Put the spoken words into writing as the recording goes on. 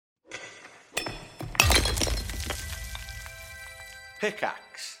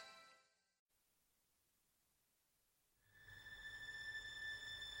Pickaxe.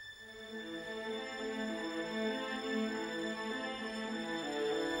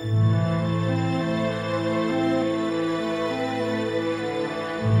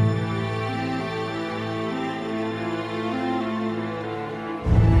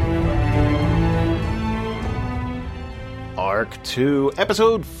 Arc 2,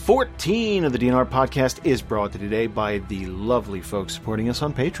 Episode 14 of the DNR Podcast is brought to you today by the lovely folks supporting us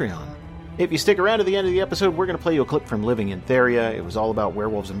on Patreon. If you stick around to the end of the episode, we're going to play you a clip from Living in Theria. It was all about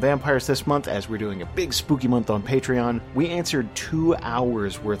werewolves and vampires this month, as we're doing a big spooky month on Patreon. We answered 2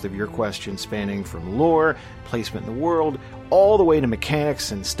 hours worth of your questions, spanning from lore, placement in the world, all the way to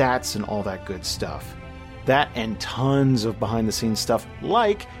mechanics and stats and all that good stuff. That and tons of behind-the-scenes stuff,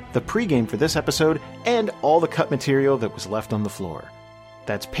 like the pregame for this episode and all the cut material that was left on the floor.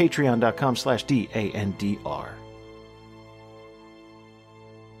 That's patreon.com/DANDR.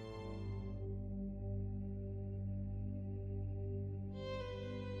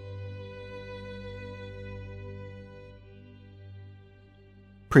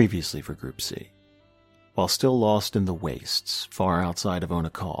 Previously for Group C. While still lost in the wastes, far outside of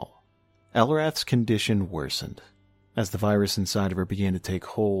Onakal, Elrath's condition worsened. As the virus inside of her began to take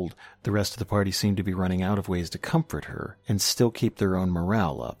hold, the rest of the party seemed to be running out of ways to comfort her and still keep their own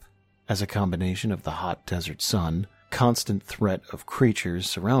morale up, as a combination of the hot desert sun, constant threat of creatures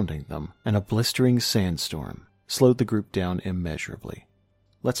surrounding them, and a blistering sandstorm slowed the group down immeasurably.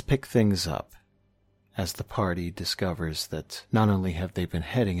 Let's pick things up as the party discovers that not only have they been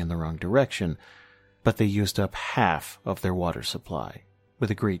heading in the wrong direction, but they used up half of their water supply,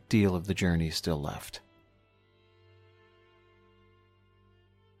 with a great deal of the journey still left.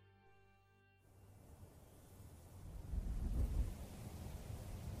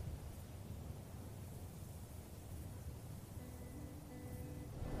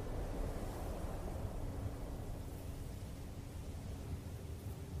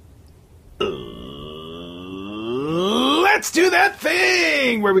 Let's do that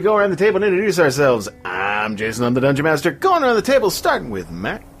thing where we go around the table and introduce ourselves. I'm Jason, I'm the Dungeon Master. Going around the table, starting with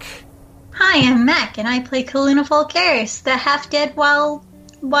Mac. Hi, I'm Mac, and I play Kaluna Volcaris, the half-dead wild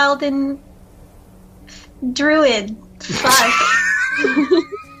and druid. Fuck.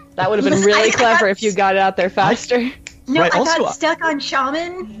 That would have been really clever if you got it out there faster. No, right, I got stuck on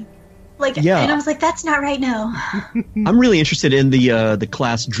Shaman. And I was like, that's not right now. I'm really interested in the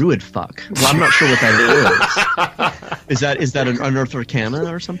class Druid Fuck. Well, I'm not sure what that is. Is that an Unearthed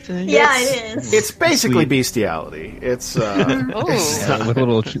Arcana or something? Yeah, it is. It's basically bestiality. It's with a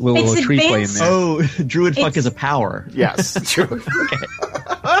little tree play in there. Oh, Druid Fuck is a power. Yes. Okay.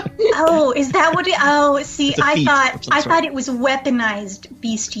 Oh, is that what it? Oh, see, I thought it was weaponized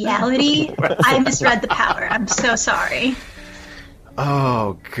bestiality. I misread the power. I'm so sorry.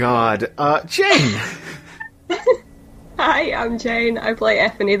 Oh, God. Jane! Hi, I'm Jane. I play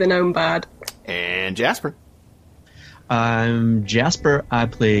Effany the Gnome Bard. And Jasper. I'm Jasper. I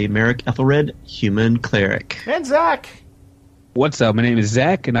play Merrick Ethelred, Human Cleric. And Zach. What's up? My name is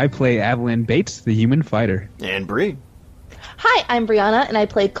Zach, and I play Evelyn Bates, the Human Fighter. And Bree. Hi, I'm Brianna, and I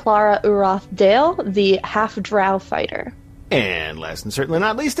play Clara Uroth Dale, the Half-Drow Fighter. And last and certainly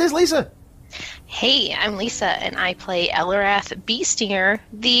not least is Lisa. Hey, I'm Lisa, and I play Elrath Beastinger,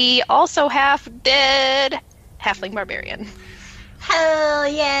 the also half-dead halfling barbarian. Hell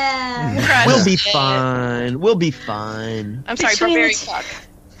yeah! We'll be fine. We'll be fine. I'm sorry, barbarian fuck.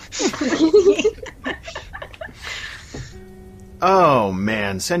 Oh,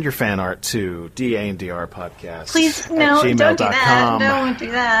 man. Send your fan art to DANDR Podcast. Please, no, don't do that. Don't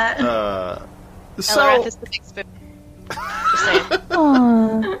do that. Elrath is the big spoon. Just saying.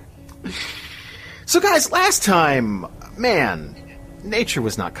 Aww. So, guys, last time, man, nature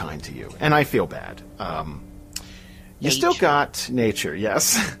was not kind to you, and I feel bad. You still got nature,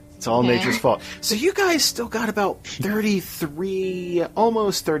 yes. It's all nature's fault. So you guys still got about 33,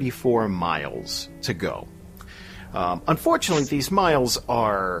 almost 34 miles to go. Unfortunately, these miles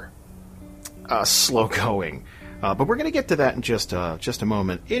are slow going, but we're going to get to that in just a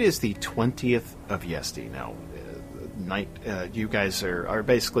moment. It is the 20th of Yesti now. Night, you guys are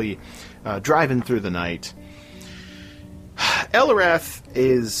basically driving through the night. Elrath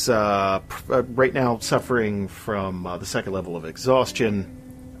is right now suffering from the second level of exhaustion.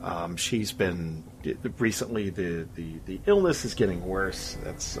 She's been recently the illness is getting worse.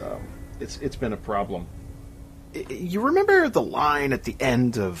 It's been a problem. You remember the line at the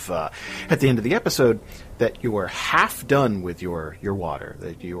end of the episode that you are half done with your water,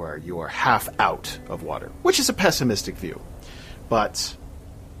 that you are half out of water, which is a pessimistic view. But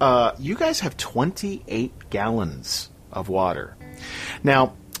you guys have 28 gallons of water.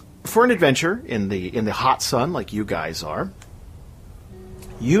 Now, for an adventure in the hot sun like you guys are,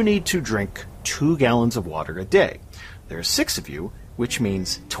 you need to drink 2 gallons of water a day. There are 6 of you, which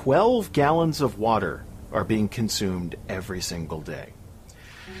means 12 gallons of water are being consumed every single day.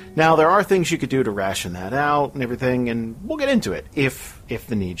 Now, there are things you could do to ration that out and everything, and we'll get into it if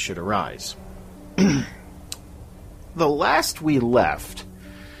the need should arise. The last we left,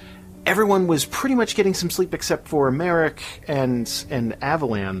 everyone was pretty much getting some sleep except for Merrick and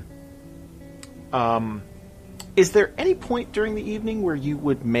Avalan. Is there any point during the evening where you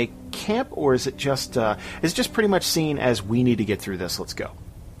would make camp, or is it just pretty much seen as we need to get through this? Let's go.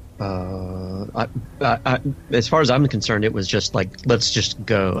 As far as I'm concerned, it was just like, let's just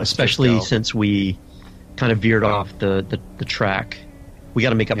go. Especially since we kind of veered off the track. We got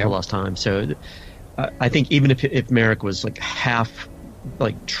to make up for lost time. So I think even if Merrick was like half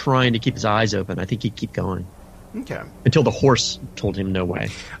like trying to keep his eyes open, I think he'd keep going. Okay. Until the horse told him no way.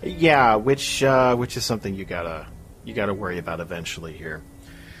 Yeah, which is something you gotta worry about eventually here.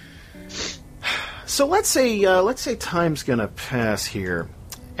 So let's say time's gonna pass here,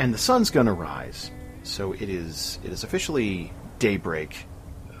 and the sun's gonna rise. So it is officially daybreak,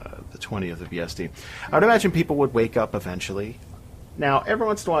 the 20th of BSD. I would imagine people would wake up eventually. Now, every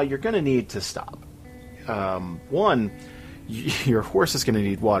once in a while, you're gonna need to stop. One, your horse is gonna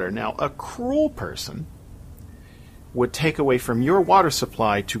need water. Now, a cruel person would take away from your water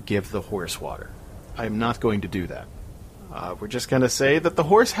supply to give the horse water. I'm not going to do that. We're just going to say that the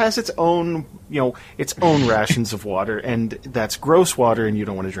horse has its own rations of water, and that's gross water, and you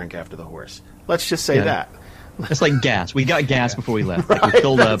don't want to drink after the horse. Let's just say that. It's like gas. We got gas before we left. Right. We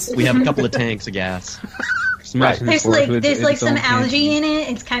filled up. We have a couple of tanks of gas. Right. There's like some algae in it.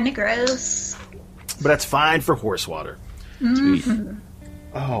 It's kind of gross. But that's fine for horse water. Mm-hmm.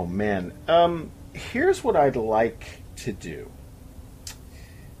 Oh, man. Here's what I'd like to do.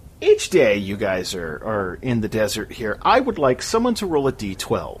 Each day you guys are in the desert here, I would like someone to roll a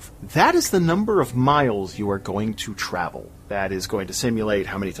d12. That is the number of miles you are going to travel. That is going to simulate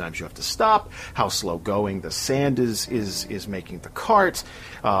how many times you have to stop, how slow going the sand is making the cart,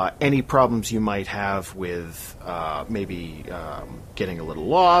 any problems you might have with maybe getting a little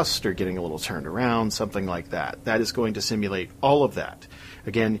lost or getting a little turned around, something like that. That is going to simulate all of that.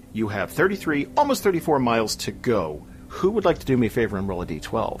 Again, you have 33, almost 34 miles to go. Who would like to do me a favor and roll a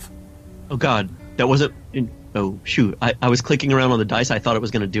d12? Oh, God. That wasn't... Oh, shoot. I was clicking around on the dice. I thought it was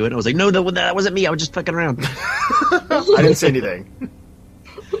going to do it. I was like, no, that wasn't me. I was just fucking around. I didn't say anything.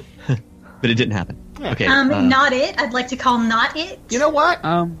 But it didn't happen. Yeah. Okay. Not it. I'd like to call not it. You know what?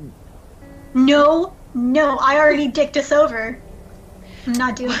 No, I already dicked us over. I'm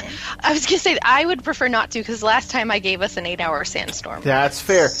not doing it. I was going to say, I would prefer not to, because last time I gave us an 8-hour sandstorm. That's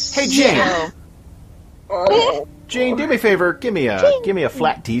fair. Hey, Jane. So, Jane, do me a favor. Give me a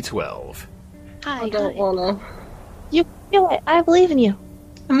flat d12. I don't wanna. You can do it. I believe in you.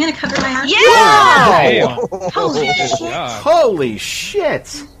 I'm gonna cover my eyes. Yeah! Holy shit! Holy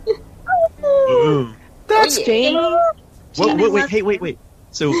shit! That's Jane. Wait.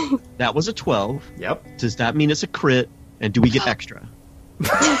 So that was a 12. Yep. Does that mean it's a crit? And do we get extra?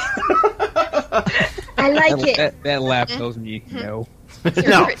 I like it. That laugh tells me no. It's your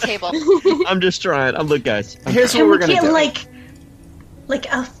No. crit table. I'm just trying. Look, guys. Here's what Can we're we gonna get do. like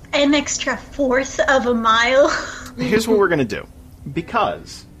an extra fourth of a mile? Here's what we're gonna do.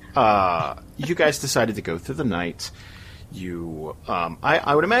 Because you guys decided to go through the night. You,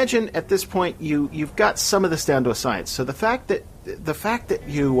 I would imagine at this point you've got some of this down to a science. So the fact that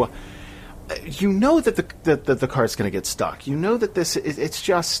you know that the cart's going to get stuck. You know that it's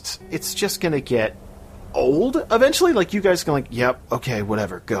just going to get old eventually. Like you guys are like, yep, okay,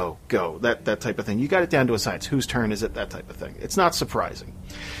 whatever, go, that type of thing. You got it down to a science. Whose turn is it? That type of thing. It's not surprising.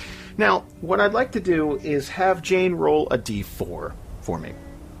 Now, what I'd like to do is have Jane roll a d4 for me.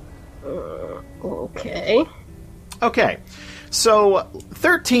 Okay. Okay, so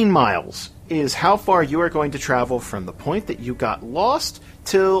 13 miles is how far you are going to travel from the point that you got lost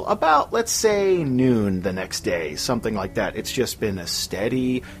till about, let's say, noon the next day, something like that. It's just been a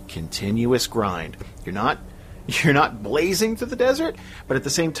steady, continuous grind. You're not blazing through the desert, but at the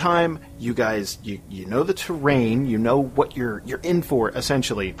same time, you guys, you know the terrain, you know what you're in for,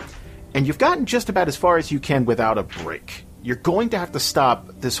 essentially, and you've gotten just about as far as you can without a break. You're going to have to stop.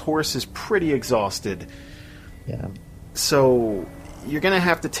 This horse is pretty exhausted. Yeah. So you're going to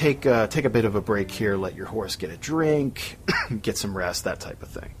have to take a bit of a break here, let your horse get a drink, get some rest, that type of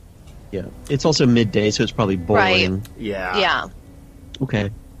thing. Yeah. It's also midday, so it's probably boiling. Right. Yeah. Yeah.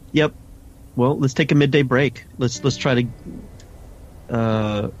 Okay. Yep. Well, let's take a midday break. Let's try to.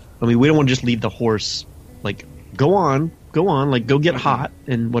 We don't want to just leave the horse like go on, like go get hot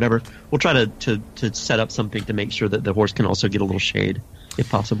and whatever. We'll try to set up something to make sure that the horse can also get a little shade, if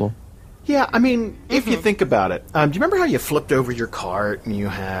possible. Yeah, I mean, if you think about it, do you remember how you flipped over your cart and you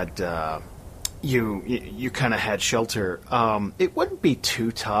had you kind of had shelter? It wouldn't be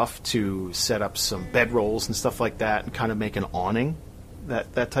too tough to set up some bedrolls and stuff like that and kind of make an awning,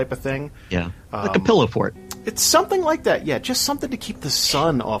 that type of thing. Yeah, like a pillow fort. It's something like that, yeah, just something to keep the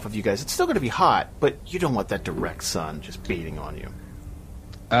sun off of you guys. It's still going to be hot, but you don't want that direct sun just beating on you.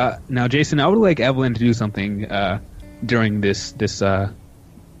 Now, Jason, I would like Evelyn to do something during this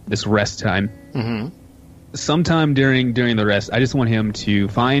rest time. Mm-hmm. Sometime during the rest, I just want him to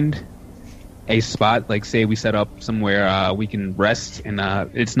find a spot, like say we set up somewhere we can rest and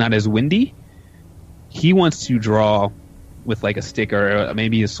it's not as windy. He wants to draw with like a stick or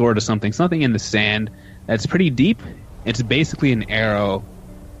maybe a sword or something in the sand that's pretty deep. It's basically an arrow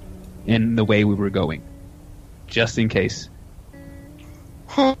in the way we were going, just in case.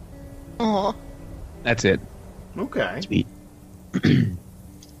 Oh. That's it. Okay. Sweet. We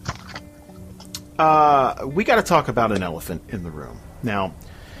got to talk about an elephant in the room. Now,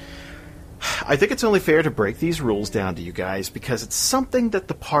 I think it's only fair to break these rules down to you guys because it's something that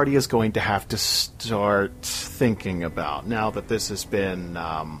the party is going to have to start thinking about now that this has been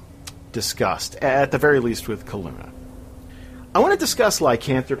discussed, at the very least with Kaluna. I want to discuss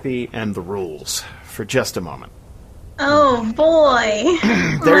lycanthropy and the rules for just a moment. Oh boy,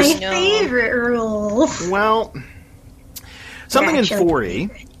 my favorite rules. Well, something in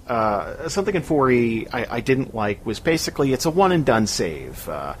 4E, something in 4E I didn't like was basically it's a one and done save.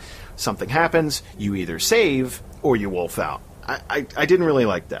 Something happens, you either save or you wolf out. I didn't really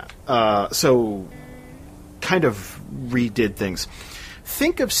like that. So kind of redid things.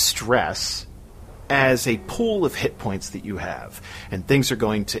 Think of stress as a pool of hit points that you have, and things are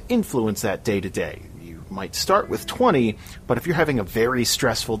going to influence that day to day. You might start with 20, but if you're having a very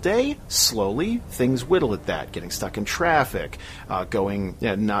stressful day, slowly things whittle at that. Getting stuck in traffic,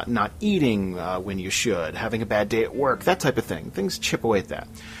 not eating when you should, having a bad day at work, that type of thing. Things chip away at that.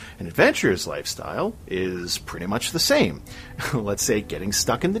 An adventurer's lifestyle is pretty much the same. Let's say getting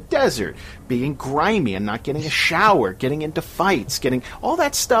stuck in the desert, being grimy and not getting a shower, getting into fights, getting all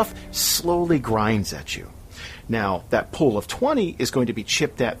that stuff slowly grinds at you. Now, that pool of 20 is going to be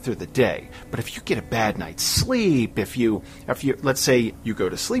chipped at through the day. But if you get a bad night's sleep, if you let's say you go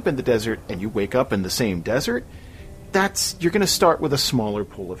to sleep in the desert and you wake up in the same desert, you're going to start with a smaller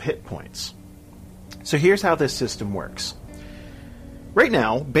pool of hit points. So here's how this system works. Right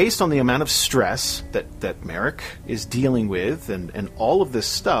now, based on the amount of stress that Merrick is dealing with and all of this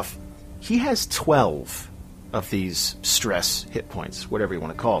stuff, he has 12 of these stress hit points, whatever you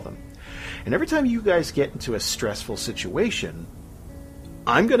want to call them. And every time you guys get into a stressful situation,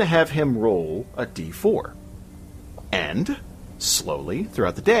 I'm going to have him roll a d4. And, slowly,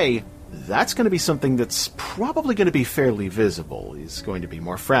 throughout the day, that's going to be something that's probably going to be fairly visible. He's going to be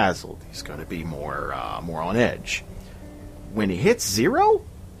more frazzled. He's going to be more on edge. When he hits 0,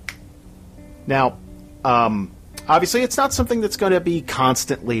 now, obviously it's not something that's going to be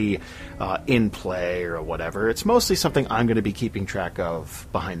constantly in play or whatever. It's mostly something I'm going to be keeping track of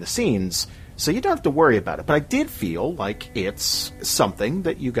behind the scenes, so you don't have to worry about it. But I did feel like it's something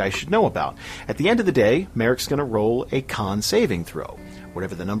that you guys should know about. At the end of the day, Merrick's going to roll a con saving throw.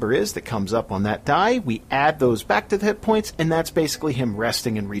 Whatever the number is that comes up on that die, we add those back to the hit points, and that's basically him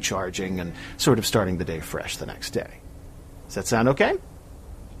resting and recharging and sort of starting the day fresh the next day. Does that sound okay?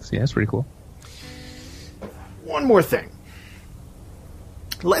 Yeah, that's pretty cool. One more thing.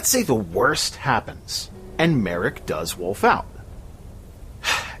 Let's say the worst happens, and Merrick does wolf out.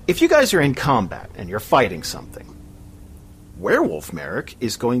 If you guys are in combat and you're fighting something, Werewolf Merrick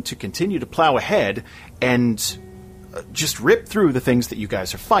is going to continue to plow ahead and just rip through the things that you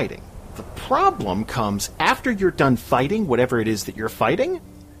guys are fighting. The problem comes after you're done fighting whatever it is that you're fighting.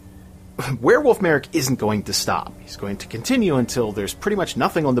 Werewolf Merrick isn't going to stop. He's going to continue until there's pretty much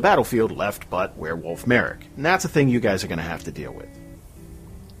nothing on the battlefield left but Werewolf Merrick. And that's a thing you guys are going to have to deal with.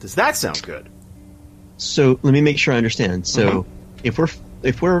 Does that sound good? So let me make sure I understand. So if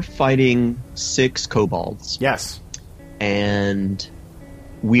we're fighting 6 kobolds, yes, and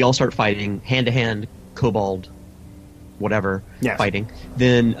we all start fighting hand-to-hand kobold whatever, yes, fighting,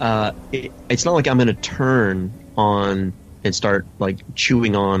 then it's not like I'm going to turn on and start like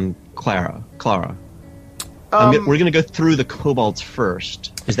chewing on Clara. We're going to go through the kobolds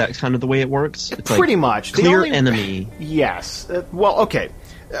first. Is that kind of the way it works? It's pretty like much. Clear enemy. Yes. Well, okay.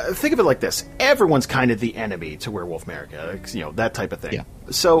 think of it like this. Everyone's kind of the enemy to Werewolf America, that type of thing. Yeah,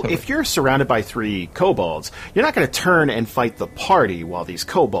 so totally. If you're surrounded by 3 kobolds, you're not going to turn and fight the party while these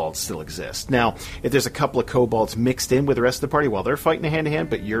kobolds still exist. Now, if there's a couple of kobolds mixed in with the rest of the party while they're fighting hand-to-hand,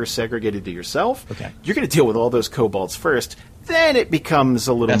 but you're segregated to yourself, you're going to deal with all those kobolds first. Then it becomes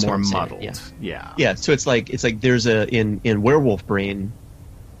a little more muddled. Yeah. So it's like there's in Werewolf Brain,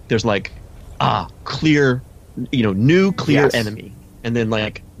 there's like clear, new clear enemy, and then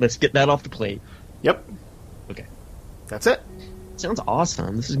like let's get that off the plate. Yep. Okay. That's it. Sounds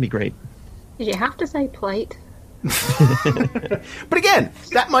awesome. This is gonna be great. Did you have to say plate? But again,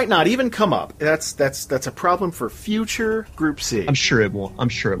 that might not even come up. That's a problem for future Group C. I'm sure it won't.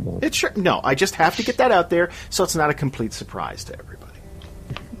 No, I just have to get that out there so it's not a complete surprise to everybody.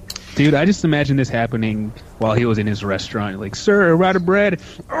 Dude, I just imagine this happening while he was in his restaurant. Like, sir, a ride of bread.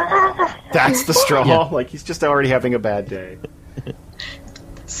 That's the straw. Like, he's just already having a bad day.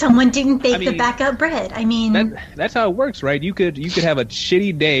 Someone didn't bake the backup bread. I mean, that's how it works, right? You could have a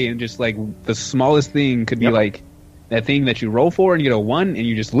shitty day and just like the smallest thing could be like that thing that you roll for and you get a 1 and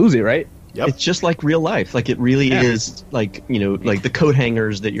you just lose it, right? Yep. It's just like real life. Like it really is like, like the coat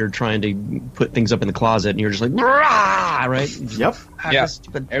hangers that you're trying to put things up in the closet and you're just like, rah, right? Yep. Yeah.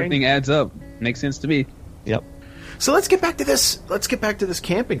 Everything adds up. Makes sense to me. Yep. So let's get back to this. Let's get back to this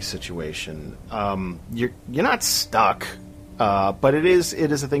camping situation. You're not stuck. But it is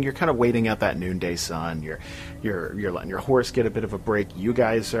a thing. You're kind of waiting out that noonday sun. You're letting your horse get a bit of a break. You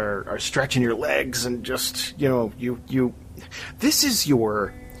guys are stretching your legs and just you. This is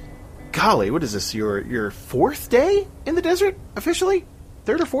your, golly, what is this? Your 4th day in the desert officially,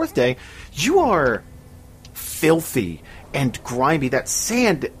 3rd or 4th day. You are filthy and grimy. That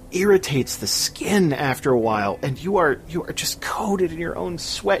sand irritates the skin after a while, and you are just coated in your own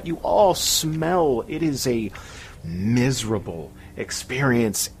sweat. You all smell. It is a miserable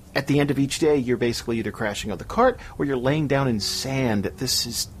experience. At the end of each day, you're basically either crashing on the cart or you're laying down in sand. This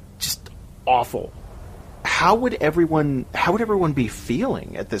is just awful. How would everyone be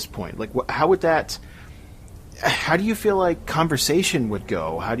feeling at this point? Like, how do you feel like conversation would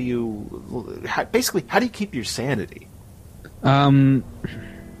go? How do you keep your sanity? Well,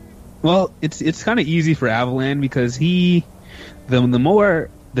 it's kind of easy for Avalan because the more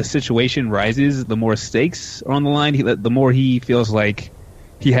the situation rises, the more stakes are on the line. The more he feels like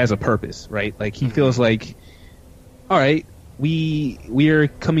he has a purpose, right? Like he feels like, all right, we are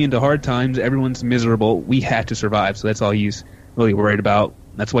coming into hard times. Everyone's miserable. We have to survive. So that's all he's really worried about.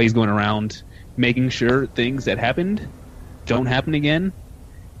 That's why he's going around making sure things that happened don't happen again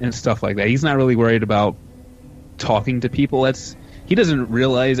and stuff like that. He's not really worried about talking to people. He doesn't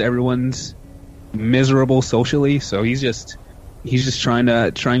realize everyone's miserable socially. So he's just trying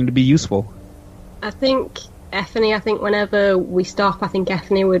to be useful. I think whenever we stop,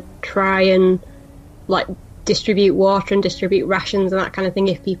 Ethne would try and like distribute water and distribute rations and that kind of thing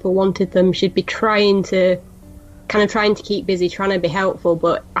if people wanted them. She'd be trying to keep busy, trying to be helpful,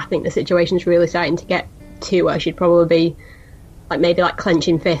 but I think the situation's really starting to get to her. She'd probably be maybe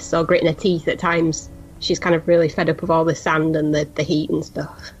clenching fists or gritting her teeth at times. She's kind of really fed up with all the sand and the heat and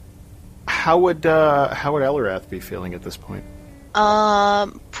stuff. How would Elrath be feeling at this point?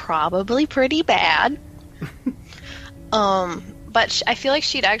 Probably pretty bad. But I feel like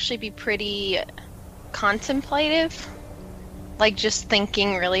she'd actually be pretty contemplative, like just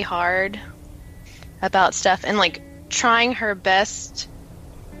thinking really hard about stuff and like trying her best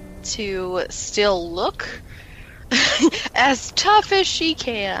to still look as tough as she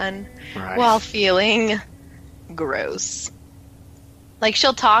can while feeling gross. Like,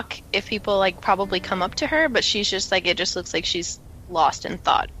 she'll talk if people, probably come up to her, but she's just, it just looks like she's lost in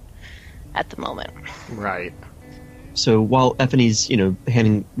thought at the moment. Right. So while Ethne's,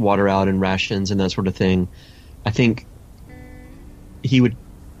 handing water out and rations and that sort of thing, I think he would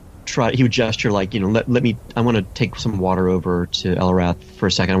gesture let me, I want to take some water over to Elrath for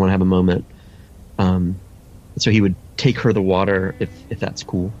a second. I want to have a moment. So he would take her the water, if that's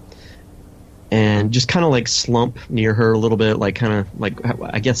cool. And just kind of slump near her a little bit, I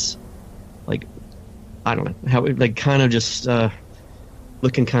guess, I don't know, how kind of just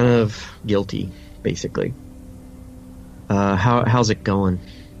looking kind of guilty, basically. How's it going?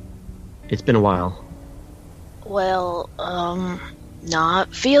 It's been a while. Well,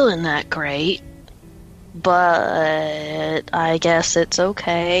 not feeling that great, but I guess it's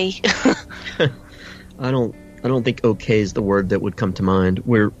okay. I don't think okay is the word that would come to mind.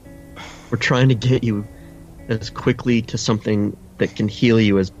 We're trying to get you as quickly to something that can heal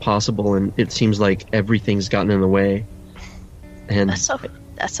you as possible, and it seems like everything's gotten in the way. And that's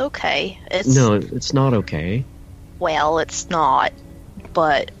okay. No, it's not okay. Well, it's not.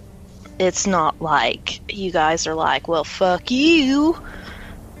 but it's not like you guys are like, well, fuck you.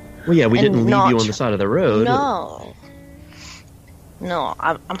 Well, yeah, we And didn't leave not you on the side of the road. No. No,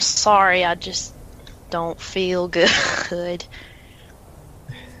 I'm sorry. I just don't feel good.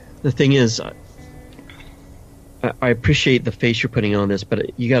 The thing is, I appreciate the face you're putting on this,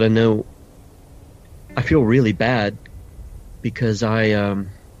 but you got to know, I feel really bad because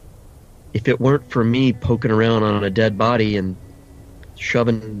if it weren't for me poking around on a dead body and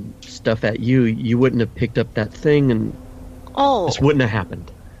shoving stuff at you, you wouldn't have picked up that thing, and this wouldn't have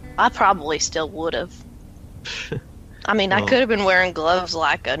happened. I probably still would have. I mean, I could have been wearing gloves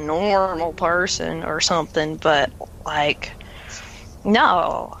like a normal person or something, but like,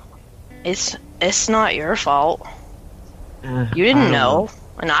 no, it's not your fault. You didn't know,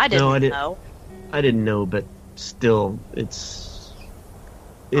 and I didn't know. I didn't know, but still, it's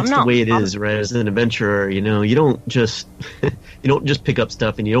the way it is, right? As an adventurer, you don't just pick up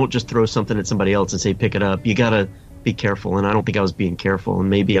stuff, and you don't just throw something at somebody else and say pick it up. You gotta be careful, and I don't think I was being careful, and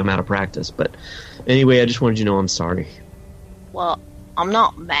maybe I'm out of practice. But anyway, I just wanted you to know I'm sorry. Well, I'm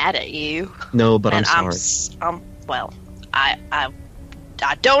not mad at you. No, but I'm sorry. Well, I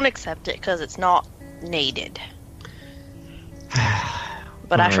don't accept it because it's not needed.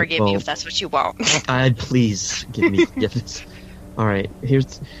 But I forgive you if that's what you want. Please give me forgiveness. All right,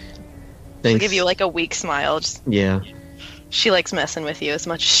 thanks. I'll give you like a weak smile. Yeah. She likes messing with you as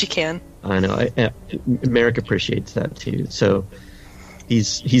much as she can. I know. Merrick appreciates that too. So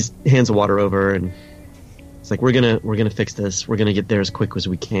he's hands the water over, and it's like we're gonna fix this. We're gonna get there as quick as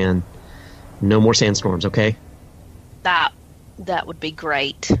we can. No more sandstorms, okay? That would be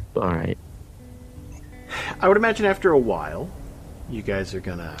great. All right. I would imagine after a while, you guys are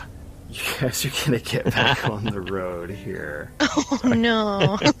gonna get back on the road here. Oh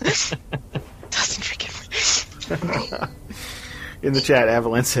no! Doesn't forgive me. In the chat,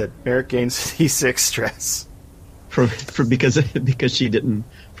 Evelyn said Merrick gains C6 stress because she didn't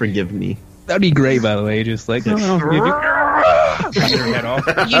forgive me. That'd be great, by the way. Just like, no, forgive you. Cut your head off.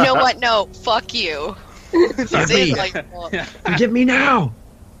 You know what? No, fuck you. Forgive me now.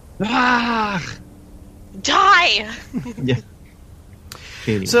 Die. Yeah.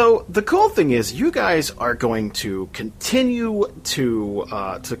 So the cool thing is, you guys are going to continue to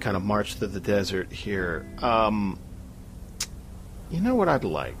kind of march through the desert here. You know what I'd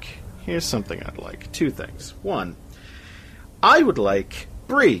like? Here's something I'd like. Two things. One, I would like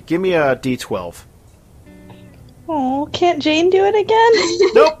Bree. Give me a D12. Oh, can't Jane do it again?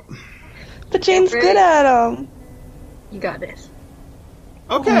 Nope. But Jane's good at them. You got this.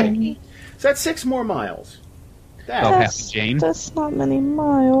 Okay. So that's 6 more miles. Jane. That's not many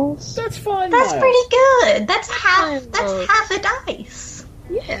miles. That's fine. That's miles. pretty good. That's half a dice.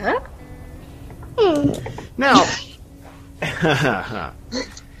 Yeah. Now,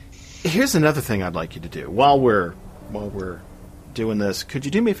 here's another thing I'd like you to do. While we're doing this, could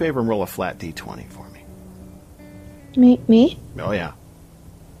you do me a favor and roll a flat D20 for me? Me? Oh, yeah.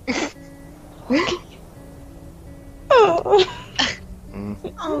 Oh.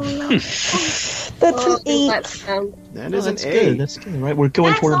 Oh no. That's an 8. That is an that's 8. good. That's good, right? We're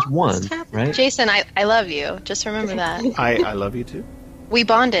going towards 1, right? Jason, I love you. Just remember that. I love you too. We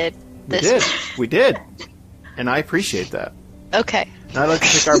bonded. We did. And I appreciate that. Okay. I'd like to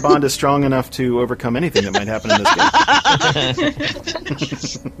think our bond is strong enough to overcome anything that might happen in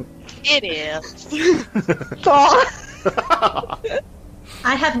this game. It is.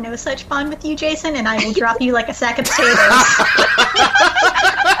 I have no such bond with you, Jason, and I will drop you like a sack of potatoes.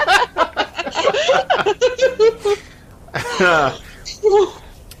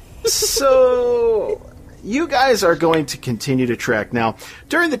 So, you guys are going to continue to trek. Now,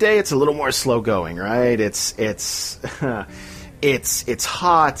 during the day, it's a little more slow going, right? It's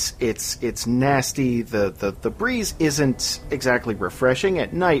hot. It's nasty. The breeze isn't exactly refreshing.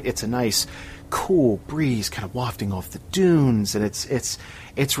 At night, it's a nice, cool breeze kind of wafting off the dunes, and it's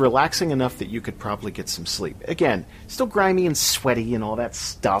relaxing enough that you could probably get some sleep. Again, still grimy and sweaty and all that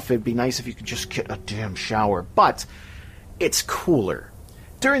stuff. It'd be nice if you could just get a damn shower, but it's cooler.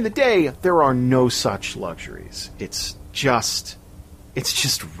 During the day, there are no such luxuries. It's just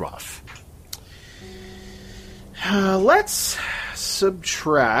rough. Let's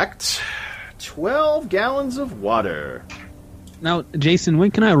subtract 12 gallons of water. Now, Jason, when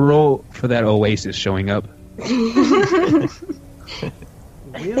can I roll for that oasis showing up? I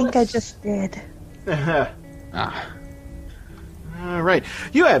think I just did. Ah. All right.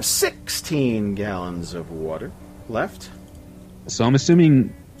 You have 16 gallons of water left. So I'm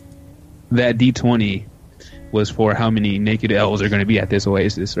assuming that D20 was for how many naked elves are going to be at this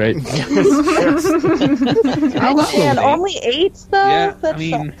oasis, right? And only 8, though? Yeah, That I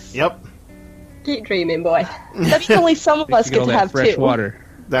mean, sucks. Yep. Keep dreaming, boy. That means only some of us get all get to that have fresh 2. water.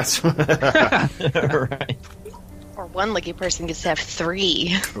 That's Right. Or one lucky person gets to have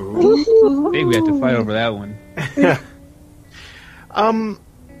 3. Ooh. I think we have to fight over that one.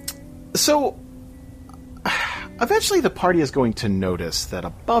 So eventually the party is going to notice that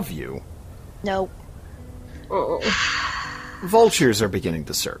above you, No. vultures are beginning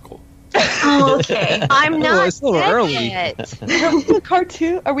to circle. Oh, okay. I'm not it's a little dead early. yet. Are we a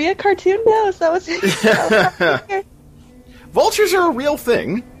cartoon? Are we a cartoon now? Is that what's Vultures are a real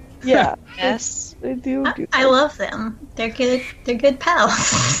thing. Yeah. Yes. They do. I love them. They're good. They're good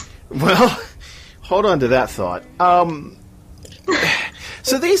pals. Well, hold on to that thought.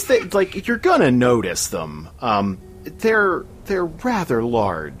 So these things, like, you're gonna notice them. They're rather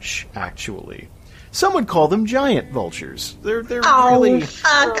large, actually. Some would call them giant vultures. They're Oh, really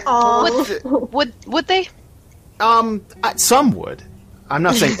fuck off. Would they? some would. I'm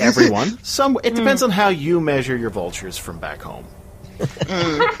not saying everyone. Some. It depends on how you measure your vultures from back home.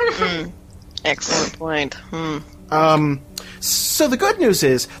 Excellent point. So the good news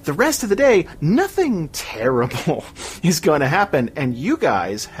is, the rest of the day, nothing terrible is going to happen, and you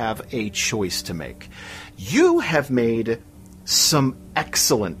guys have a choice to make. You have made some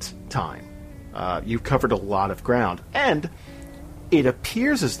excellent time. You've covered a lot of ground, and it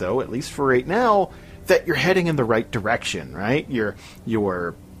appears as though, at least for right now, that you're heading in the right direction, right? You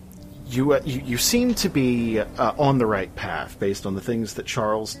seem to be on the right path based on the things that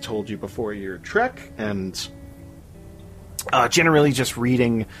Charles told you before your trek, and generally just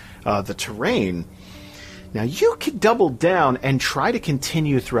reading the terrain. Now, you could double down and try to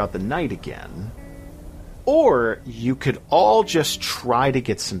continue throughout the night again, or you could all just try to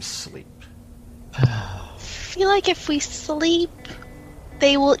get some sleep. I feel like if we sleep,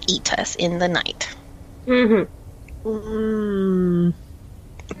 they will eat us in the night.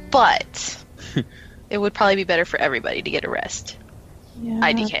 But it would probably be better for everybody to get a rest. Yeah.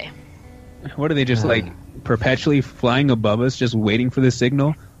 IDK. What are they just like perpetually flying above us, just waiting for the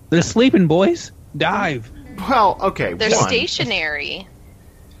signal? They're sleeping, boys. Dive. Well, okay, They're one. stationary.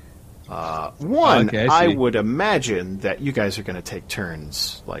 One, Okay, I I see. would imagine that you guys are going to take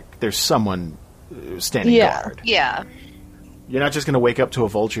turns. Like, there's someone standing Yeah. guard. Yeah. You're not just going to wake up to a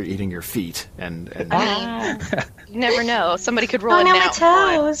vulture eating your feet. And You never know. Somebody could roll Oh in no, my now.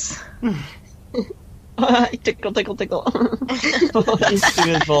 toes. Tickle, tickle, tickle.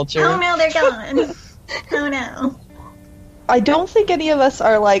 Stupid vulture. Oh no, they're gone. Oh no. I don't think any of us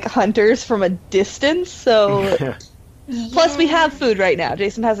are like hunters from a distance, so plus we have food right now.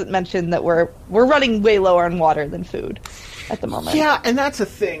 Jason hasn't mentioned that we're running way lower on water than food at the moment. yeah, and that's a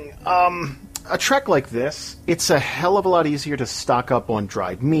thing. A trek like this, it's a hell of a lot easier to stock up on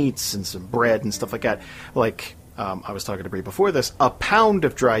dried meats and some bread and stuff like that. Like, I was talking to Bree before this, a pound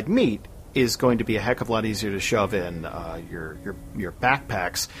of dried meat is going to be a heck of a lot easier to shove in your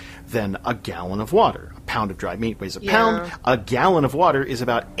backpacks than a gallon of water. A pound of dried meat weighs a pound. A gallon of water is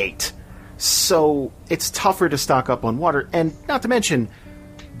about 8. So it's tougher to stock up on water. And not to mention,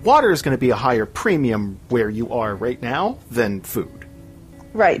 water is going to be a higher premium where you are right now than food.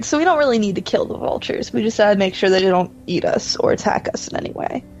 Right, so we don't really need to kill the vultures. We just gotta make sure that they don't eat us or attack us in any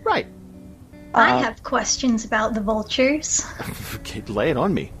way. Right. I have questions about the vultures. Okay, lay it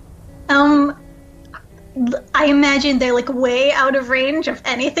on me. I imagine they're like way out of range of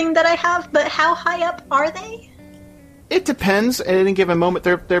anything that I have, but how high up are they? It depends. At any given moment,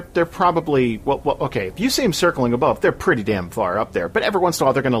 they're probably well. Okay, if you see them circling above, they're pretty damn far up there. But every once in a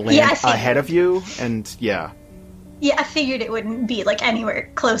while, they're going to land Yeah, I see. ahead of you, and yeah. Yeah, I figured it wouldn't be like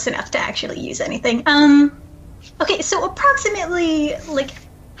anywhere close enough to actually use anything. Okay, so approximately like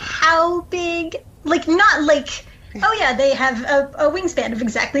how big? Like not like oh yeah, they have a wingspan of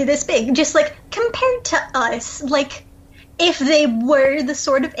exactly this big. Just like compared to us, like if they were the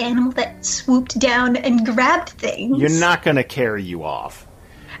sort of animal that swooped down and grabbed things. You're not going to carry you off.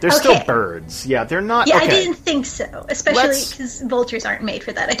 They're Okay. still birds. Yeah, they're not. Yeah, okay. I didn't think so. Especially Let's- because vultures aren't made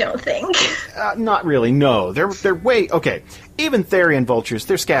for that, I don't think. Not really, no. They're way... Okay, even Therian vultures,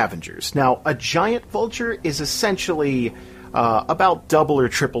 they're scavengers. Now, a giant vulture is essentially about double or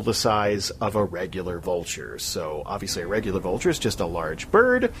triple the size of a regular vulture. So, obviously, a regular vulture is just a large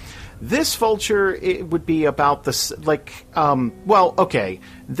bird. This vulture, it would be about the...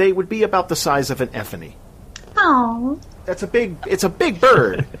 they would be about the size of an Effany. Oh. It's a big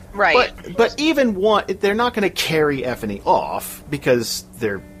bird. Right. But even one, they're not going to carry Effany off because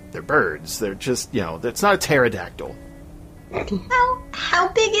they're birds. They're just, it's not a pterodactyl. How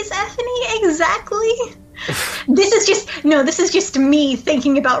big is Effany exactly? This is just me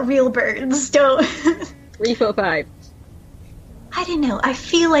thinking about real birds. Don't. 3, 4, 5. I don't know. I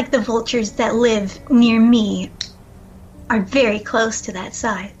feel like the vultures that live near me are very close to that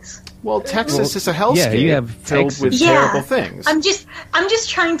size. Well, Texas is a hellscape you have filled Texas. with terrible things. I'm just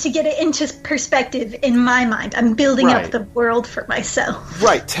trying to get it into perspective in my mind. I'm building Right. up the world for myself.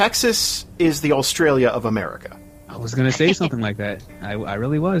 Right, Texas is the Australia of America. I was gonna say something like that. I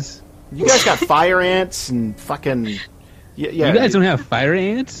really was. You guys got fire ants and fucking... Yeah, You guys don't have fire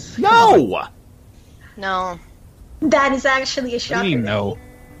ants? No! No. That is actually a What shocker. do you mean no?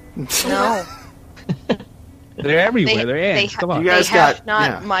 No. They're everywhere. They're ants. Come on. You guys they have got- not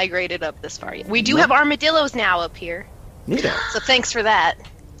yeah. migrated up this far yet. We do have armadillos now up here, Neither. so thanks for that.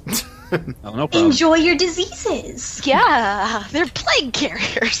 Oh, no problem. Enjoy your diseases. Yeah, they're plague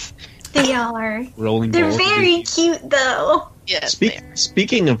carriers. They are. Rolling They're balls. very cute, though. Yes, they are.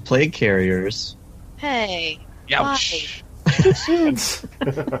 Speaking of plague carriers, Hey. Ouch.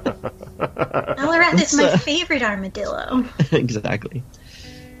 Elrath is my favorite armadillo. exactly.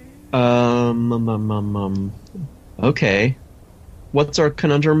 Okay. What's our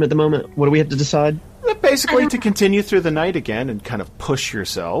conundrum at the moment? What do we have to decide? Basically, to continue through the night again and kind of push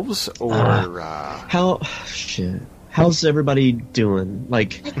yourselves, or... How's everybody doing?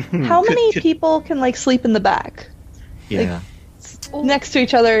 Like, How many could- people can like sleep in the back yeah. next to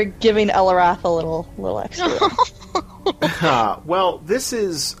each other, giving Elrath a little extra? well, this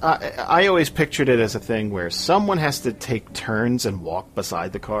is... I always pictured it as a thing where someone has to take turns and walk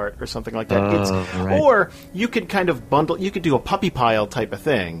beside the cart or something like that. Right. Or you could kind of bundle... You could do a puppy pile type of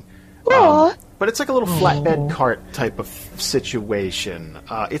thing. Aw. But it's like a little flatbed cart type of situation.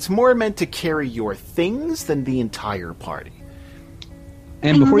 It's more meant to carry your things than the entire party.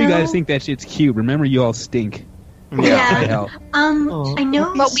 And before you know. guys think that shit's cute, remember you all stink. Yeah. Right, hell. I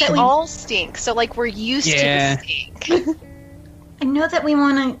know But we that all stink, so like we're used Yeah. to the stink. I know that we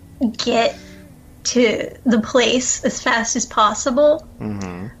want to get to the place as fast as possible,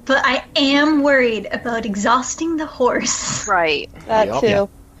 but I am worried about exhausting the horse. Right. That Yup. too. Yeah.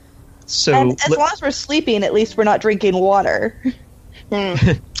 So And as long as we're sleeping, at least we're not drinking water.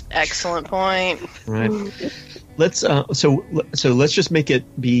 Excellent point. right. Let's so let's just make it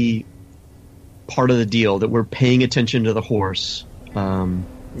be part of the deal that we're paying attention to the horse.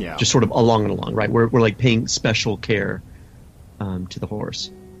 Yeah. Just sort of along and along, right? We're like paying special care to the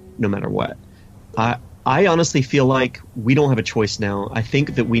horse, no matter what. I honestly feel like we don't have a choice now. I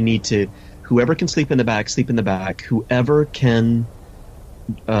think that we need to, whoever can sleep in the back, sleep in the back. Whoever can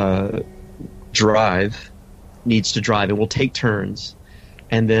drive needs to drive, and we'll take turns.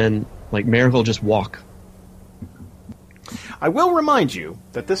 And then, like, Merrick will just walk. I will remind you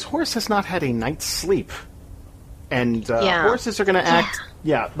that this horse has not had a night's sleep. And Yeah. horses are going to act...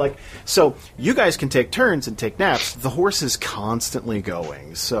 Yeah, like... So, you guys can take turns and take naps. The horse is constantly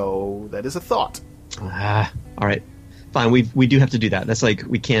going. So, that is a thought. All right, fine. We do have to do that. That's like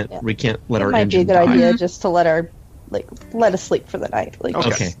we can't let It our might be a engine good die. idea just to let us sleep for the night. Like Okay.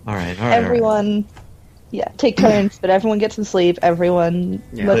 Okay, all right. everyone, take turns, but everyone gets some sleep. Everyone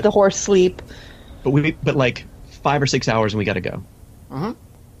Yeah. let the horse sleep. But like 5 or 6 hours and we got to go.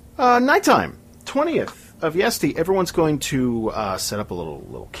 Nighttime. 20th of Yesti. Everyone's going to set up a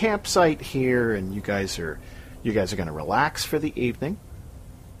little campsite here, and you guys are going to relax for the evening.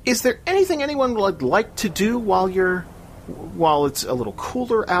 Is there anything anyone would like to do while it's a little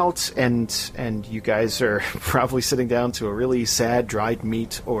cooler out and you guys are probably sitting down to a really sad dried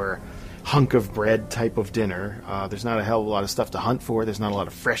meat or hunk of bread type of dinner? There's not a hell of a lot of stuff to hunt for. There's not a lot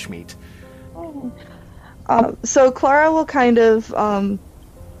of fresh meat. So Clara will kind of,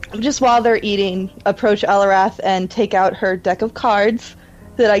 just while they're eating, approach Elrath and take out her deck of cards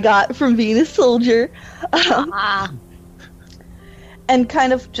that I got from being a soldier. And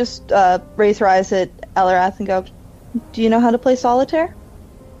kind of just raise her eyes at Elrath and go, "Do you know how to play solitaire?"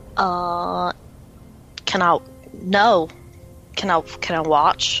 Can I? No. Can I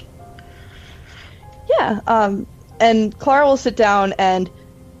watch? Yeah. And Clara will sit down and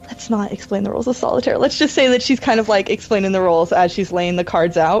let's not explain the rules of solitaire. Let's just say that she's kind of like explaining the rules as she's laying the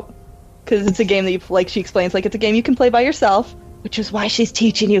cards out, because it's a game that she explains like it's a game you can play by yourself, which is why she's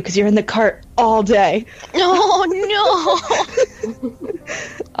teaching you, because you're in the cart all day. Oh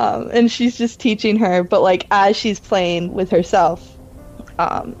no! And she's just teaching her, but like as she's playing with herself,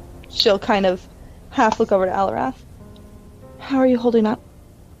 she'll kind of half look over to Elrath. How are you holding up?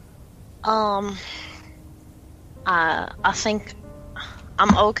 I think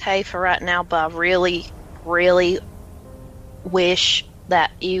I'm okay for right now, but I really, really wish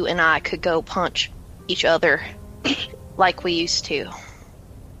that you and I could go punch each other like we used to.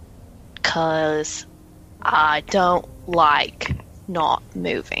 'Cause I don't like not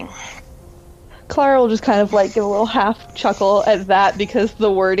moving. Clara will just kind of like give a little half chuckle at that because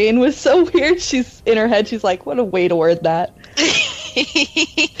the wording was so weird. She's in her head, she's like, what a way to word that.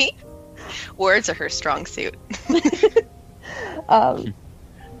 Words are her strong suit.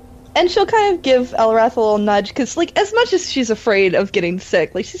 And she'll kind of give Elrath a little nudge, because, like, as much as she's afraid of getting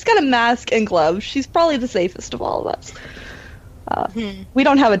sick, like, she's got a mask and gloves. She's probably the safest of all of us. We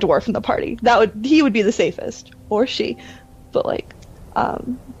don't have a dwarf in the party. He would be the safest. Or she. But, like,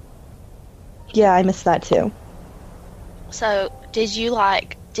 yeah, I miss that, too. So, did you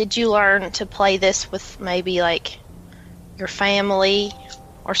learn to play this with maybe, like, your family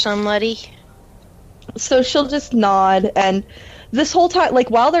or somebody? So she'll just nod, and this whole time, like,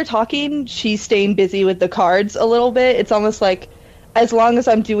 while they're talking, she's staying busy with the cards a little bit. It's almost like, as long as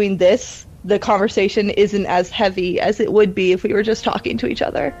I'm doing this, the conversation isn't as heavy as it would be if we were just talking to each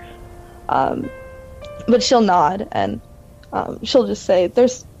other. But she'll nod, and she'll just say,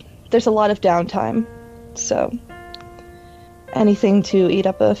 there's a lot of downtime, so anything to eat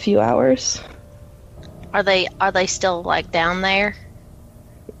up a few hours. Are they still, like, down there?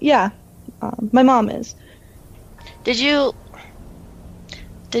 Yeah, my mom is. Did you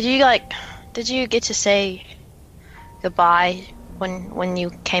get to say goodbye when you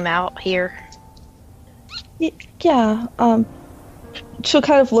came out here? Yeah, she'll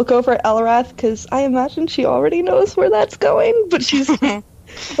kind of look over at Elrath, because I imagine she already knows where that's going, but she's, like,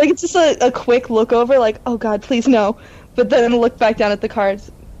 it's just a quick look over, like, oh god, please no, but then look back down at the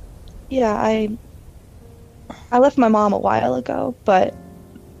cards. Yeah, I left my mom a while ago, but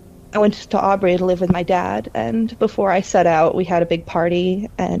I went to Aubrey to live with my dad, and before I set out, we had a big party,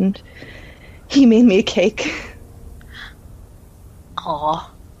 and he made me a cake.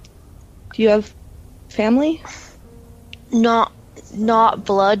 Aw. Do you have family? Not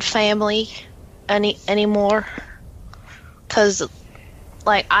blood family anymore. 'Cause,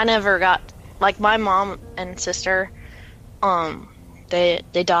 like, I never got, like, my mom and sister, they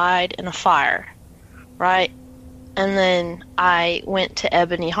died in a fire, right? And then I went to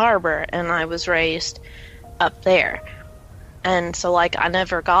Ebony Harbor, and I was raised up there. And so, like, I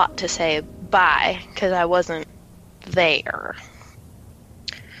never got to say bye, because I wasn't there.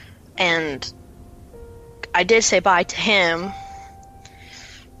 And I did say bye to him.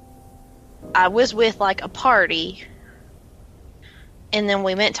 I was with, like, a party, and then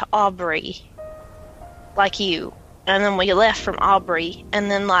we went to Aubrey, like you. And then we left from Aubrey, and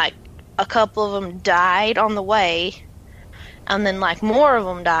then, like, a couple of them died on the way, and then, like, more of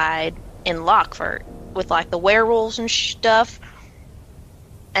them died in Lockford with, like, the werewolves and stuff.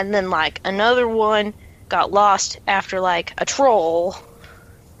 And then, like, another one got lost after, like, a troll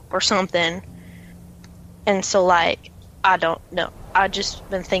or something. And so, like, I don't know. I just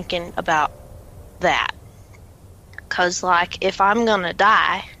been thinking about that. 'Cause, like, if I'm gonna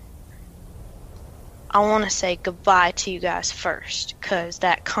die, I want to say goodbye to you guys first, because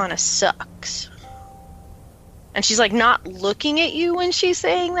that kind of sucks. And she's, like, not looking at you when she's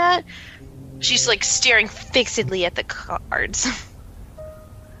saying that. She's, like, staring fixedly at the cards.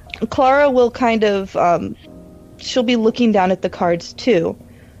 Clara will kind of, she'll be looking down at the cards, too.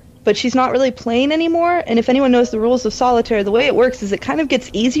 But she's not really playing anymore, and if anyone knows the rules of solitaire, the way it works is it kind of gets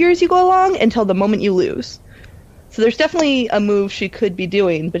easier as you go along until the moment you lose. So there's definitely a move she could be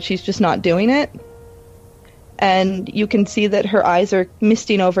doing, but she's just not doing it. And you can see that her eyes are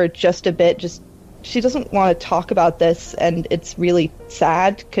misting over just a bit. She doesn't want to talk about this, and it's really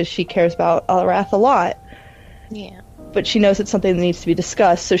sad because she cares about Elrath a lot. Yeah. But she knows it's something that needs to be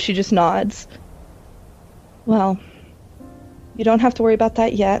discussed, so she just nods. Well, you don't have to worry about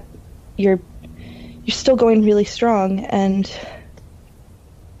that yet. You're still going really strong, and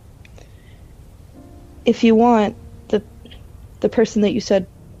if you want, the person that you said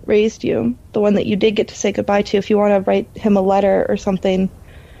raised you, the one that you did get to say goodbye to, if you want to write him a letter or something,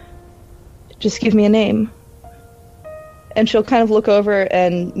 just give me a name. And she'll kind of look over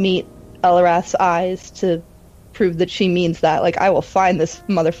and meet Elrath's eyes to prove that she means that. Like, I will find this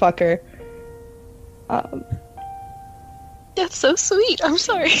motherfucker. That's so sweet. I'm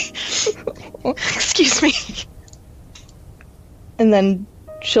sorry. Excuse me. And then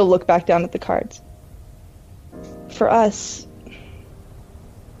she'll look back down at the cards. For us,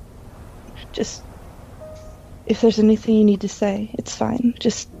 just, if there's anything you need to say, it's fine.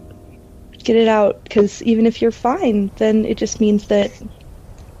 Just get it out, because even if you're fine, then it just means that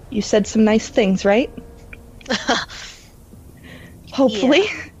you said some nice things, right? Hopefully.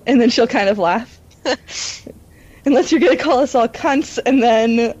 Yeah. And then she'll kind of laugh. Unless you're going to call us all cunts, and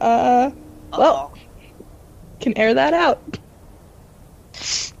then, well, can air that out.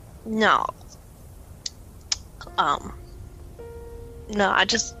 No. No,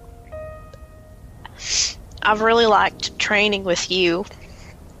 I've really liked training with you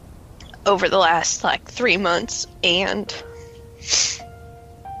over the last, 3 months, and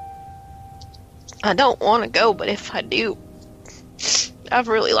I don't want to go, but if I do, I've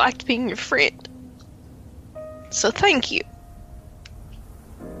really liked being your friend. So thank you.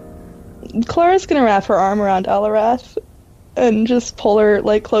 Clara's gonna wrap her arm around Elarath and just pull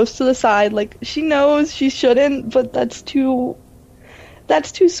her, close to the side. She knows she shouldn't, but that's too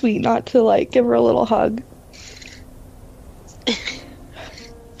sweet not to, give her a little hug.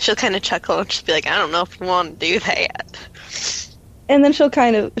 She'll kind of chuckle and just be like, I don't know if you want to do that. And then she'll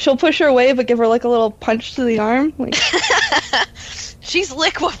push her away, but give her, a little punch to the arm. She's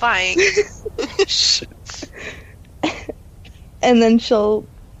liquefying. And then she'll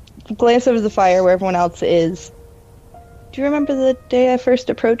glance over the fire where everyone else is. Do you remember the day I first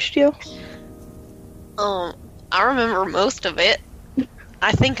approached you? I remember most of it.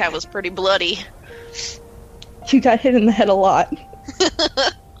 I think I was pretty bloody. You got hit in the head a lot.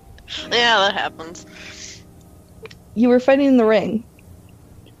 Yeah, that happens. You were fighting in the ring.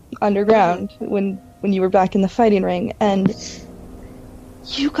 Underground. When you were back in the fighting ring. And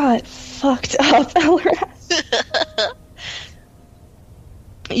you got fucked up, Elrath.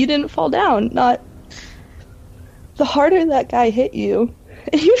 You didn't fall down. Not... The harder that guy hit you...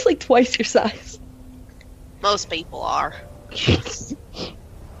 And he was twice your size. Most people are.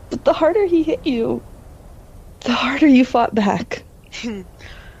 But the harder he hit you... The harder you fought back. And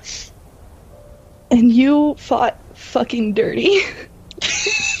you fought fucking dirty.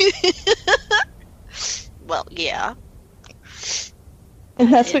 Well, yeah.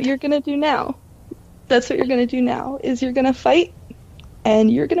 And that's what you're gonna do now. That's what you're gonna do now, is you're gonna fight,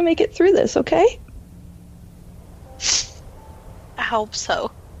 and you're gonna make it through this, okay? I hope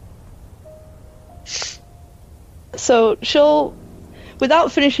so. So she'll...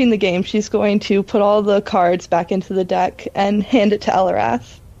 Without finishing the game, she's going to put all the cards back into the deck and hand it to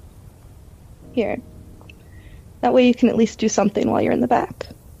Elarath. Here. That way you can at least do something while you're in the back.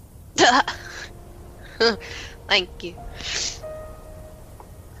 Thank you.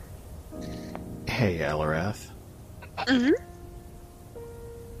 Hey, Elarath. Mm-hmm.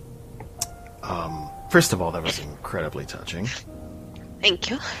 First of all, that was incredibly touching. Thank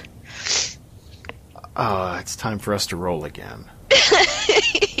you. It's time for us to roll again.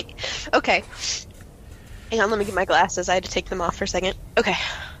 Okay. Hang on, let me get my glasses. I had to take them off for a second. Okay.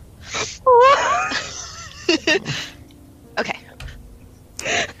 Okay.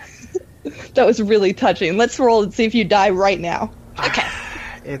 That was really touching. Let's roll and see if you die right now. Okay.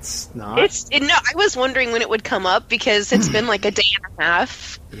 It's not. No, I was wondering when it would come up because it's been a day and a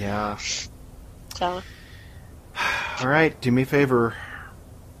half. Yeah. So. All right, do me a favor.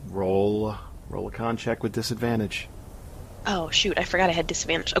 Roll a con check with disadvantage. Oh, shoot, I forgot I had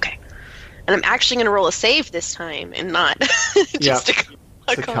disadvantage. Okay. And I'm actually going to roll a save this time and not just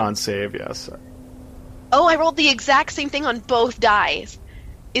It's a con save, yes. Oh, I rolled the exact same thing on both dice.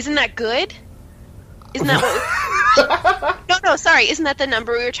 Isn't that good? Isn't that what... No, sorry. Isn't that the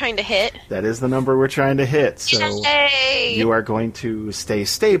number we were trying to hit? That is the number we're trying to hit. So Yay! You are going to stay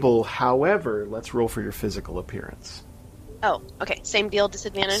stable. However, let's roll for your physical appearance. Oh, okay. Same deal,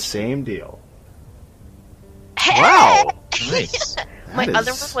 disadvantage? Same deal. Hey! Wow! Nice. My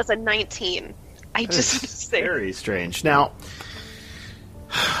other one was a 19. I just say very strange. Now,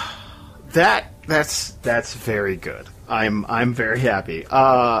 that's very good. I'm very happy.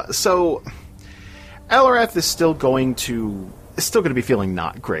 So Elarath is still going to be feeling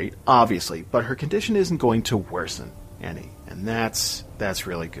not great, obviously, but her condition isn't going to worsen any, and that's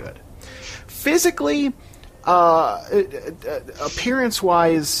really good. Physically,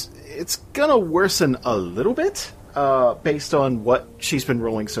 appearance-wise, it's gonna worsen a little bit. Based on what she's been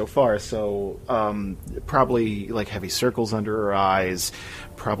rolling so far, so probably heavy circles under her eyes,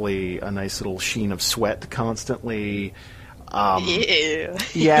 probably a nice little sheen of sweat constantly. Yeah,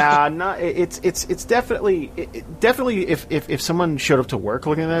 it's definitely if someone showed up to work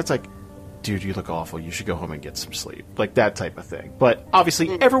looking at that, it's like, dude, you look awful. You should go home and get some sleep, that type of thing. But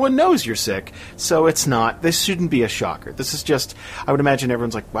obviously, everyone knows you're sick, so it's not. This shouldn't be a shocker. This is just. I would imagine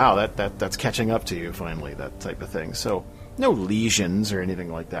everyone's like, wow, that's catching up to you finally, that type of thing. So no lesions or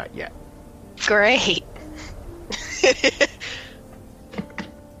anything like that yet. Great.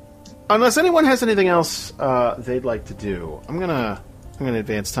 Unless anyone has anything else they'd like to do, I'm gonna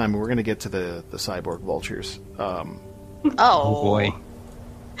advance time, and we're gonna get to the cyborg vultures. Oh boy.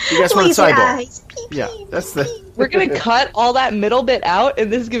 You guys want a Laser cyborg? eyes. Pew, Yeah, pew, that's pew, the. pew. We're gonna cut all that middle bit out,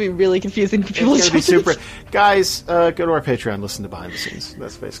 and this is gonna be really confusing for people. It's gonna be super. Guys, go to our Patreon, listen to behind the scenes.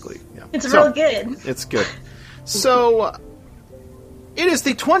 That's basically, yeah. It's real good. It's good. So, it is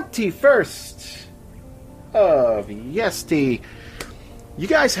the 21st of Yesti. You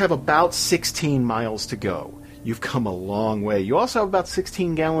guys have about 16 miles to go. You've come a long way. You also have about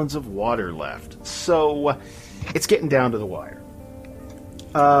 16 gallons of water left. So, it's getting down to the wire.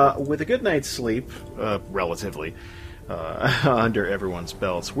 With a good night's sleep, relatively, under everyone's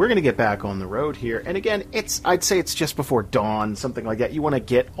belts, we're going to get back on the road here. And again, I'd say it's just before dawn, something like that. You want to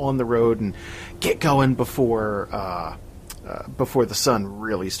get on the road and get going before the sun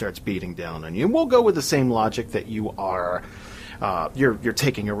really starts beating down on you. And we'll go with the same logic that you are. You're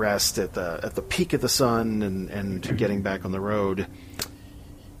taking a rest at the peak of the sun and getting back on the road.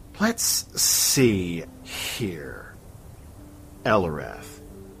 Let's see here, Elrath.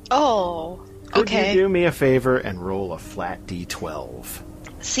 Oh, okay. Could you do me a favor and roll a flat D12?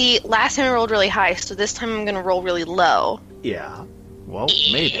 See, last time I rolled really high, so this time I'm going to roll really low. Yeah. Well,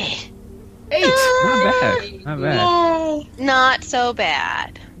 maybe. 8! Not bad. Not bad. Yay. Not so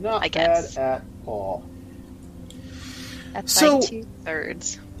bad. Not I guess. bad at all. That's So- like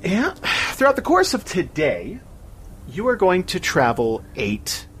 2/3. Yeah. Throughout the course of today, you are going to travel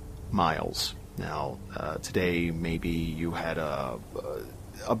 8 miles. Now, today maybe you had a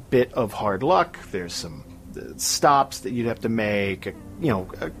bit of hard luck. There's some stops that you'd have to make,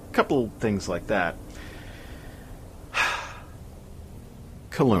 a couple things like that.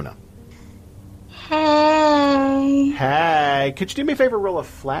 Kaluna. Hey. Hey, could you do me a favor, roll a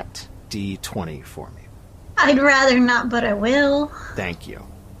flat D20 for me? I'd rather not, but I will. Thank you.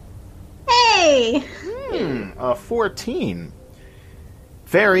 Hey. A 14.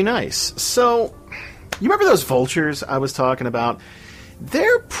 Very nice. So, you remember those vultures I was talking about?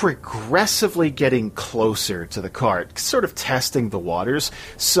 They're progressively getting closer to the cart, sort of testing the waters.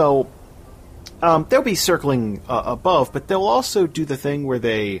 So, they'll be circling above, but they'll also do the thing where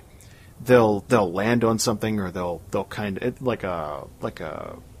they'll land on something, or they'll kind of like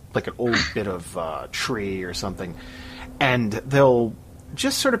an old bit of tree or something, and they'll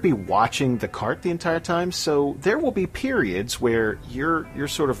just sort of be watching the cart the entire time. So there will be periods where you're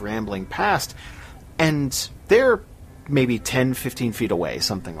sort of rambling past, and they're maybe 10, 15 feet away,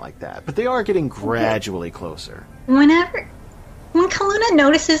 something like that. But they are getting gradually closer. When Kaluna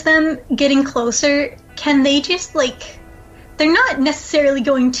notices them getting closer, can they just, they're not necessarily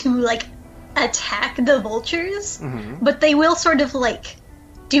going to, attack the vultures, but they will sort of,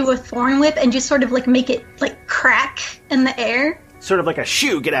 do a thorn whip and just sort of, make it, crack in the air. Sort of like a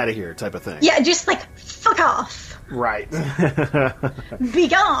shoo, get out of here type of thing. Yeah, just, fuck off. Right. Be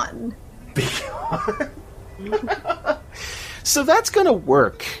gone. Be gone. So that's going to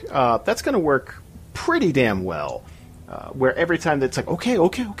work. That's going to work pretty damn well. Where every time that's okay.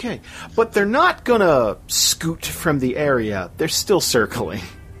 But they're not going to scoot from the area. They're still circling.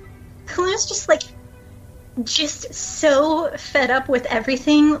 Kaluna's just so fed up with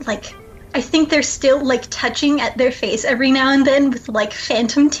everything. I think they're still, touching at their face every now and then with,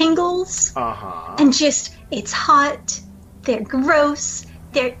 phantom tingles. Uh-huh. And just, it's hot, they're gross,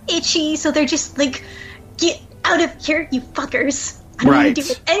 they're itchy, so they're just, get out of here, you fuckers. I don't want to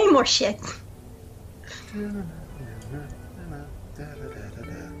do any more shit. I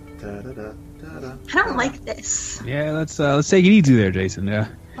don't like this. Yeah, let's take it easy there, Jason. Yeah,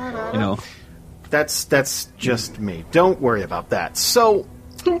 That's just me. Don't worry about that. So,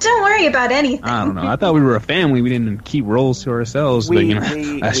 don't worry about anything. I don't know. I thought we were a family. We didn't keep roles to ourselves. But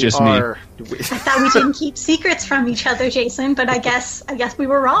that's just me. I thought we didn't keep secrets from each other, Jason. But I guess we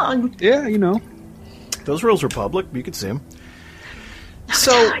were wrong. Yeah, those rules were public. You could see them.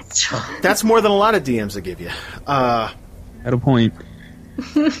 So that's more than a lot of DMs will give you. At a point.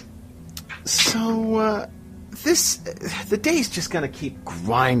 So the day's just gonna keep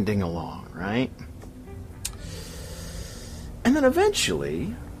grinding along, right? And then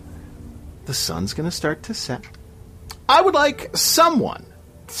eventually, the sun's going to start to set. I would like someone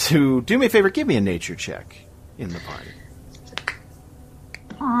to do me a favor, give me a nature check in the party.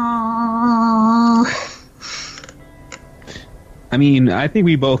 I mean, I think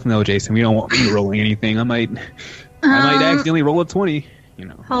we both know, Jason. We don't want me rolling anything. I might accidentally roll a 20.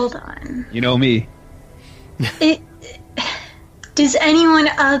 Hold on. You know me. Does anyone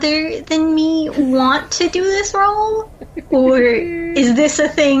other than me want to do this role? Or is this a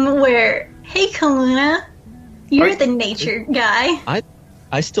thing where, hey, Kaluna, you're the nature guy.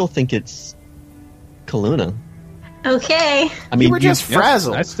 I still think it's Kaluna. Okay. I mean, you were just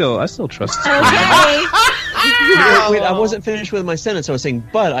frazzled. I still trust you. Okay. Wait, I wasn't finished with my sentence. I was saying,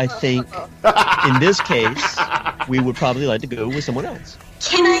 but I think in this case, we would probably like to go with someone else.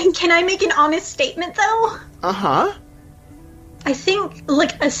 Can I make an honest statement, though? Uh-huh. I think,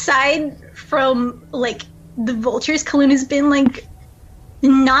 aside from, the vultures, Kaluna's been, like,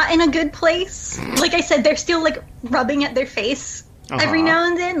 not in a good place. Like I said, they're still, like, rubbing at their face every now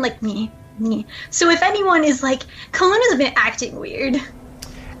and then, like, me. So if anyone is like, Kaluna's been acting weird,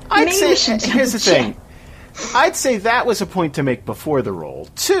 I'd say, here's the thing. I'd say that was a point to make before the roll.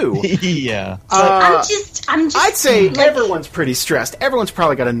 2. Yeah. I'm just. I'd say like, everyone's pretty stressed. Everyone's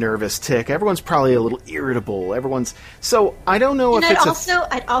probably got a nervous tick. Everyone's probably a little irritable. So I don't know if it's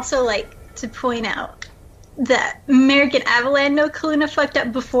I'd also like to point out that Merrick and Avalan know Kaluna fucked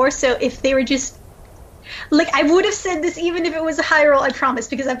up before, so if they were just... Like, I would have said this even if it was a high roll, I promise,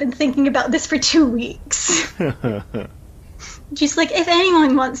 because I've been thinking about this for 2 weeks. Just, like, if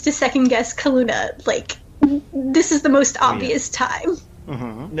anyone wants to second-guess Kaluna, like, this is the most obvious time.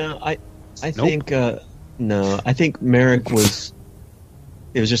 No, I think I think Merrick was.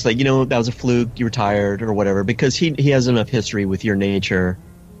 It was just like, that was a fluke. You were tired or whatever, because he has enough history with your nature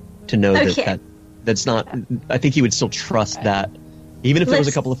to know that's not. I think he would still trust that, even if there was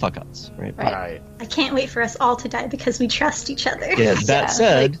a couple of fuck ups, right? Right. I can't wait for us all to die because we trust each other. Yeah. That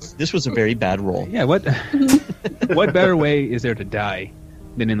said, this was a very bad roll. Yeah. What better way is there to die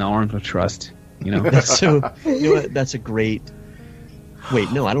than in the arms of trust? So you know what? That's a great.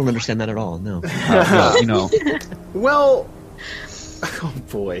 Wait, no, I don't understand that at all. No. Well, oh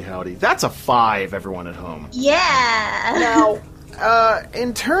boy, howdy. That's a 5, everyone at home. Yeah. Now,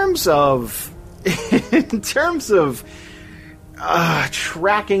 in terms of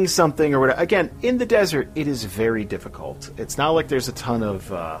tracking something or whatever, again, in the desert, it is very difficult. It's not like there's a ton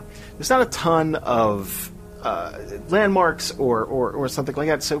of landmarks or something like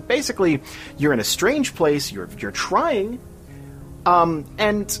that. So basically, you're in a strange place. You're trying,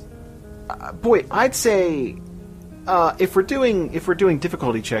 and boy, I'd say if we're doing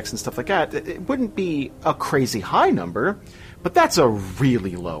difficulty checks and stuff like that, it wouldn't be a crazy high number, but that's a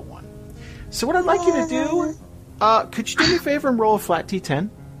really low one. So what I'd like you to do, could you do me a favor and roll a flat D10?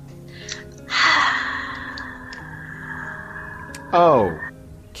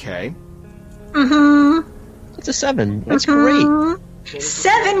 Okay. That's a 7. That's great.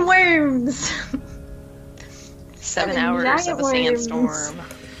 7 worms. 7 hours of a sandstorm.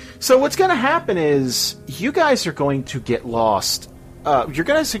 So what's going to happen is you guys are going to get lost. You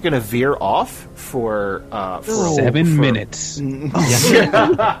guys are going to veer off for 7 minutes. We're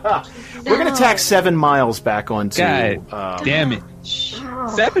going to tack 7 miles back onto. God damn it!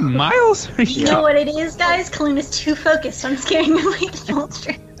 7 miles? You know what it is, guys? Kaluna's too focused on scaring away the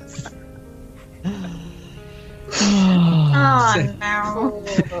vultures. Oh no!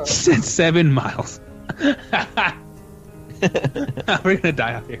 Said 7 miles. We're gonna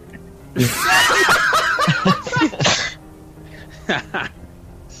die out here.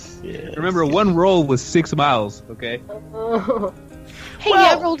 Remember, one roll was 6 miles. Okay. Hey,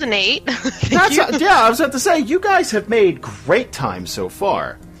 I rolled an 8. I was about to say, you guys have made great time so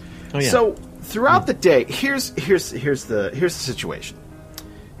far. Oh, yeah. So throughout the day, here's the situation.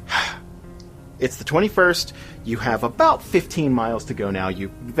 It's the 21st. You have about 15 miles to go now. You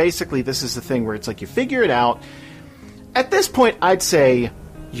basically, this is the thing where it's like you figure it out. At this point, I'd say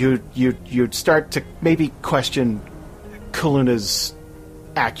you'd start to maybe question Kaluna's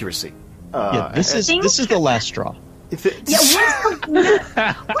accuracy. This is the last straw. Once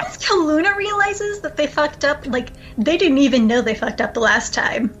Kaluna realizes that they fucked up, like, they didn't even know they fucked up the last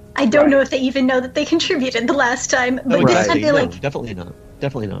time. I don't know if they even know that they contributed the last time, but this time they're like... Definitely not.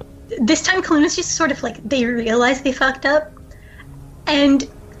 This time Kaluna's just sort of like, they realize they fucked up, and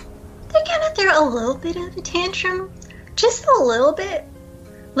they're gonna throw a little bit of a tantrum. Just a little bit.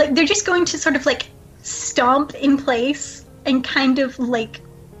 Like, they're just going to sort of, like, stomp in place and kind of, like...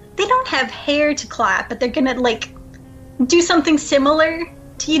 They don't have hair to clap, but they're gonna, like, do something similar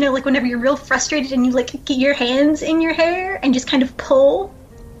to, like, whenever you're real frustrated and you, like, get your hands in your hair and just kind of pull.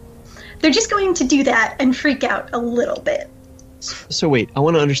 They're just going to do that and freak out a little bit. So wait, I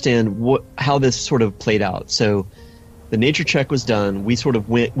want to understand how this sort of played out. So the nature check was done. We sort of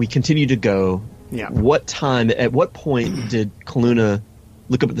we continued to go. Yeah. At what point did Kaluna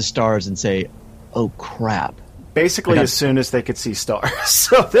look up at the stars and say, "Oh crap"? Basically, as soon as they could see stars.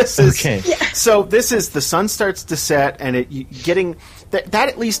 So this is okay. So this is the sun starts to set, and that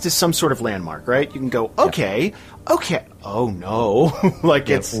at least is some sort of landmark, right? You can go, okay. Oh no, like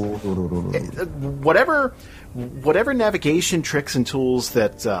it's whatever navigation tricks and tools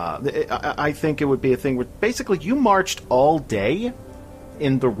that I think it would be a thing where basically you marched all day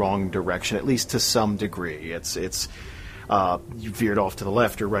in the wrong direction, at least to some degree. It's you veered off to the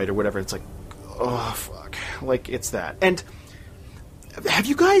left or right or whatever. It's like, oh fuck, like it's that. And have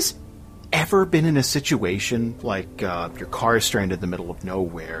you guys ever been in a situation like your car is stranded in the middle of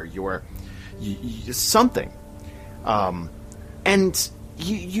nowhere? something. And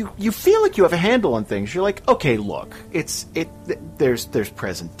you feel like you have a handle on things. You're like, okay, look, there's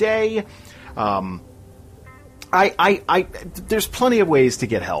present day. There's plenty of ways to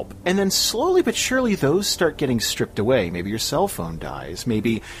get help. And then slowly but surely those start getting stripped away. Maybe your cell phone dies.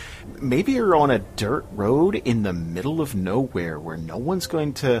 Maybe you're on a dirt road in the middle of nowhere where no one's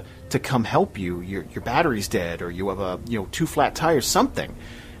going to come help you. Your battery's dead, or you have 2 flat tires, something.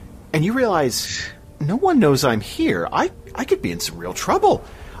 And you realize no one knows I'm here. I could be in some real trouble.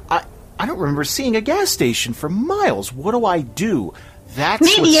 I don't remember seeing a gas station for miles. What do I do?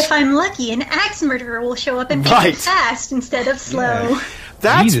 Maybe if I'm lucky, an axe murderer will show up and make it fast instead of slow.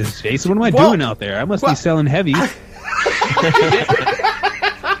 Yeah. Jesus, Jason, what am I doing out there? I must be selling heavy.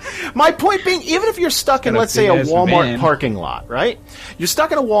 My point being, even if you're stuck in, let's say, a Walmart parking lot, right? You're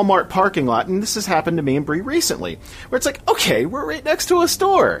stuck in a Walmart parking lot, and this has happened to me and Bree recently, where it's like, okay, we're right next to a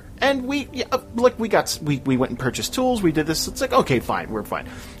store, and we went and purchased tools, we did this, it's like, okay, fine, we're fine.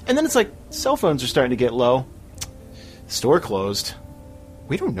 And then it's like, cell phones are starting to get low, store closed,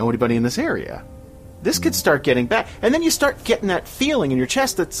 we don't know anybody in this area. This could start getting bad. And then you start getting that feeling in your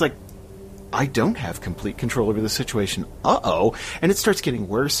chest that's like, I don't have complete control over the situation. Uh-oh. And it starts getting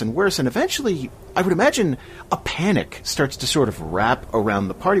worse and worse. And eventually, I would imagine, a panic starts to sort of wrap around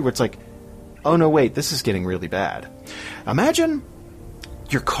the party where it's like, oh no, wait, this is getting really bad. Imagine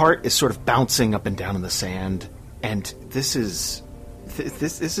your cart is sort of bouncing up and down in the sand, and this has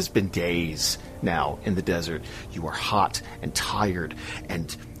been days now in the desert. You are hot and tired,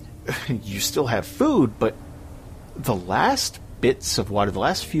 and you still have food, but the last bits of water, the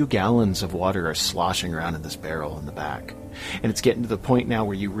last few gallons of water are sloshing around in this barrel in the back. And it's getting to the point now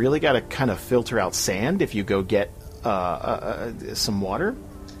where you really got to kind of filter out sand if you go get some water.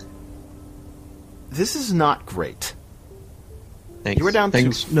 This is not great. Thanks. You were down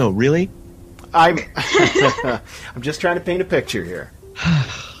Thanks. No, really? I'm just trying to paint a picture here.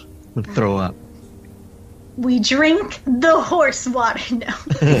 I'm gonna throw up. We drink the horse water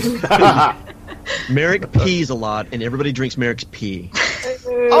now. Merrick pees a lot, and everybody drinks Merrick's pee.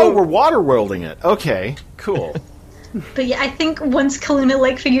 Oh, we're water worlding it. Okay, cool. But yeah, I think once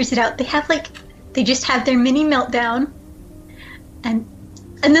Kaluna figures it out, they just have their mini meltdown, and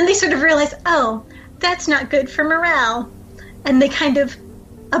then they sort of realize, oh, that's not good for morale, and they kind of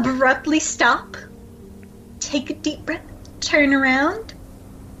abruptly stop, take a deep breath, turn around.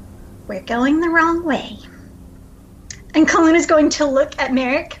 We're going the wrong way. And Kaluna's going to look at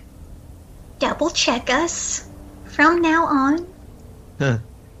Merrick, double check us from now on.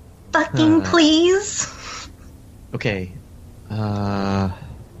 Fucking please. Okay. I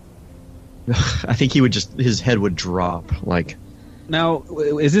think his head would drop. Now,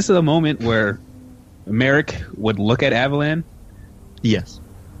 is this a moment where Merrick would look at Avalan? Yes.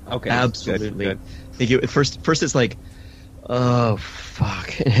 Okay. Absolutely. Good. I think at first it's like, oh fuck,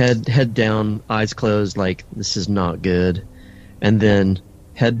 head down, eyes closed, this is not good, and then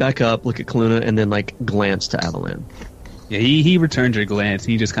head back up, look at Kaluna, and then glance to Avalan. Yeah, he returns your glance.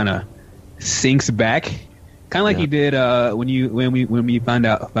 He just kind of sinks back, kind of like he did when we found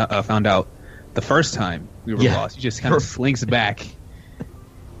out the first time we were lost. He just kind of slinks back.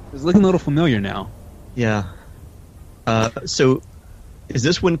 It's looking a little familiar now. Yeah. So, is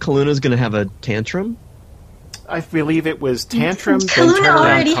this when Kaluna's going to have a tantrum? I believe it was tantrum. Kaluna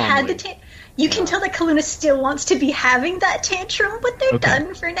already had the tantrum. You can tell that Kaluna still wants to be having that tantrum, but they're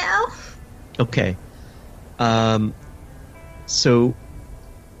done for now. Okay. So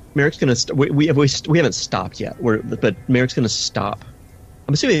Merrick's gonna. We haven't stopped yet. But Merrick's gonna stop.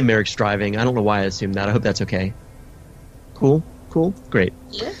 I'm assuming Merrick's driving. I don't know why I assumed that. I hope that's okay. Cool. Great.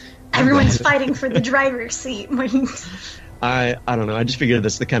 Yeah. Everyone's fighting for the driver's seat. I don't know. I just figured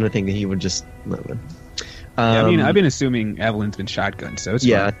that's the kind of thing that he would just. I've been assuming Avalan's been shotgunned, so it's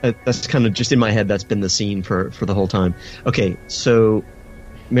fine. That's kind of just in my head. That's been the scene for the whole time. Okay, so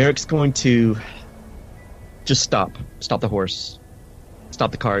Merrick's going to just stop the horse,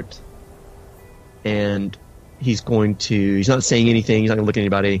 stop the cart, and he's not saying anything. He's not going to look at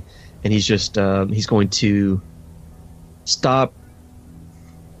anybody, and he's just he's going to stop,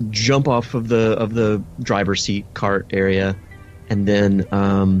 jump off of the driver's seat cart area, and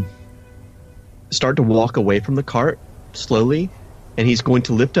then start to walk away from the cart slowly, and he's going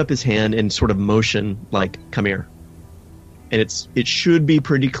to lift up his hand and sort of motion come here. And it should be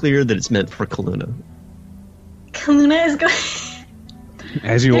pretty clear that it's meant for Kaluna. Kaluna is going.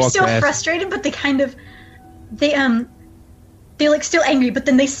 As you They're walk still past, frustrated, but they're still angry. But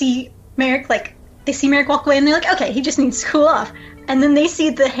then they see Merrick walk away, and they're like, okay, he just needs to cool off. And then they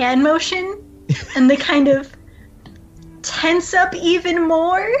see the hand motion, and they kind of tense up even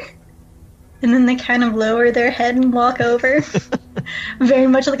more. And then they kind of lower their head and walk over. Very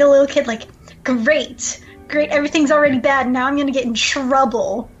much like a little kid, like, great, everything's already bad, now I'm gonna get in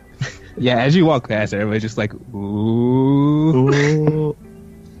trouble. Yeah, as you walk past, everybody's just like, ooh.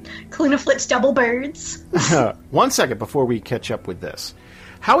 Kaluna flips double birds. 1 second before we catch up with this.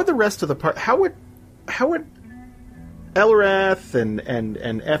 How would the rest of the part... How would Elrath and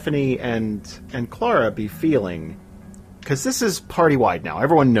Effany and Clara be feeling? Because this is party-wide now.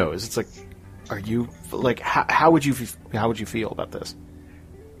 Everyone knows. It's like... Are you like how would you feel about this?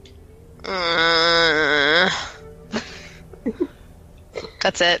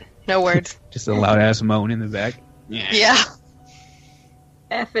 That's it. No words. Just a loud ass moan in the back. Yeah.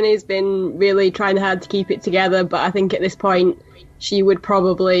 Effany's been really trying hard to keep it together, but I think at this point she would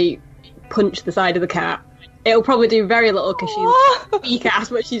probably punch the side of the cat. It'll probably do very little because she's weak ass,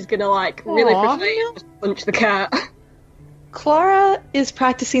 but she's gonna like really quickly punch the cat. Clara is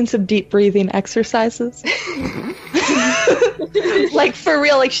practicing some deep breathing exercises. Like, for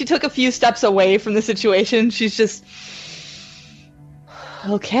real, like, she took a few steps away from the situation. She's just...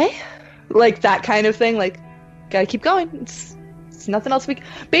 Okay? Like, that kind of thing. Like, gotta keep going. It's nothing else we can...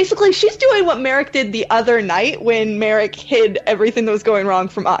 Basically, she's doing what Merrick did the other night when Merrick hid everything that was going wrong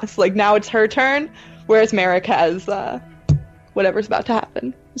from us. Like, now it's her turn, whereas Merrick has, whatever's about to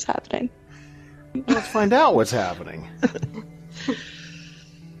happen is happening. Let's find out what's happening.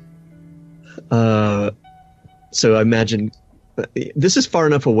 So I imagine this is far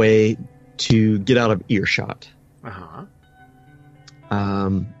enough away to get out of earshot.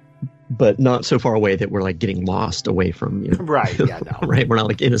 But not so far away that we're like getting lost away from, you know. Right, yeah, no. Right, we're not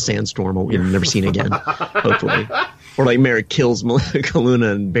like in a sandstorm or we've never seen again, hopefully. Or like Merrick kills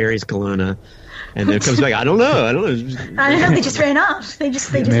Kaluna and buries Kaluna. And then it comes back. I don't know. I don't know. They just ran off. They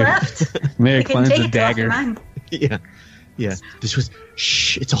just left. Merrick finds a dagger. Yeah. This was.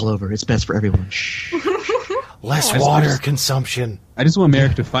 Shh. It's all over. It's best for everyone. Shh. Less water consumption. I just want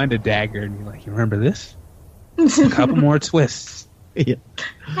Merrick to find a dagger and be like, "You remember this? A couple more twists." Yeah.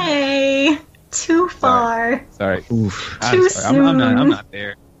 Hey, too far. Sorry. Oof. Too soon. I'm not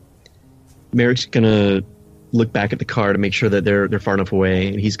there. Merrick's gonna look back at the car to make sure that they're far enough away,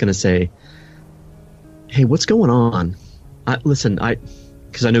 and he's gonna say, "Hey, what's going on? Listen,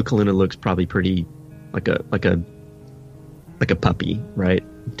 because I know Kaluna looks probably pretty like a puppy, right?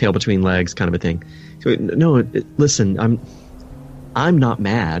 Tail between legs, kind of a thing. So, no, listen, I'm not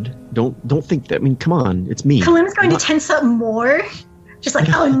mad. Don't think that. I mean, come on, it's me. Kaluna's going to tense up more. Just like,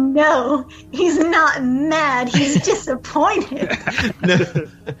 oh no, he's not mad. He's disappointed.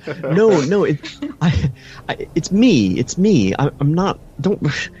 No, it's me. It's me. I'm not. Don't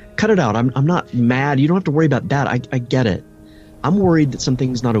cut it out. I'm not mad. You don't have to worry about that. I get it. I'm worried that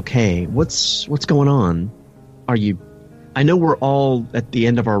something's not okay. What's going on? Are you? I know we're all at the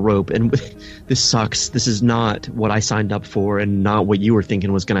end of our rope, and this sucks. This is not what I signed up for, and not what you were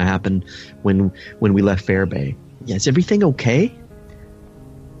thinking was going to happen when we left Fairbay. Yeah, is everything okay?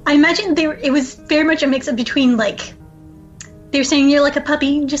 I imagine it was very much a mix-up between, like, they were saying you're like a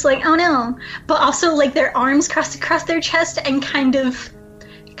puppy, just like, oh no, but also, like, their arms crossed across their chest and kind of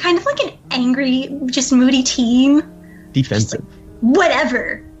like an angry, just moody teen. Defensive. Like,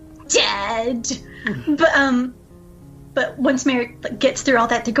 whatever. Dead. But once Merrick gets through all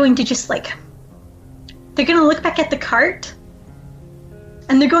that, they're going to just, like, they're going to look back at the cart,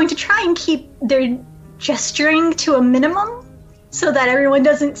 and they're going to try and keep their gesturing to a minimum, so that everyone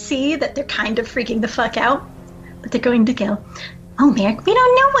doesn't see that they're kind of freaking the fuck out. But they're going to go, oh, Merrick, we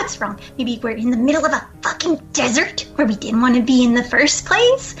don't know what's wrong. Maybe we're in the middle of a fucking desert where we didn't want to be in the first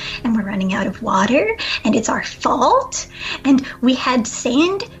place, and we're running out of water, and it's our fault, and we had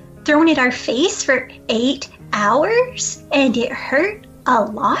sand thrown at our face for 8 hours, and it hurt a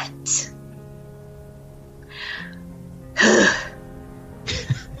lot.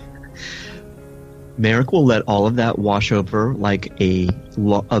 Merrick will let all of that wash over like a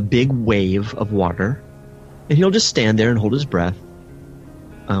big wave of water, and he'll just stand there and hold his breath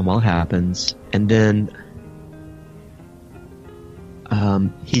while it happens, and then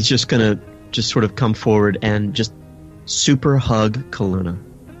he's just gonna just sort of come forward and just super hug Kaluna.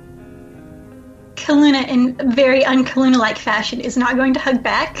 Kaluna, in very un-Kaluna-like fashion, is not going to hug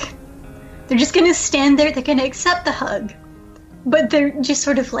back. They're just going to stand there. They're going to accept the hug, but they're just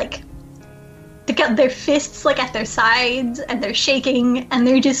sort of like, they got their fists like at their sides, and they're shaking, and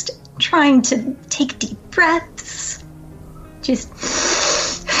they're just trying to take deep breaths. Just.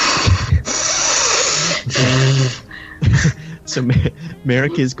 So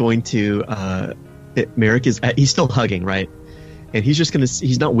Merrick is going to. He's still hugging, right? And he's just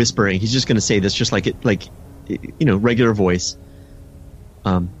he's not whispering. He's just gonna say this, just regular voice.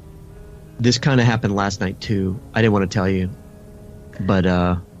 this kind of happened last night too. I didn't want to tell you, but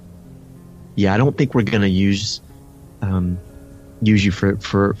yeah, I don't think we're gonna use you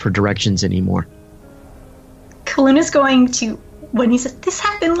for directions anymore. Kaluna's going to, when he says this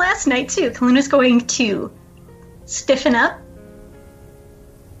happened last night too, Kaluna's going to stiffen up,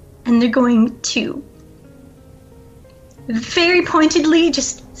 and they're going to very pointedly,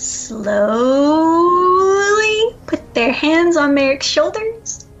 just slowly put their hands on Merrick's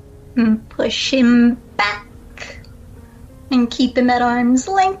shoulders and push him back and keep him at arm's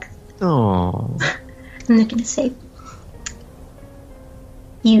length. Oh. And they're gonna say,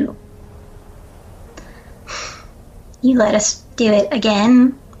 You let us do it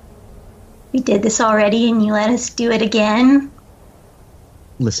again. We did this already and you let us do it again.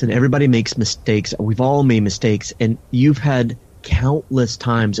 Listen, everybody makes mistakes. We've all made mistakes, and you've had countless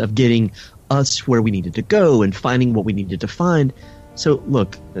times of getting us where we needed to go and finding what we needed to find. So,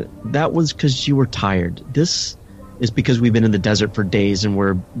 look, that was because you were tired. This is because we've been in the desert for days and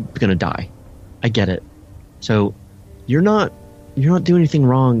we're going to die. I get it. So, you're not doing anything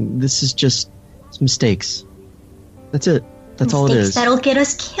wrong. This is just mistakes. That's it. That's all it is. That'll get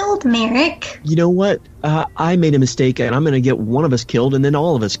us killed, Merrick. You know what? I made a mistake, and I'm going to get one of us killed, and then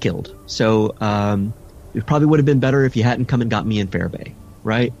all of us killed. So it probably would have been better if you hadn't come and got me in Fairbay,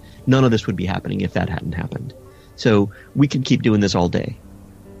 right? None of this would be happening if that hadn't happened. So we could keep doing this all day.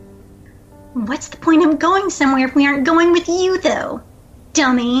 What's the point of going somewhere if we aren't going with you, though,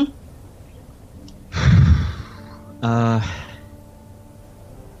 dummy?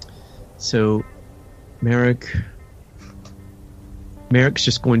 So Merrick's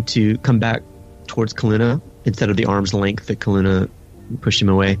just going to come back towards Kaluna instead of the arm's length that Kaluna pushed him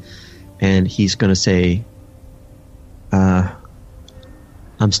away, and he's going to say, I'm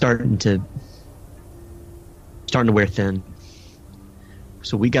starting to wear thin,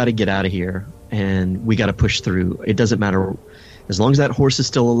 so we got to get out of here, and we got to push through. It doesn't matter, as long as that horse is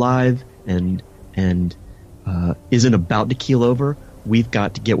still alive and isn't about to keel over. We've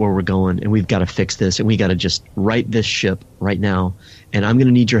got to get where we're going, and we've got to fix this, and we got to just right this ship right now. And I'm going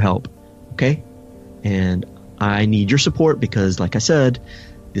to need your help, okay? And I need your support because, like I said,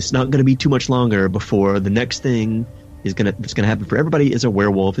 it's not going to be too much longer before the next thing that's going to happen for everybody is a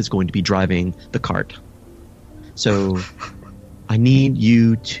werewolf is going to be driving the cart. So I need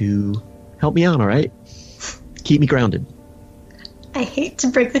you to help me out, all right? Keep me grounded. I hate to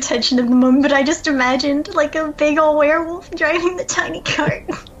break the tension of the moment, but I just imagined like a big old werewolf driving the tiny cart.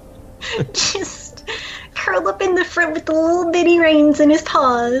 Just curled up in the front with the little bitty reins in his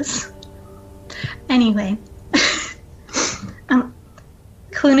paws. Anyway.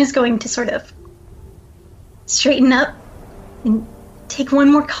 Kaluna's going to sort of straighten up and take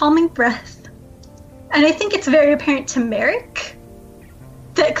one more calming breath. And I think it's very apparent to Merrick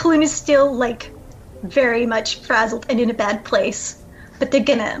that Kaluna's still like very much frazzled and in a bad place. But they're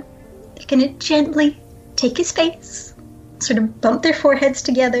gonna gently take his face, sort of bump their foreheads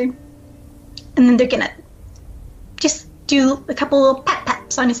together, and then they're gonna just do a couple little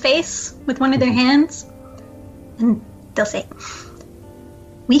pat-pats on his face with one of their hands, and they'll say,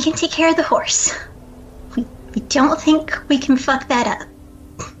 "We can take care of the horse. We don't think we can fuck that up."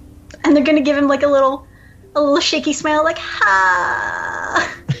 And they're gonna give him like a little shaky smile, like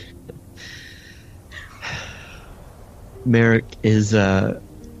ha. Merrick's going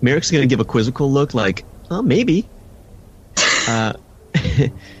to give a quizzical look, like, oh, maybe. And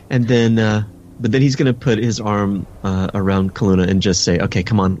then, but then he's going to put his arm around Kaluna and just say, "Okay,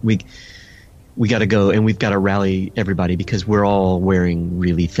 come on, we got to go, and we've got to rally everybody because we're all wearing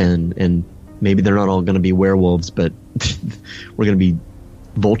really thin, and maybe they're not all going to be werewolves, but we're going to be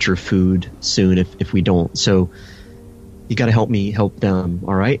vulture food soon if we don't. So you got to help me help them.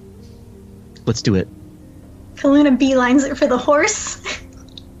 All right, let's do it." Kaluna beelines it for the horse.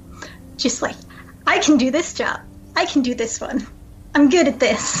 Just like, I can do this job. I can do this one. I'm good at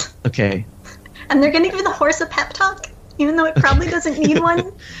this. Okay. And they're going to give the horse a pep talk, even though it probably doesn't need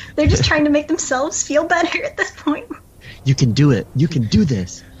one. They're just trying to make themselves feel better at this point. You can do it. You can do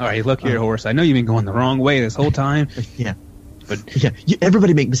this. All right, look here, horse. I know you've been going the wrong way this whole time. Yeah. But yeah,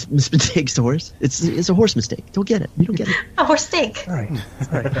 everybody makes mistakes, horse. It's a horse mistake. Don't get it. You don't get it. A horse steak. All right.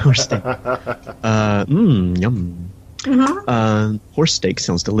 Horse steak. Yum. Mm-hmm. Horse steak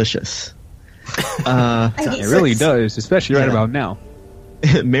sounds delicious. It really does, especially right about now.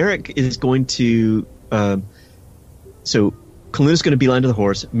 Merrick is going to. So Kaluna's going to beeline to the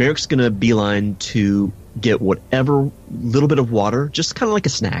horse. Merrick's going to beeline to get whatever little bit of water, just kind of like a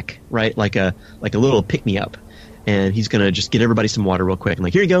snack, right? Like a little pick me up. And he's gonna just get everybody some water real quick. I'm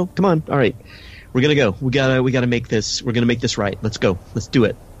like, here you go. Come on. All right, we're gonna go. We gotta make this. We're gonna make this right. Let's go. Let's do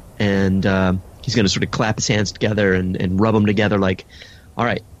it. and he's going to sort of clap his hands together and rub them together like, all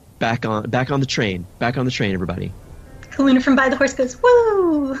right, back on the train, everybody. Kaluna from By the Horse goes,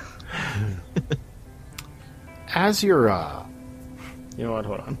 woo! As you're, you know what?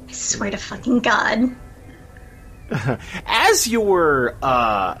 Hold on. I swear to fucking God. As you're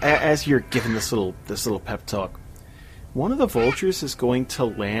giving this little pep talk, one of the vultures is going to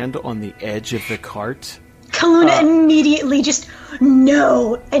land on the edge of the cart. Kaluna immediately just,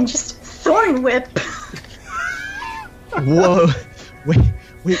 no, and just thorn whip. Whoa. Wait,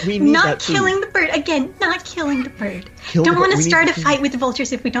 we need not that killing food. the bird. Again, not killing the bird. Kill don't the want bird. to We start need a fight with the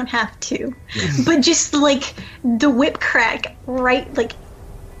vultures if we don't have to. Yes. But just, like, the whip crack right, like,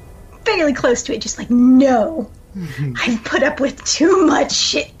 fairly close to it. Just like, no. I've put up with too much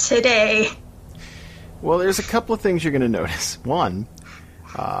shit today. Well, there's a couple of things you're going to notice. One,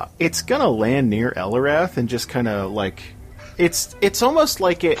 it's going to land near Elarath and just kind of, like... It's almost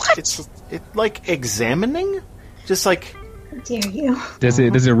like it's like examining? Just like... How dare you? Does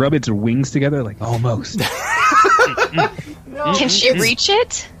it rub its wings together? Like, almost. No, Can she reach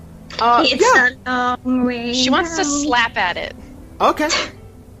it? It's a long way. She wants to now. slap at it. Okay.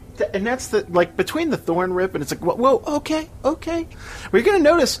 And that's the, like, between the thorn rip and it's like, whoa, okay. Well, you're going to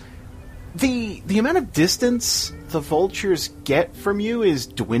notice the amount of distance the vultures get from you is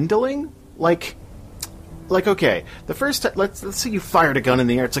dwindling. Like, okay, the first time, let's say you fired a gun in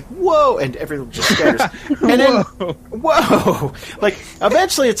the air, it's like, whoa, and everyone just scatters. And then, whoa! Like,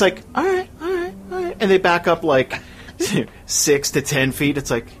 eventually it's like, all right, and they back up like 6 to 10 feet, it's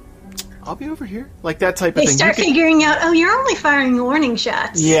like, I'll be over here. Like, that type of They thing. start figuring out, oh, you're only firing warning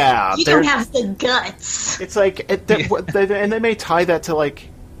shots. Yeah. You don't have the guts. It's like, and they may tie that to like,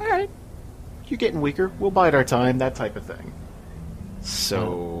 all right, you're getting weaker, we'll bide our time, that type of thing.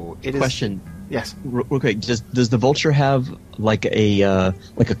 So, it is... Question. Yes. Real quick, does the vulture have like a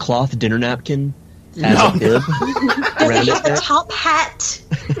cloth dinner napkin as a bib around They its have a neck? top hat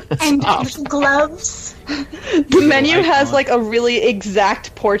and little gloves. The menu has like a really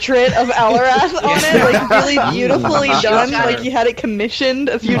exact portrait of Alarath on it, like really beautifully done, like you had it commissioned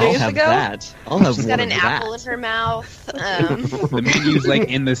a few days I'll have ago. that. I'll have She's one got an of apple that. in her mouth. The menu's like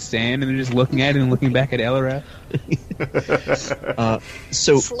in the sand, and they're just looking at it and looking back at Elarath.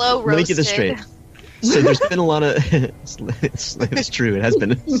 So Slow let me get this roasted. straight. So there's been a lot of. it's true. It has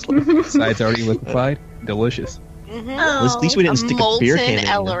been. Sides already liquefied. Delicious. Well, at least we didn't stick a beer can in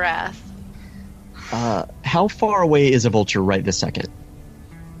molten there. Elarath. How far away is a vulture right this second?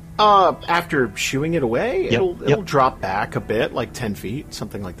 After shooing it away, Yep, it'll drop back a bit, like 10 feet,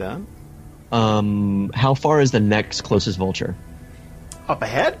 something like that. How far is the next closest vulture? Up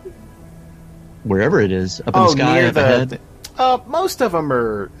ahead? Wherever it is, up in the sky, near up ahead. most of them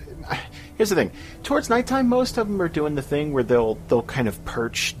are... Here's the thing. Towards nighttime, most of them are doing the thing where they'll kind of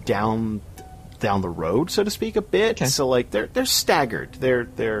perch down the road, so to speak, a bit. Okay. So, like, they're staggered.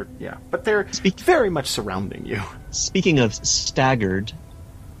 They're yeah. But they're very much surrounding you. Speaking of staggered,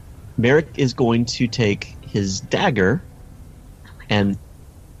 Merrick is going to take his dagger and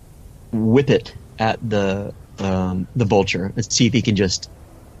whip it at the vulture and see if he can just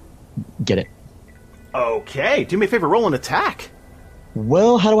get it. Okay. Do me a favor, roll an attack.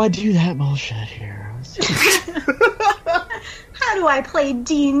 Well, how do I do that bullshit here? How do I play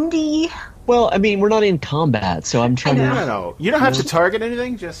D&D? Well, I mean, we're not in combat, so I'm trying to... No. You don't have to target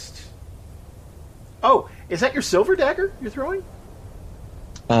anything, just... Oh, is that your silver dagger you're throwing?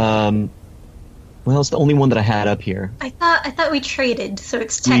 Well, it's the only one that I had up here. I thought we traded, so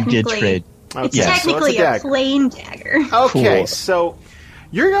it's We technically... did trade. It's Okay, so technically it's a a dagger. plain dagger. Okay, Cool. so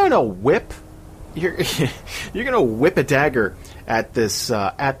you're going to whip... You're going to whip a dagger at this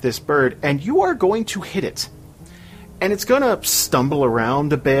bird, and you are going to hit it. And it's going to stumble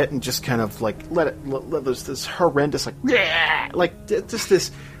around a bit and just kind of like let this horrendous just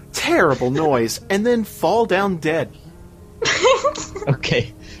this terrible noise, and then fall down dead.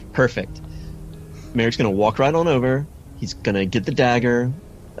 Okay, perfect. Merrick's going to walk right on over. He's going to get the dagger,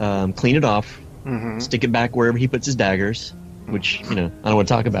 clean it off, stick it back wherever he puts his daggers, which, I don't want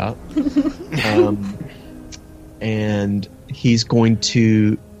to talk about. And he's going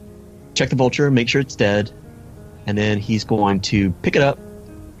to check the vulture, make sure it's dead, and then he's going to pick it up.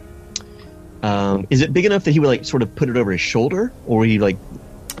 Is it big enough that he would like sort of put it over his shoulder, or would he like?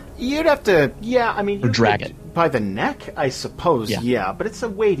 You'd have to, or drag it by the neck, I suppose. Yeah, but it's a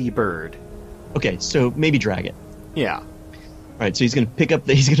weighty bird. Okay, so maybe drag it. Yeah. All right, so he's going to pick up.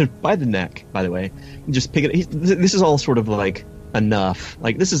 He's going to by the neck. By the way, just pick it. This is all sort of like enough.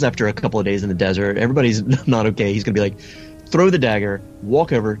 Like, this is after a couple of days in the desert. Everybody's not okay. He's going to be like, throw the dagger,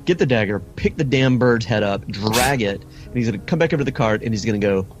 walk over, get the dagger, pick the damn bird's head up, drag it, and he's going to come back over to the cart, and he's going to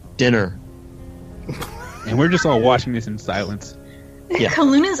go dinner. And we're just all watching this in silence. Yeah.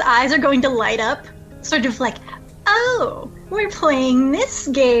 Kaluna's eyes are going to light up, sort of like, oh, we're playing this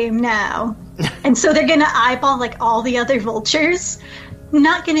game now. And so they're going to eyeball like all the other vultures,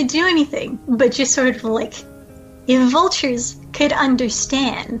 not going to do anything, but just sort of like, if vultures could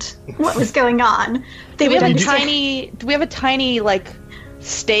understand what was going on, they would understand. Do we have a tiny like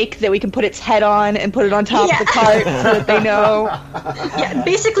stake that we can put its head on and put it on top of the cart so that they know? Yeah,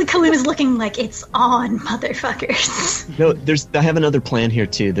 basically Kaluna's looking like it's on, motherfuckers. No, I have another plan here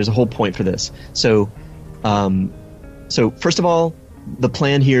too. There's a whole point for this. So first of all, the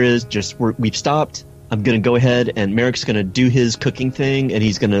plan here is just we've stopped. I'm gonna go ahead and Merrick's gonna do his cooking thing, and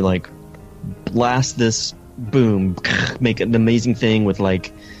he's gonna like blast this boom, make an amazing thing with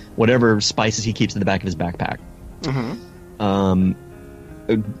like whatever spices he keeps in the back of his backpack. Mm-hmm.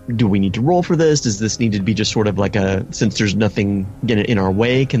 Do we need to roll for this? Does this need to be just sort of like since there's nothing in our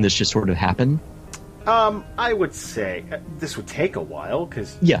way, can this just sort of happen? I would say this would take a while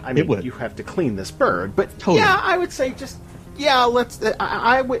because it would. You have to clean this bird. But totally. Yeah, I would say just let's.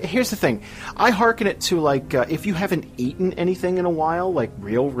 Here's the thing. I hearken it to like if you haven't eaten anything in a while, like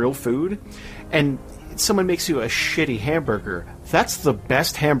real food, and someone makes you a shitty hamburger. That's the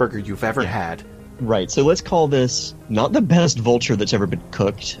best hamburger you've ever had. Right. So let's call this not the best vulture that's ever been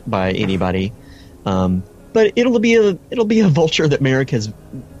cooked by anybody, but it'll be a vulture that Merrick has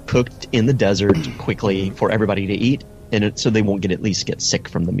cooked in the desert quickly for everybody to eat, and so they won't at least get sick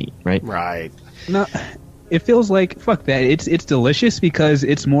from the meat. Right. Right. No, it feels like fuck that. It's delicious because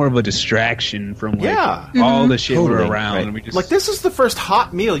it's more of a distraction from all the shit we're around. Right. And we just... Like this is the first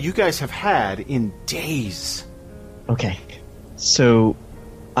hot meal you guys have had in days. Okay. So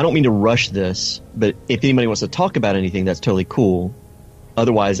I don't mean to rush this, but if anybody wants to talk about anything, that's totally cool.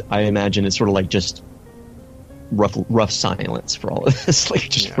 Otherwise, I imagine it's sort of like just rough silence for all of this. Like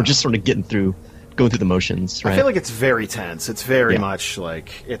we're just sort of going through the motions. Right? I feel like it's very tense. It's very much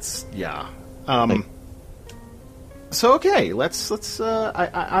like it's So okay, let's.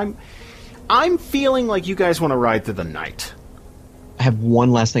 I'm feeling like you guys want to ride through the night. I have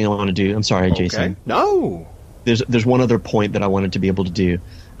one last thing I want to do. I'm sorry, Okay. Jason. No. There's one other point that I wanted to be able to do.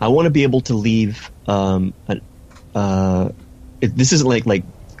 I want to be able to leave. This isn't like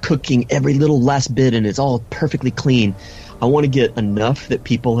cooking every little last bit and it's all perfectly clean. I want to get enough that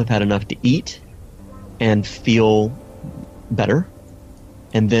people have had enough to eat and feel better,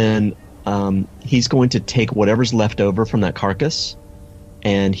 and then he's going to take whatever's left over from that carcass,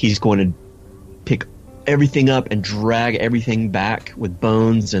 and he's going to pick everything up and drag everything back with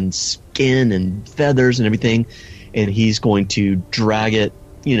bones and skin and feathers and everything, and he's going to drag it,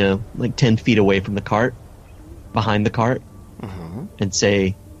 like 10 feet away from the cart, behind the cart, and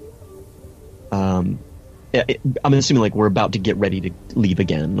say, I'm assuming like we're about to get ready to leave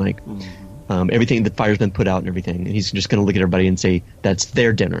again, like everything, the fire's been put out and everything, and he's just going to look at everybody and say, that's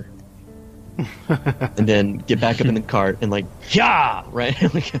their dinner. And then get back up in the cart and like, right?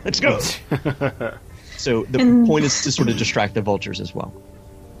 Like, let's go. So the point is to sort of distract the vultures as well.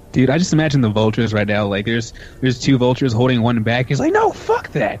 Dude, I just imagine the vultures right now. Like, there's two vultures holding one back. He's like, no, fuck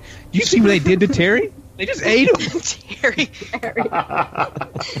that. You see what they did to Terry? They just ate him. Terry.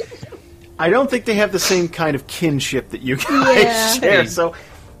 I don't think they have the same kind of kinship that you guys share. So,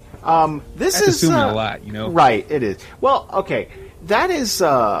 this That's is assuming a lot, Right, it is. Well, okay, that is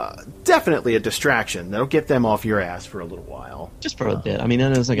definitely a distraction. That'll get them off your ass for a little while. Just for a bit. I mean, I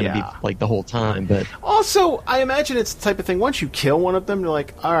know it's not going to be like the whole time, but also, I imagine it's the type of thing. Once you kill one of them, you're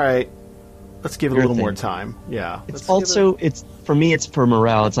like, all right, let's give it a little more time. Yeah. It's also it's for me. It's for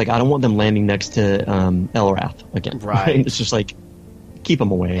morale. It's like I don't want them landing next to Elrath again. Right. It's just like keep them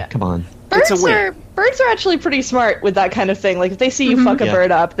away. Yeah. Come on. Birds are actually pretty smart with that kind of thing. Like if they see you fuck a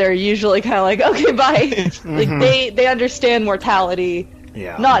bird up, they're usually kind of like, okay, bye. Like they understand mortality,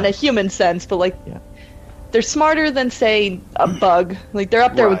 not in a human sense, but like they're smarter than say a bug. Like they're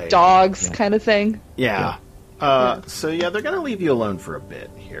up there with dogs, kind of thing. Yeah. So they're gonna leave you alone for a bit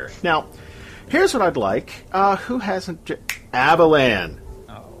here. Now, here's what I'd like. Who hasn't? Avalan.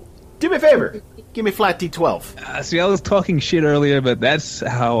 Oh. Do me a favor. Give me flat D12. See, I was talking shit earlier, but that's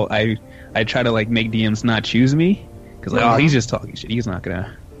how I try to like make DMs not choose me because he's just talking shit. He's not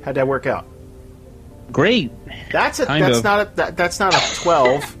gonna. How'd that work out? Great. That's not a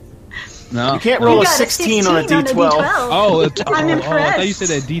 12. No, you can't roll a 16 on a D12. I'm impressed. I thought you said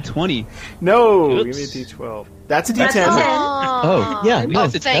a D20. No, Oops. give me a D12. That's a That's D10. 10. Oh yeah, no,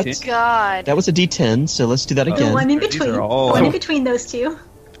 Thank God. that was a D10. So let's do that The again. one in These between. are all- One in between those two.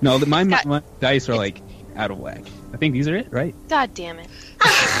 No, my dice are like out of whack. I think these are it, right? God damn it.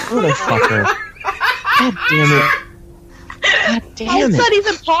 Motherfucker. God damn it. God How damn is it. that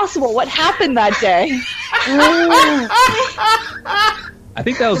even possible? What happened that day? I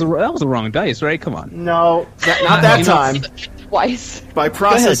think that was the wrong dice, right? Come on. No, not that time. Twice. By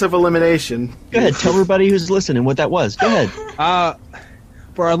process ahead. of elimination. Go ahead, tell everybody who's listening what that was. Go ahead.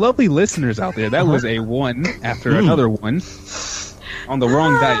 For our lovely listeners out there, that was a 1 after another 1 on the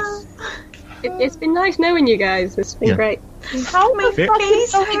wrong dice. It's been nice knowing you guys. It's been great. How my Fair- fucking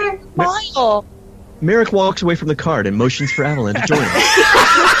face fucking hurts. smile? Merrick walks away from the card and motions for Evelyn to join us.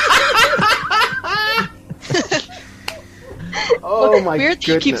 Oh Look, my weird that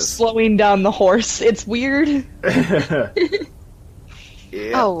you keep goodness. slowing down the horse. It's weird.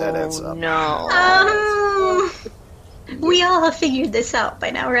 Yeah, Oh, that adds up. no. We all have figured this out by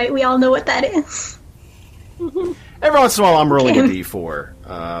now, right? We all know what that is. Every once in a while, I'm rolling a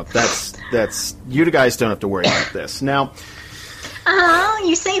d4. That's you guys don't have to worry about this. Now,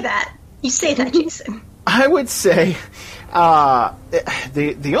 You say that. You say that, Jason. I would say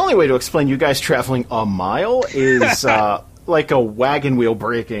the only way to explain you guys traveling a mile is like a wagon wheel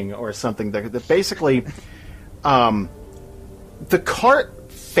breaking or something. That basically, the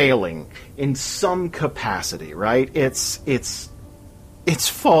cart failing in some capacity, right? It's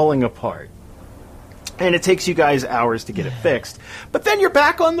falling apart. And it takes you guys hours to get it fixed. But then you're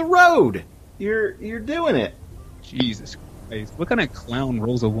back on the road. You're doing it. Jesus Christ. What kind of clown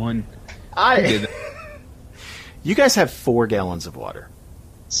rolls a 1? You guys have 4 gallons of water.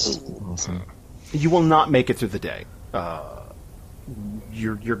 Awesome. You will not make it through the day.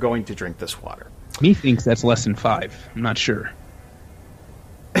 You're going to drink this water. Me thinks that's less than 5. I'm not sure.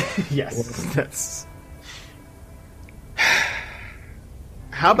 Yes. That's...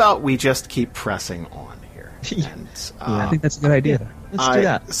 How about we just keep pressing on here? And, I think that's a good idea. Let's do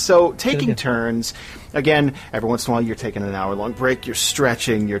that. So taking idea. turns. Again, every once in a while you're taking an hour-long break. You're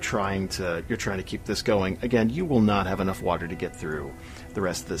stretching. You're trying to keep this going. Again, you will not have enough water to get through the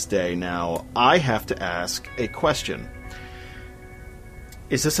rest of this day. Now, I have to ask a question.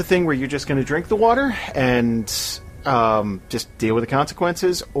 Is this a thing where you're just going to drink the water and just deal with the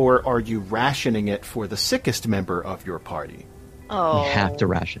consequences, or are you rationing it for the sickest member of your party? Oh. We have to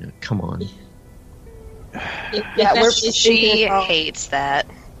ration it. Come on. Yeah, She hates that.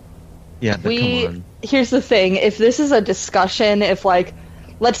 Yeah, but come on. Here's the thing. If this is a discussion, if, like,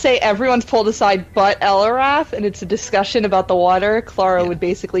 let's say everyone's pulled aside but Elarath, and it's a discussion about the water, Clara would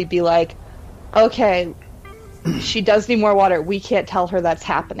basically be like, okay, she does need more water. We can't tell her that's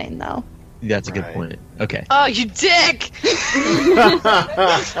happening, though. That's a good Right. point. Okay. Oh, you dick!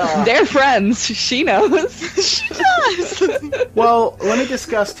 They're friends. She knows. She does! Well, let me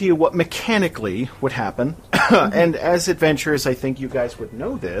discuss to you what mechanically would happen. And as adventurers, I think you guys would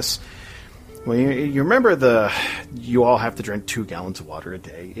know this. Well, you remember you all have to drink 2 gallons of water a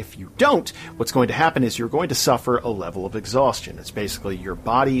day. If you don't, what's going to happen is you're going to suffer a level of exhaustion. It's basically your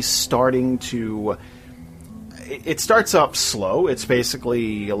body starting to... It starts up slow. It's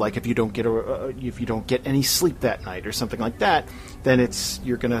basically like if you don't get any sleep that night or something like that, then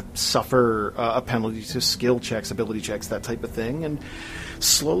you're going to suffer a penalty to skill checks, ability checks, that type of thing, and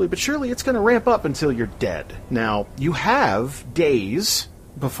slowly but surely it's going to ramp up until you're dead. Now, you have days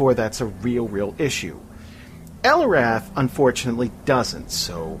before that's a real issue. Elarath, unfortunately, doesn't.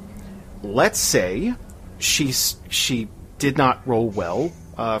 So, let's say she did not roll well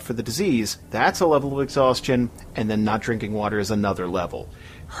for the disease. That's a level of exhaustion, and then not drinking water is another level.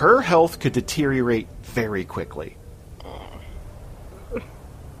 Her health could deteriorate very quickly.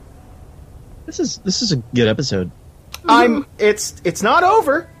 This is a good episode. It's not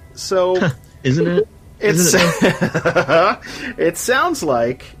over, so Isn't it? it sounds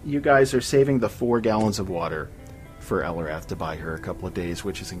like you guys are saving the 4 gallons of water for Elarath to buy her a couple of days,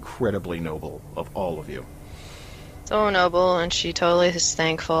 which is incredibly noble of all of you. So noble, and she totally is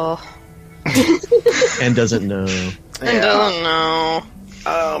thankful. And doesn't know. And doesn't know.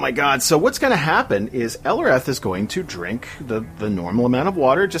 Oh my god. So what's going to happen is Elarath is going to drink the normal amount of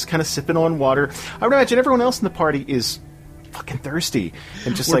water, just kind of sipping on water. I would imagine everyone else in the party is fucking thirsty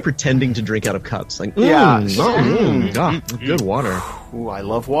and just We're pretending to drink out of cups. Like, good water. Ooh, I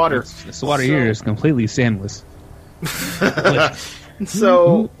love water. This water here is completely sandless.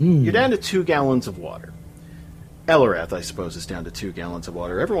 So you're down to 2 gallons of water. Elarath, I suppose, is down to 2 gallons of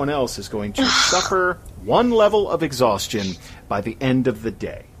water. Everyone else is going to suffer 1 level of exhaustion by the end of the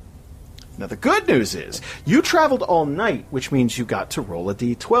day. Now, the good news is, you traveled all night, which means you got to roll a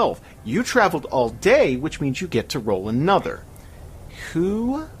d12. You traveled all day, which means you get to roll another.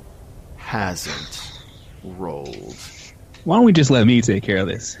 Who hasn't rolled? Why don't we just let me take care of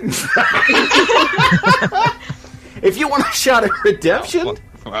this? If you want a shot at redemption...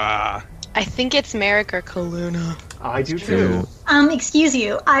 I think it's Merrick or Kaluna. I do too. Excuse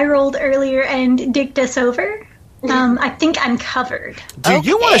you. I rolled earlier and dicked us over. I think I'm covered. Do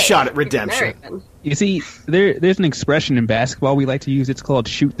you want a shot at redemption? American. You see, there's an expression in basketball we like to use. It's called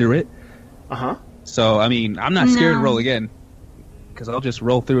shoot through it. Uh-huh. So, I mean, I'm not scared to No. roll again. Because I'll just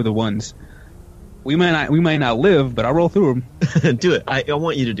roll through the ones. We might not live, but I'll roll through them. Do it. I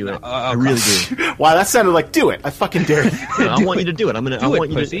want you to do it. I really do. Wow, that sounded like do it. I fucking dare you. No, I want you to do it. I want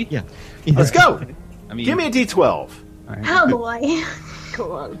you pussy. to. Yeah. Let's go. I mean, Give me a D12. all right. Oh boy.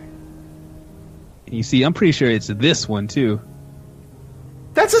 Come on. You see, I'm pretty sure it's this one, too.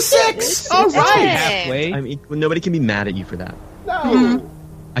 That's a 6. All right. Hey. Halfway. I mean, nobody can be mad at you for that. No.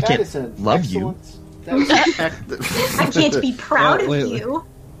 I That can't is an love you. excellent- that is I can't be proud Wait, of wait. you, I'm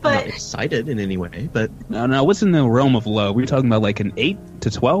but not excited in any way, but No, what's in the realm of love? We're talking about like an 8 to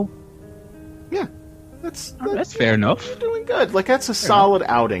 12? Yeah. That's That's fair enough. You're doing good. Like that's a solid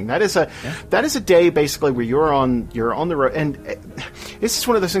outing. That is a day basically where you're on the road, and this is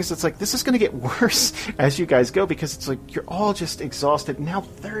one of those things that's like this is going to get worse as you guys go because it's like you're all just exhausted now,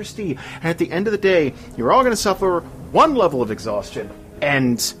 thirsty, and at the end of the day, you're all going to suffer one level of exhaustion.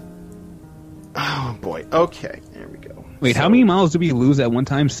 And oh boy, okay, there we go. Wait, So- how many miles did we lose at one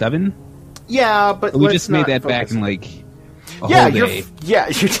time? 7? Yeah, but We let's just made not that back focus- in like a Yeah, whole day. you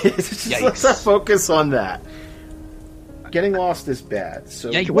did. Just let's not focus on that. Getting lost is bad.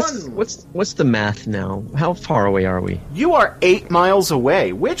 So What's the math now? How far away are we? you are 8 miles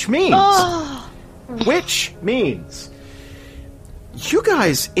away, which means oh, you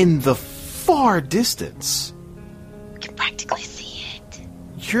guys in the far distance. You can practically see it.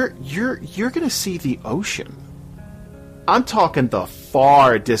 You're gonna see the ocean. I'm talking the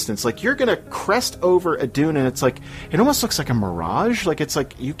far distance. Like you're gonna crest over a dune, and it's like it almost looks like a mirage. Like it's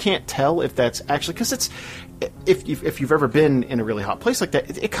like you can't tell if that's actually because it's if you've ever been in a really hot place like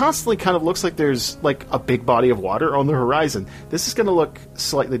that, it constantly kind of looks like there's like a big body of water on the horizon. This is gonna look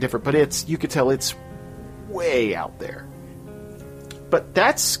slightly different, but you could tell it's way out there. But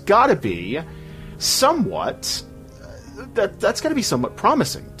that's got to be somewhat. That's got to be somewhat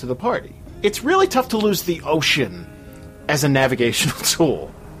promising to the party. It's really tough to lose the ocean as a navigational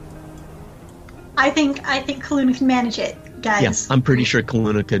tool. I think Kaluna can manage it, guys. Yeah, I'm pretty sure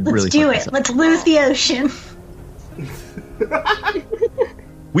Kaluna could Let's really do fuck it. this up. Let's lose the ocean.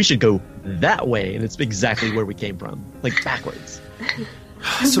 We should go that way, and it's exactly where we came from, like backwards.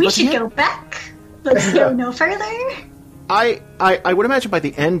 So We by the should end- go back. Let's go no further. I would imagine by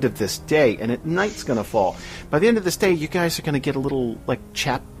the end of this day, and at night's going to fall. By the end of this day, you guys are going to get a little like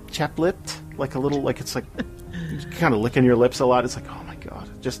chap lipped, like a little like it's like kind of licking your lips a lot. It's like oh my god,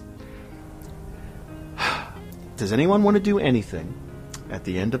 just. Does anyone want to do anything at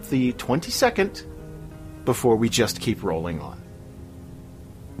the end of the 22nd before we just keep rolling on?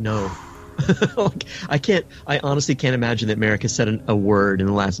 No. Like, I honestly can't imagine that Merrick has said a word in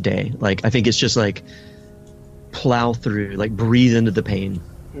the last day. Like, I think it's just like plow through, like breathe into the pain.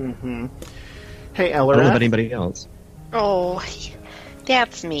 Mm-hmm. Hey, I don't know about Ellerat, anybody else. Oh,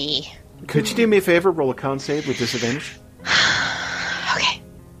 that's me. could you do me a favor? Roll a con save with disadvantage. Okay.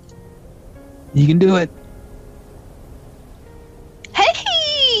 You can do it.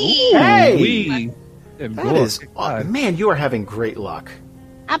 Hey! Hey! That That is, man, you are having great luck.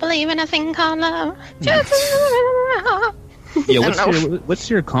 I believe in a thing called love. Yeah, I don't know. what's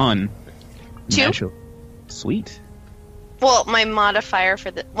your con? 2. Natural. Sweet. Well, my modifier for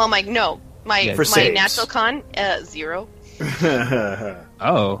the my Yeah, for my saves. natural con 0.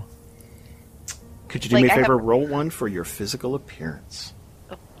 Oh. Could you do Like, me a I have- favor? Roll one for your physical appearance.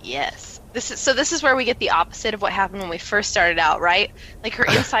 Yes. This is where we get the opposite of what happened when we first started out, right? Like her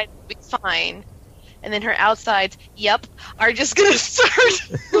inside will be fine, and then her outsides, yep, are just gonna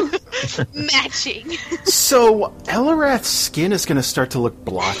start matching. So, Ellerat's skin is going to start to look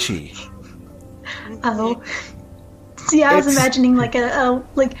blotchy. Oh. See, I was It's- imagining like a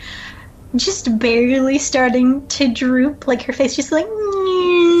like just barely starting to droop, like her face just like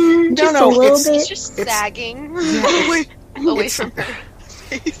just no, a little it's- bit. It's just sagging away from her.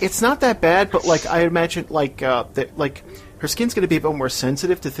 It's not that bad, but like I imagine, like that, like her skin's going to be a bit more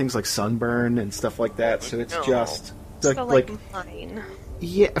sensitive to things like sunburn and stuff like that. So it's No. just So like mine.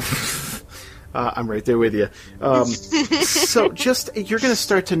 yeah. I'm right there with you. So just you're going to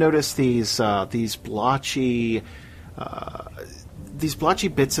start to notice these blotchy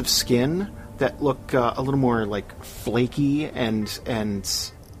bits of skin that look a little more like flaky and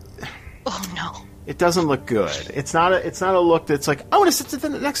Oh no. it doesn't look good. It's not a look that's like I want to sit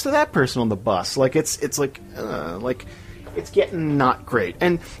next to that person on the bus. Like it's like it's getting not great.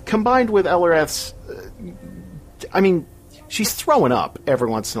 And combined with Ellerat's, I mean, she's throwing up every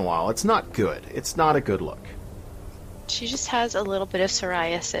once in a while. It's not good. It's not a good look. She just has a little bit of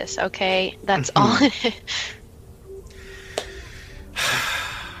psoriasis, okay? That's all it is.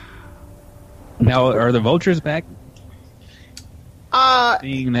 Now, are the vultures back?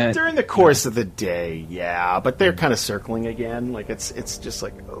 Seeing that During the course of the day, yeah, but they're kind of circling again. Like it's just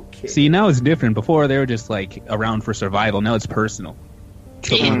like, okay. See, now it's different. Before they were just like around for survival. Now it's personal.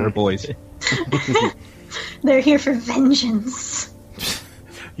 Kill one of their boys. They're here for vengeance.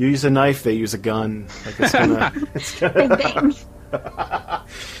 You use a knife, they use a gun. Like it's gonna. Bang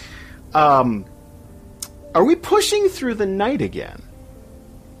bang. Are we pushing through the night again?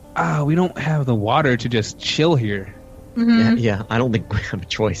 We don't have the water to just chill here. Yeah, I don't think we have a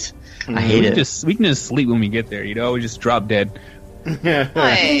choice. I hate it. We can just sleep when we get there, you know? We just drop dead.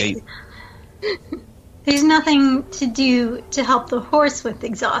 Right. There's nothing to do to help the horse with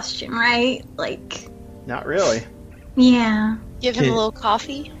exhaustion, right? Like, Not really. yeah. Give him a little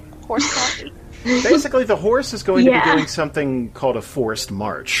coffee. Horse coffee. Basically, the horse is going to be Yeah. doing something called a forced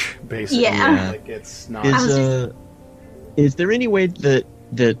march. Basically, Yeah. like it's not. Is there any way that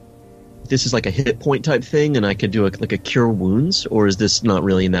this is like a hit point type thing, and I could do like a cure wounds, or is this not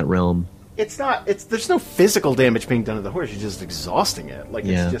really in that realm? It's not. There's no physical damage being done to the horse. You're just exhausting it. Like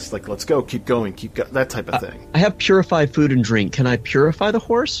Yeah. it's just like, let's go, keep going, that type of thing. I have purified food and drink. Can I purify the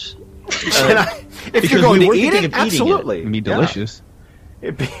horse? If because you're going we to were eat thinking it, of eating it. absolutely, It'd be Yeah. delicious.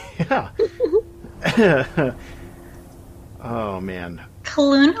 It'd be, yeah. Oh man.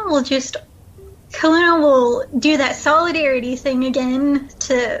 Kaluna will do that solidarity thing again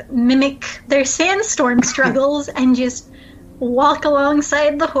to mimic their sandstorm struggles and just walk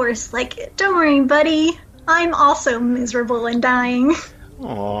alongside the horse like, don't worry, buddy. I'm also miserable and dying.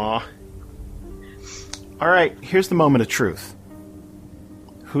 Aww. All right, here's the moment of truth.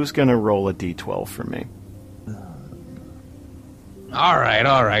 Who's gonna roll a d12 for me? All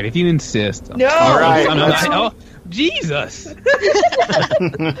right. If you insist. No! All right, Oh, Jesus!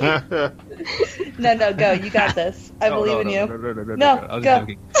 No, go. You got this. I believe in you. No, No, I was go.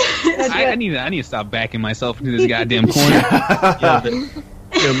 joking. Let's do I it. need to stop backing myself into this goddamn corner. Yeah, but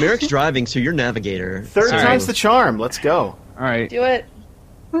Merrick's driving, so you're navigator. Third Sorry. time's the charm. Let's go. All right. Do it.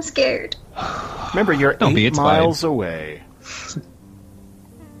 I'm scared. Remember, you're Don't be, 8 it's miles away.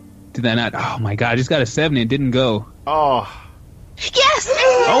 Did that not? Oh my god! I just got a 7 and it didn't go. Oh, Yes!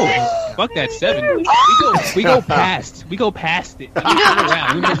 Oh, fuck that 7. We go past. We go past it. We turn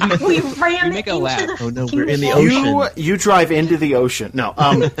around. We ran make a into lap. the Oh no, fucking we're in the wall. ocean. you drive into the ocean. No,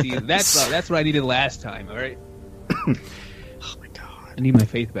 See, that's what I needed last time. All right. oh my god. I need my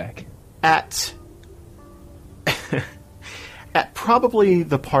faith back. At probably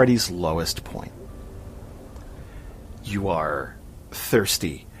the party's lowest point, you are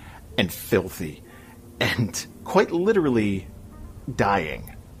thirsty and filthy and quite literally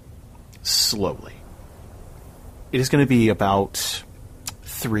dying slowly. It is going to be about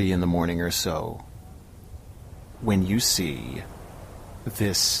 3 in the morning or so when you see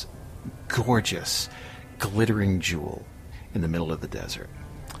this gorgeous, glittering jewel in the middle of the desert.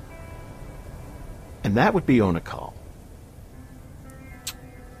 And that would be Onakal.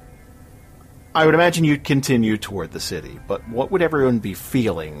 I would imagine you'd continue toward the city, but what would everyone be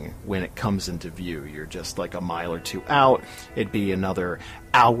feeling when it comes into view? You're just like a mile or two out. It'd be another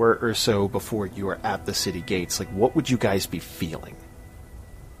hour or so before you are at the city gates. Like, what would you guys be feeling?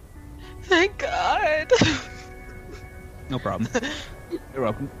 Thank God. No problem. You're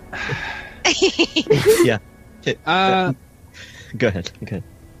welcome. Yeah. Go ahead. Okay.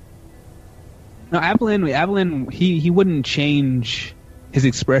 No, Avalon, he wouldn't change his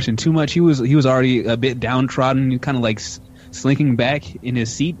expression too much. He was already a bit downtrodden, kind of like slinking back in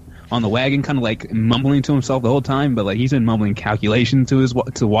his seat on the wagon, kind of like mumbling to himself the whole time. But like he's been mumbling calculations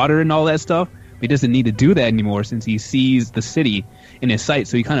to water and all that stuff. But he doesn't need to do that anymore since he sees the city in his sight.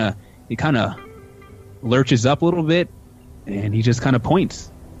 So he kind of lurches up a little bit, and he just kind of points,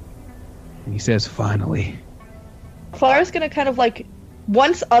 and he says, "Finally." Clara's gonna kind of like,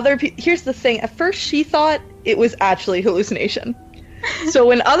 once other people. Here's the thing. At first, she thought it was actually hallucination. So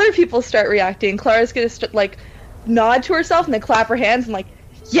when other people start reacting, Clara's gonna like nod to herself and then clap her hands and like,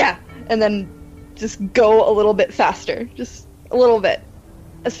 yeah, and then just go a little bit faster, just a little bit,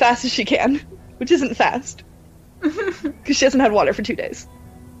 as fast as she can, which isn't fast, because she hasn't had water for 2 days.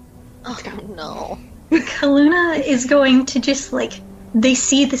 Oh no. Kaluna is going to just like, they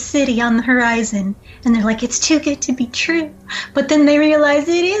see the city on the horizon and they're like, it's too good to be true. But then they realize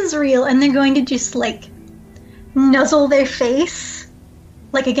it is real and they're going to just like nuzzle their face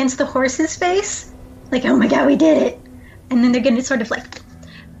like against the horse's face. Like, oh my god, we did it. And then they're going to sort of like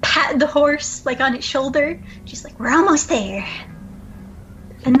pat the horse like on its shoulder. Just like, we're almost there.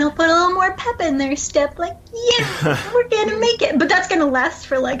 And they'll put a little more pep in their step, like, yeah, we're gonna make it. But that's gonna last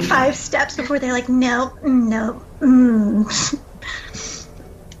for like 5 steps before they're like, no.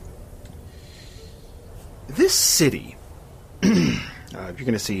 This city, you're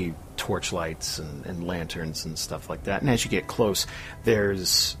gonna see torchlights and lanterns and stuff like that. And as you get close, there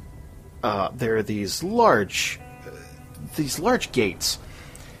are these large gates.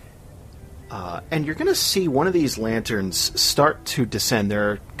 And you're going to see one of these lanterns start to descend.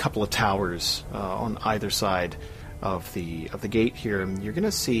 There are a couple of towers on either side of the gate here, and you're going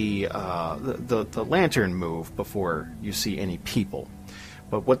to see the lantern move before you see any people.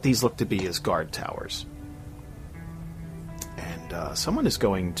 But what these look to be is guard towers. And someone is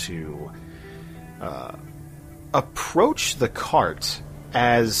going to approach the cart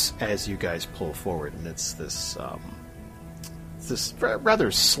as you guys pull forward, and it's this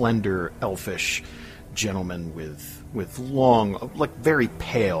rather slender, elfish gentleman with long, like very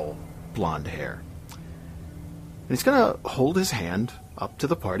pale blonde hair. And he's going to hold his hand up to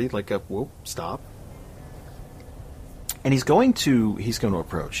the party like a whoop, stop. And he's going to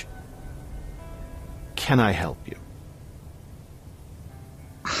approach. Can I help you?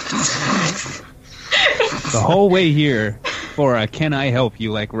 The whole way here for a "Can I help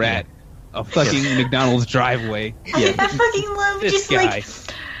you?" like rat. A fucking McDonald's driveway. I fucking love this just guy.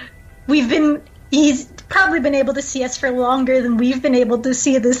 Like he's probably been able to see us for longer than we've been able to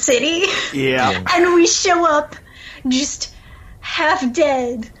see the city. Yeah. And we show up just half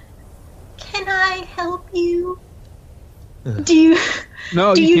dead. Can I help you? Do you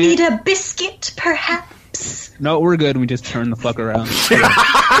need a biscuit, perhaps? No, we're good. We just turn the fuck around.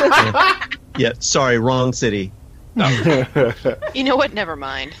 Yeah, sorry, wrong city. You know what? Never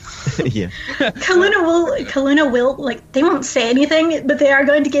mind. Yeah. Kaluna will, like, they won't say anything, but they are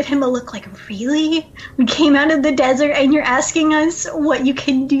going to give him a look like, really? We came out of the desert and you're asking us what you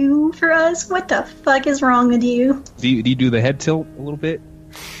can do for us? What the fuck is wrong with you? Do you do the head tilt a little bit?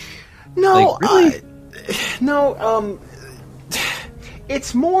 No, like, really? No,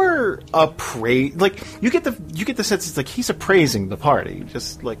 it's more appraise. Like you get the sense it's like he's appraising the party.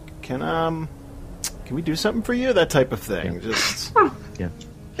 Just like can we do something for you? That type of thing. Yeah. Just yeah.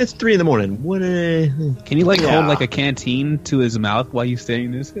 It's 3 a.m. What Can you hold like a canteen to his mouth while he's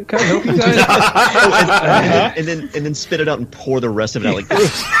saying this? Can I help you guys? and then spit it out and pour the rest of it out like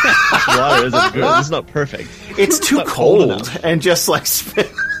this water isn't good. It's not perfect. It's too cold and just like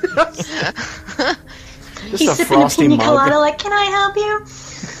spit. He's a sipping frosty a pina mug. colada like, can I help you?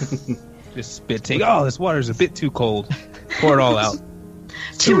 Just spitting. Oh, this water's a bit too cold. Pour it all out.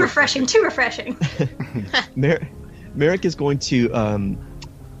 Too refreshing. Merrick is going to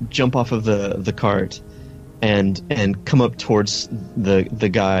jump off of the cart and come up towards the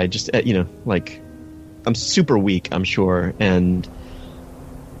guy. Just like I'm super weak, I'm sure, and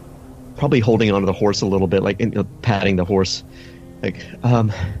probably holding onto the horse a little bit, like patting the horse. Like,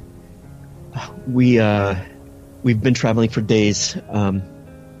 we've been traveling for days.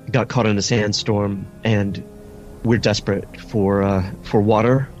 Got caught in a sandstorm, and we're desperate for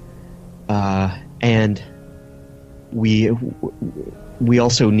water, and we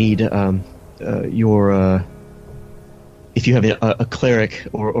also need your if you have a cleric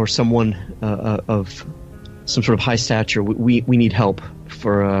or someone of some sort of high stature. We need help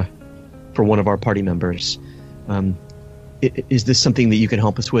for one of our party members. Is this something that you can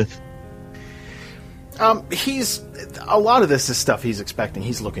help us with? He's a lot of this is stuff he's expecting.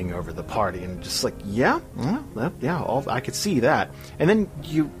 He's looking over the party and just like, yeah, I could see that. And then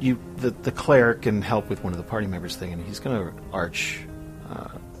the cleric can help with one of the party members thing, and he's going to arch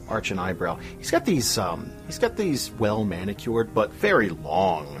an eyebrow. He's got these well manicured but very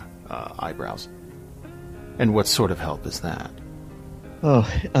long eyebrows. And what sort of help is that?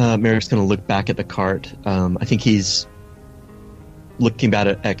 Merrick's going to look back at the cart. I think he's looking back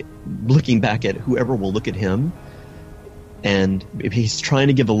at whoever will look at him, and if he's trying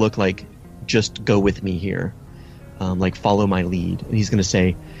to give a look like, just go with me here, like follow my lead. And he's going to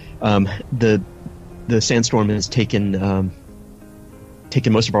say, the sandstorm has taken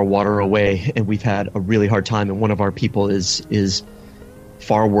most of our water away, and we've had a really hard time, and one of our people is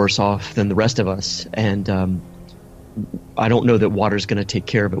far worse off than the rest of us, and I don't know that water's going to take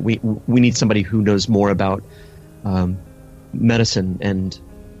care of it. We need somebody who knows more about medicine and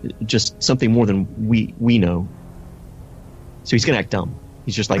just something more than we know. So he's going to act dumb.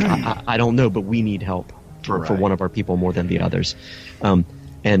 He's just like, I don't know, but we need help for one of our people more than the others.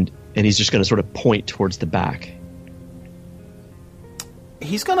 And he's just going to sort of point towards the back.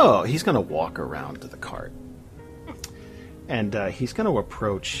 He's gonna walk around to the cart, and he's going to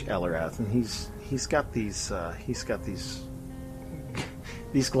approach Elarath, and he's got these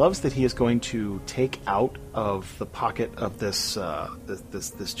These gloves that he is going to take out of the pocket of this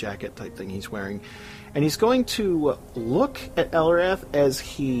this jacket type thing he's wearing, and he's going to look at Elrath as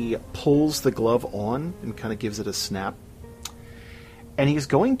he pulls the glove on and kind of gives it a snap. And he's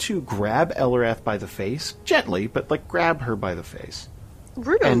going to grab Elrath by the face, gently, but like grab her by the face.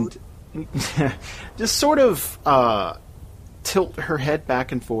 Rude. And just sort of tilt her head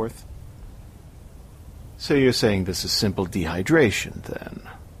back and forth. So you're saying this is simple dehydration, then,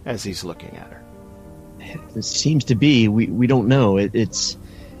 as he's looking at her? It seems to be. We don't know. It's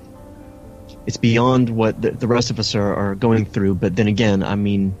beyond what the rest of us are going through. But then again, I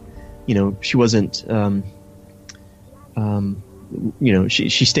mean, she wasn't.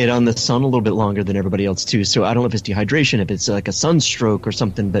 She stayed on the sun a little bit longer than everybody else too. So I don't know if it's dehydration, if it's like a sunstroke or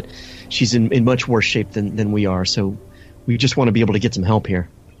something. But she's in much worse shape than we are. So we just want to be able to get some help here.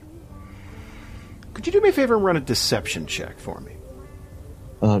 Could you do me a favor and run a deception check for me?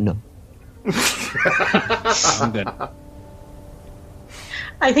 No. I'm good.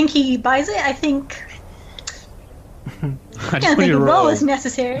 I think he buys it. I think. I I think a roll is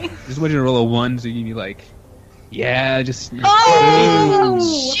necessary. Just want you to roll a 1 so you can be like, yeah, just.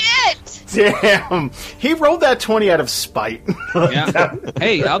 Oh shit! Damn! He rolled that 20 out of spite. Yeah.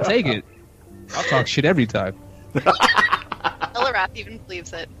 Hey, I'll take it. I'll talk shit every time. Elrath even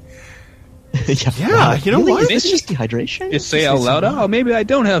believes it. Yeah, you know really? what? Is this just dehydration? Just say out loud, oh, maybe I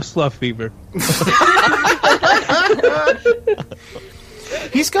don't have slough fever.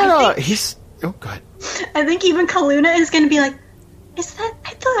 He's got oh, God. I think even Kaluna is going to be like, is that,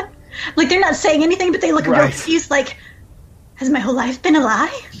 I thought, like they're not saying anything, but they look real confused, like, has my whole life been a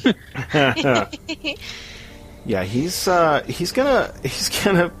lie? Yeah, he's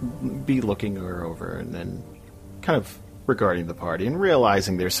gonna be looking her over and then kind of regarding the party and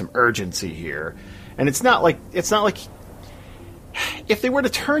realizing there's some urgency here. And it's not like if they were to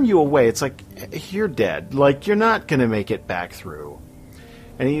turn you away, it's like you're dead. Like you're not gonna make it back through.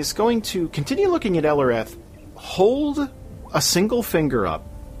 And he's going to continue looking at Elrath, hold a single finger up,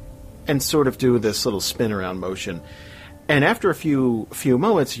 and sort of do this little spin around motion. And after a few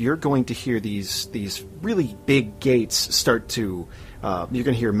moments, you're going to hear these really big gates start to. You're going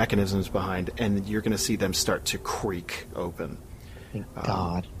to hear mechanisms behind, and you're going to see them start to creak open. Thank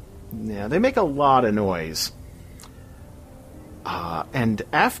God. Yeah, they make a lot of noise. And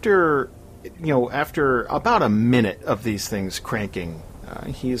after about a minute of these things cranking,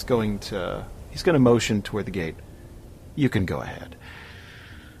 he's going to motion toward the gate. You can go ahead.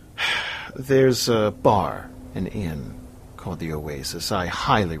 There's a bar, an inn, called the Oasis. I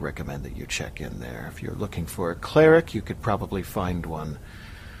highly recommend that you check in there. If you're looking for a cleric, you could probably find one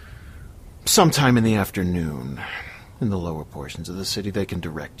sometime in the afternoon. In the lower portions of the city, they can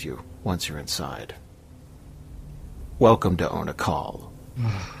direct you once you're inside. Welcome to Onakal.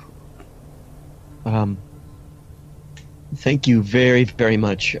 Thank you very, very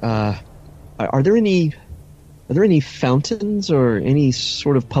much. Are there any fountains or any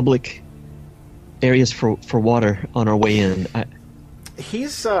sort of public areas for water on our way in?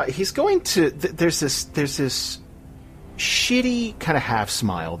 He's going to. There's this shitty kind of half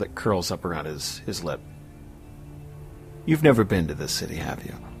smile that curls up around his lip. You've never been to this city, have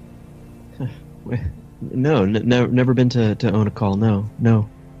you? No, never been to Onakal. No.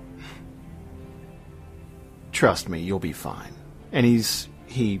 Trust me, you'll be fine. And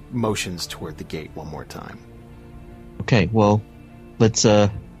he motions toward the gate one more time. Okay, well, let's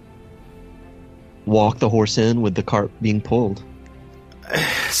walk the horse in with the cart being pulled.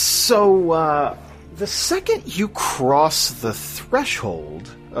 So, the second you cross the threshold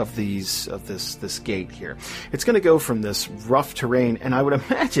of this gate here, it's going to go from this rough terrain, and I would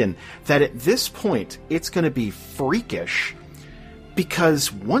imagine that at this point it's going to be freakish,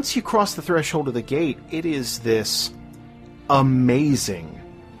 because once you cross the threshold of the gate, it is this amazing,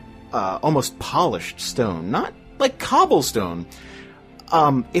 almost polished stone, not like cobblestone.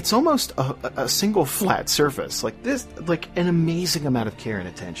 It's almost a single flat surface. Like this, like an amazing amount of care and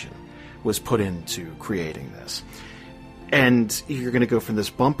attention was put into creating this. And you're going to go from this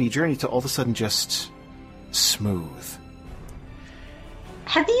bumpy journey to all of a sudden just smooth.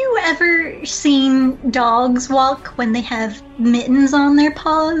 Have you ever seen dogs walk when they have mittens on their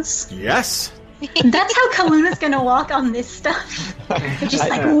paws? Yes. That's how Kaluna's going to walk on this stuff. They're just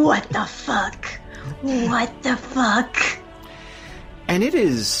like, what the fuck? What the fuck? And it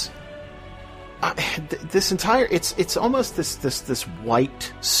is this entire. It's almost this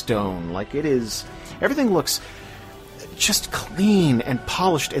white stone. Like it is. Everything looks just clean and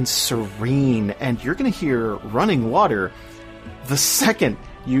polished and serene. And you're going to hear running water the second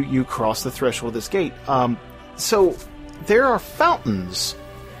you cross the threshold of this gate. So there are fountains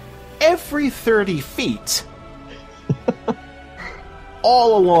every 30 feet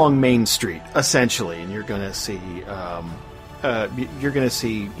all along Main Street, essentially, and you're going to see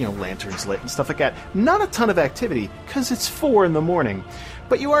lanterns lit and stuff like that. Not a ton of activity because it's 4 a.m,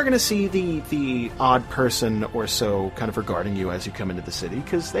 but you are going to see the odd person or so kind of regarding you as you come into the city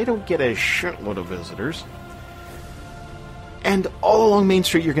because they don't get a shitload of visitors. And all along Main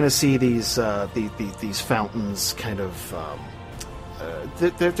Street, you're going to see these fountains kind of.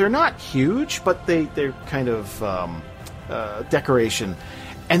 They're not huge, but they're kind of decoration.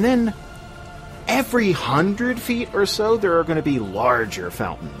 And then every 100 feet or so, there are going to be larger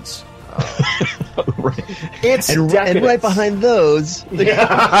fountains. Right. It's and right behind those, even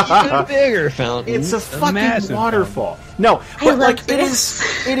bigger fountains. It's a fucking waterfall. No, but like it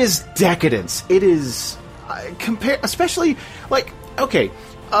is decadence. It is especially like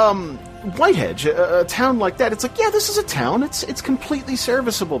Whitehedge, a town like that. It's like, yeah, this is a town. It's completely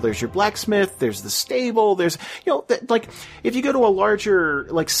serviceable. There's your blacksmith. There's the stable. There's like if you go to a larger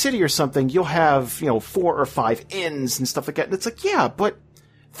like city or something, you'll have 4 or 5 inns and stuff like that. And it's like, yeah, but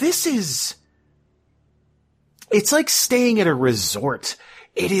this is. It's like staying at a resort.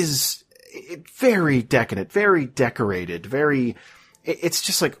 It is very decadent, very decorated, very. It's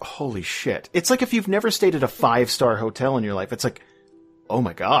just like, holy shit. It's like if you've never stayed at a 5-star hotel in your life, it's like, oh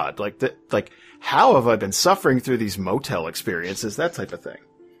my god, like how have I been suffering through these motel experiences, that type of thing.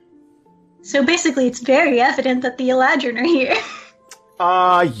 So basically it's very evident that the Eladrin are here.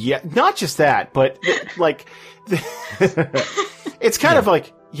 Yeah, not just that, but like, it's kind of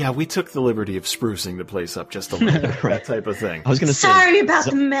like, yeah, we took the liberty of sprucing the place up just a little bit, that type of thing. I was going to say, sorry about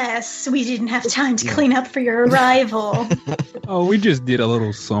the mess. We didn't have time to clean up for your arrival. Oh, we just did a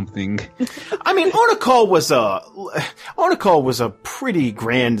little something. I mean, Onakal was a pretty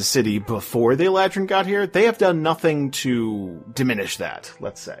grand city before the Eladrin got here. They have done nothing to diminish that,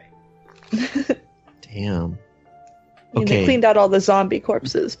 let's say. Damn. I mean, they cleaned out all the zombie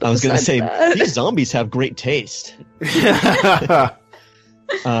corpses. But I was going to say, that... these zombies have great taste.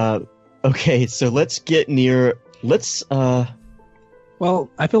 Okay, so let's get near. Well,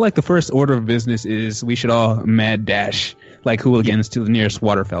 I feel like the first order of business is we should all mad dash like hooligans to the nearest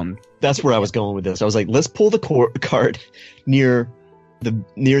water fountain. That's where I was going with this. I was like, let's pull the cart near the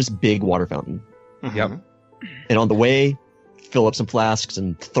nearest big water fountain. Mm-hmm. Yep. And on the way, fill up some flasks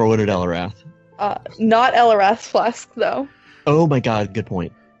and throw it at Elarath. Not Elarath's flask, though. Oh my god, good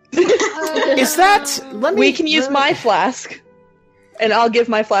point. Is that... We can use my flask. And I'll give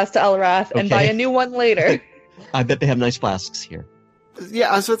my flask to Elarath and buy a new one later. I bet they have nice flasks here.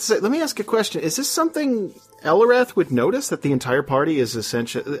 Yeah, I was about to say, let me ask a question. Is this something Elarath would notice, that the entire party is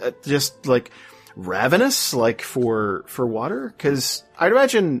essentially just, like, ravenous, like, for water? Because I'd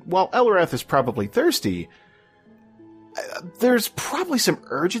imagine, while Elarath is probably thirsty, there's probably some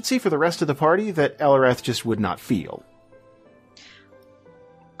urgency for the rest of the party that Elarath just would not feel.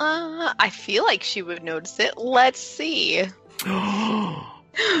 I feel like she would notice it. Let's see.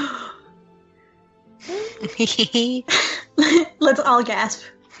 Let's all gasp.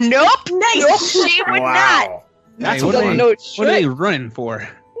 Nope. Nice. Nope, she would not. That's Hey, what what are they running for?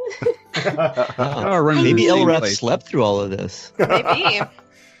 Maybe Elarath slept through all of this. Maybe.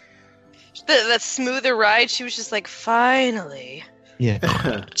 That smoother ride, she was just like, finally.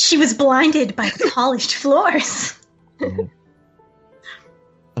 Yeah. She was blinded by the polished floors.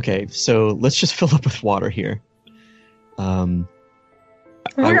 Okay, so let's just fill up with water here.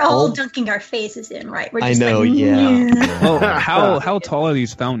 We're all dunking our faces in, right? We're just I know, like, yeah. Oh, how tall are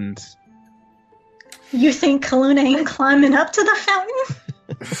these fountains? You think Kaluna ain't climbing up to the fountain?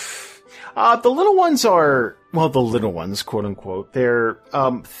 The little ones are, well, the little ones, quote unquote. They're,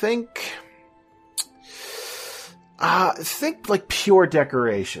 think like pure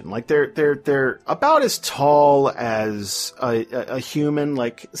decoration. Like they're about as tall as a human,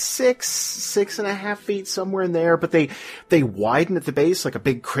 like 6.5 feet, somewhere in there. But they widen at the base like a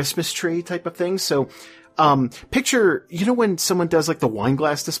big Christmas tree type of thing. So, picture, when someone does like the wine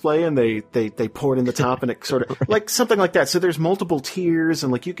glass display and they pour it in the top and it sort of like something like that. So there's multiple tiers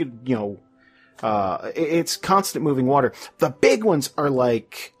and like you could, it's constant moving water. The big ones are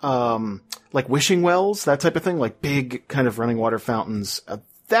like wishing wells, that type of thing, like big kind of running water fountains.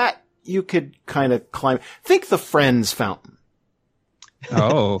 That you could kind of climb. Think the Friends fountain.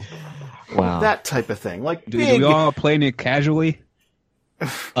 Oh, wow. That type of thing. Like do big. we all playing it casually?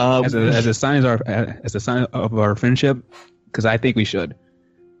 As a sign of our friendship? Because I think we should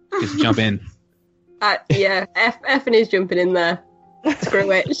just jump in. Yeah, Effie's jumping in there. Screw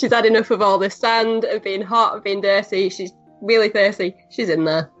it. She's had enough of all this sand, of being hot, of being dirty. She's really thirsty. She's in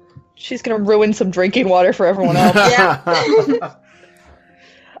there. She's gonna ruin some drinking water for everyone else. Yeah.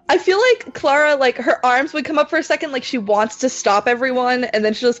 I feel like Clara, like, her arms would come up for a second, like she wants to stop everyone, and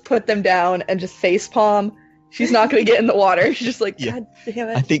then she'll just put them down and just facepalm. She's not going to get in the water. She's just like, God damn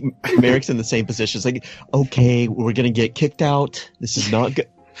it. I think Merrick's in the same position. It's like, okay, we're going to get kicked out. This is not good.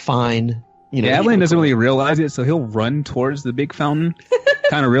 Fine. You know, Adeline doesn't really realize it, so he'll run towards the big fountain,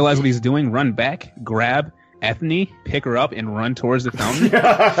 kind of realize what he's doing, run back, grab Ethne, pick her up, and run towards the fountain.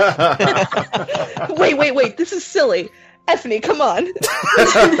 Wait. This is silly. Ethne, come on.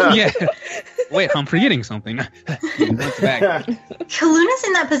 Yeah. Wait, I'm forgetting something. Runs back. Kaluna's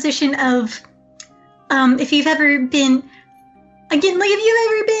in that position of, if you've ever been, again, like, if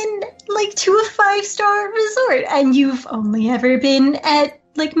you've ever been, like, to a 5-star resort, and you've only ever been at,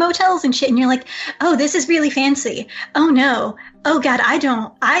 like, motels and shit, and you're like, oh, this is really fancy. Oh, no. Oh, God, I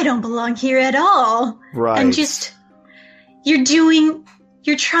don't belong here at all. Right. And just, you're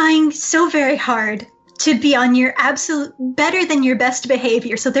trying so very hard to be on your absolute, better than your best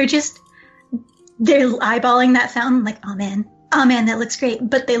behavior. So they're eyeballing that fountain like, oh man, that looks great.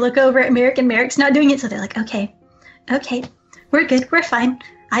 But they look over at Merrick and Merrick's not doing it. So they're like, okay, we're good. We're fine.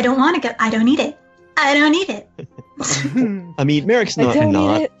 I don't want to go. I don't need it. I mean, Merrick's not. I don't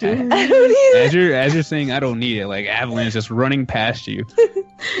need it. As you're saying, I don't need it. Like Adeline is just running past you,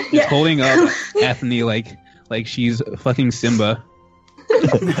 just holding up Ethne like she's fucking Simba.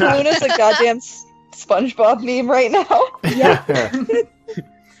 Kaluna's a goddamn SpongeBob meme right now. Yeah.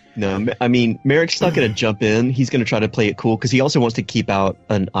 No, I mean, Merrick's not going to jump in. He's going to try to play it cool because he also wants to keep out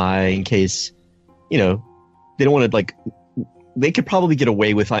an eye in case, you know, they don't want to, like, they could probably get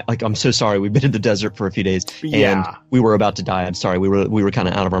away with, like, I'm so sorry, we've been in the desert for a few days and we were about to die. I'm sorry, we were kind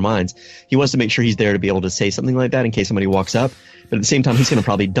of out of our minds. He wants to make sure he's there to be able to say something like that in case somebody walks up. But at the same time, he's going to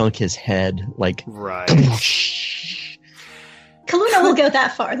probably dunk his head, like, right. Kaluna will go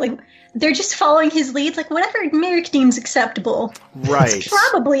that far. Like, they're just following his lead. Like, whatever Merrick deems acceptable. Right. It's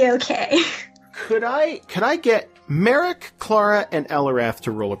probably okay. Could I get Merrick, Clara, and Elarath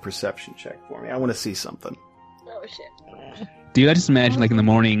to roll a perception check for me? I want to see something. Oh, shit. Dude, I just imagine, like, in the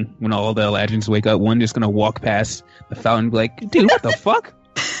morning when all the Eladrins wake up, one just gonna walk past the fountain and be like, dude, what the fuck?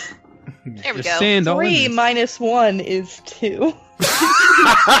 There we Just go. sand all in 3 this. minus 1 is 2.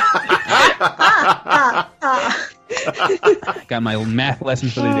 Got my math lesson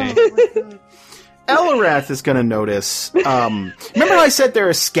for the day. Elarath is going to notice. Remember how I said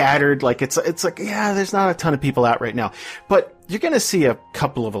they're scattered? Like it's like, yeah, there's not a ton of people out right now, but you're going to see a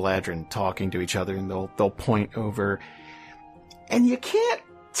couple of Eladrin talking to each other, and they'll point over, and you can't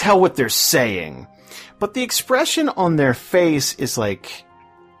tell what they're saying, but the expression on their face is like,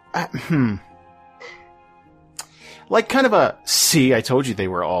 like kind of a, see, I told you they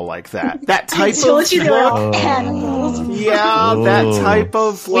were all like that. That type of told you they were all look. animals. Yeah, that type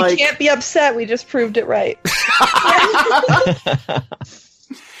of like. We can't be upset, we just proved it right.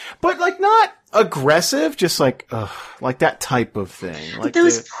 But like not aggressive, just like that type of thing. Like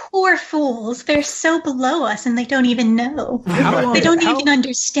Those poor fools. They're so below us and they don't even know. They don't even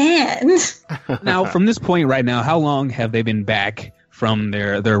understand. Now, from this point right now, how long have they been back from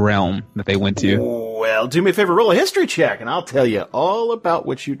their realm that they went to? Well, do me a favor, roll a history check, and I'll tell you all about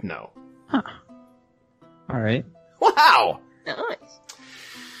what you'd know. Huh. All right. Wow! Nice.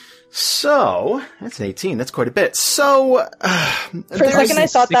 So, that's an 18. That's quite a bit. So, For a second I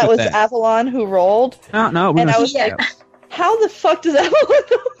thought stick that with was that. Avalon who rolled. No, And I was like, How the fuck does Avalon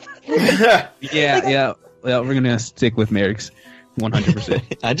know that? yeah. Well, we're gonna stick with Merrick's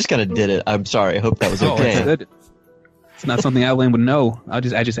 100%. I just kind of did it. I'm sorry. I hope that was Oh, okay. it's good. It's not something Adeline would know. I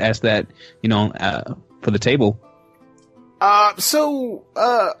just asked that, for the table. About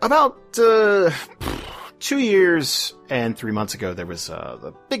 2 years and 3 months ago, there was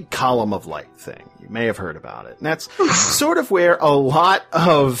the big column of light thing. You may have heard about it. And that's sort of where a lot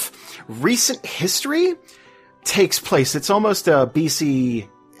of recent history takes place. It's almost a BC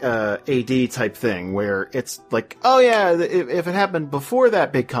AD type thing where it's like, oh yeah, if it happened before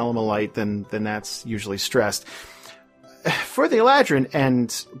that big column of light, then that's usually stressed. For the Eladrin,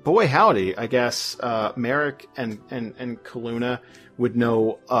 and boy howdy, I guess Merrick and Kaluna would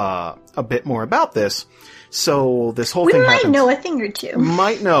know a bit more about this. So this whole we thing might happens. know a thing or two.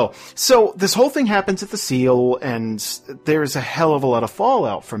 Might know. So this whole thing happens at the Seal, and there's a hell of a lot of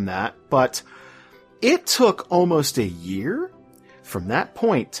fallout from that. But it took almost a year from that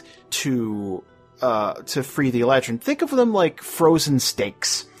point to free the Eladrin. Think of them like frozen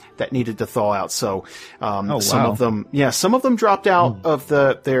steaks that needed to thaw out. So some of them dropped out of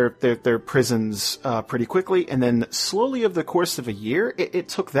their prisons pretty quickly, and then slowly over the course of a year, it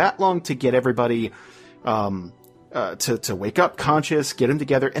took that long to get everybody to wake up conscious, get them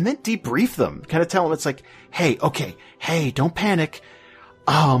together, and then debrief them. Kind of tell them it's like, hey, don't panic.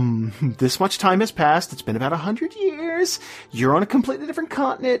 This much time has passed. It's been about 100 years. You're on a completely different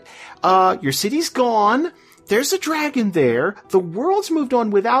continent. Your city's gone. There's a dragon there. The world's moved on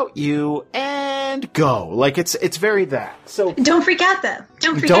without you, and go. Like, it's very that. So don't freak out, though.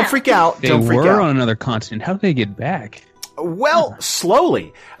 Don't freak out. Don't freak out. They were on another continent. How did they get back? Well,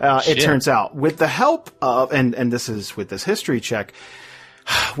 slowly, it turns out, with the help of, and this is with this history check,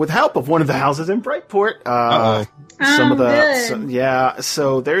 with the help of one of the houses in Brightport,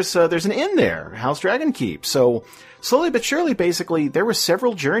 so there's an inn there, House Dragonkeep. So slowly but surely, basically, there were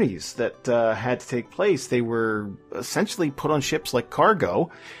several journeys that had to take place. They were essentially put on ships like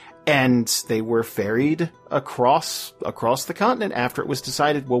cargo, and they were ferried across the continent after it was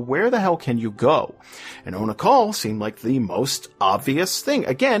decided, well, where the hell can you go? And Onakal seemed like the most obvious thing.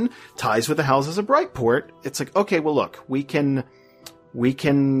 Again, ties with the houses of Brightport. It's like, okay, well, look, we can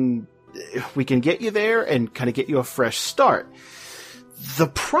get you there and kind of get you a fresh start. The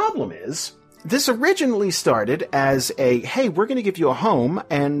problem is, this originally started as hey, we're going to give you a home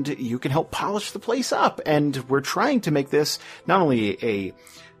and you can help polish the place up. And we're trying to make this not only a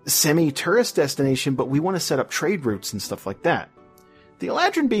semi-tourist destination, but we want to set up trade routes and stuff like that. The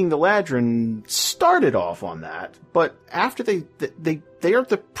Eladrin, being the Eladrin, started off on that, but after they are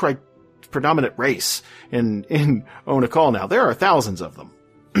the predominant race in Onakal now. There are thousands of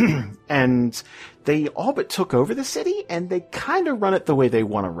them. And they all but took over the city, and they kind of run it the way they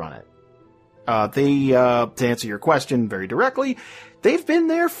want to run it. To answer your question very directly, they've been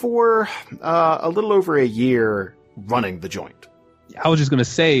there for a little over a year running the joint. I was just going to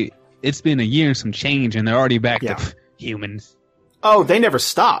say, it's been a year and some change, and they're already back to humans. Oh, they never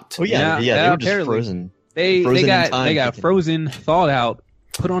stopped. Oh, yeah, they were just frozen. They got frozen, thawed out,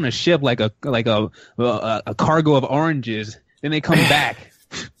 put on a ship like a cargo of oranges, then they come back.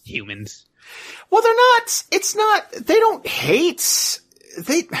 Humans. Well, they're not. It's not. They don't hate.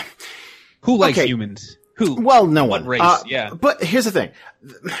 Who likes humans? Who? Well, no one. What race? Yeah. But here's the thing.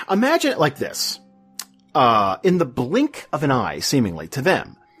 Imagine it like this. In the blink of an eye, seemingly, to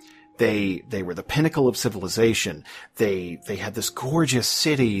them, they were the pinnacle of civilization. They had this gorgeous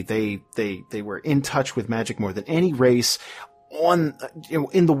city. They were in touch with magic more than any race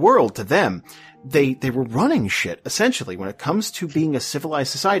in the world. To them, they were running shit, essentially, when it comes to being a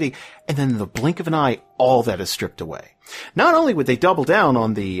civilized society. And then in the blink of an eye, all that is stripped away. Not only would they double down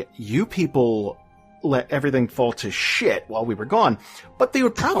on you people let everything fall to shit while we were gone, but they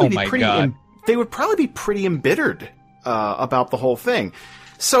would probably be pretty embittered about the whole thing.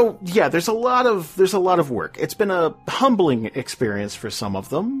 So yeah, there's a lot of work. It's been a humbling experience for some of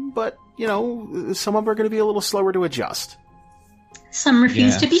them, but some of them are going to be a little slower to adjust. Some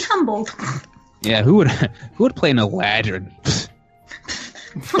refuse to be humbled. Yeah, who would play an Eladrin?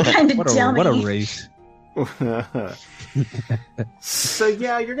 What kind of dummy? What a race. So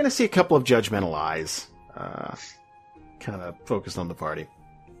yeah, you're going to see a couple of judgmental eyes, kind of focused on the party.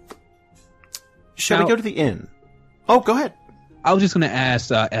 Shall we go to the inn? Oh, go ahead. I was just going to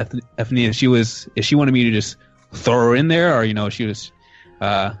ask Ethne if she wanted me to just throw her in there, or she was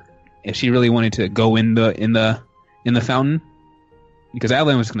if she really wanted to go in the fountain, because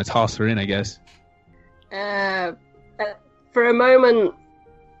Adeline was going to toss her in, I guess. For a moment,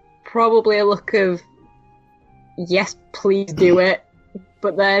 probably a look of yes, please do it.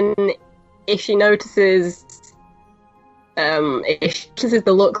 But then, if she notices the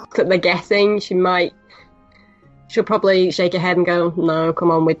look that they're getting, she'll probably shake her head and go, "No, come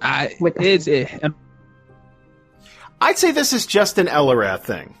on with the." I'd say this is just an Elarath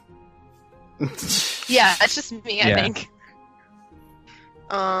thing. Yeah, that's just me. I think.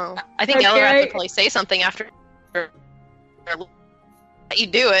 I think Elarath would probably say something after let you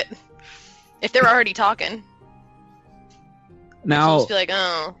do it if they're already talking. Now, just be like,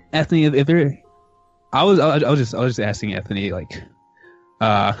 "Oh, Ethne, if they're." I was just asking Ethne, like,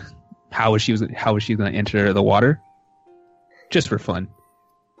 how was she going to enter the water, just for fun.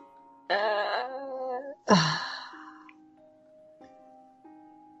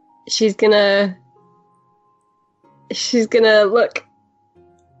 She's gonna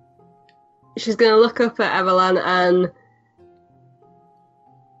look up at Evelyn, and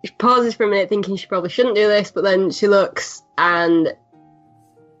she pauses for a minute, thinking she probably shouldn't do this, but then she looks and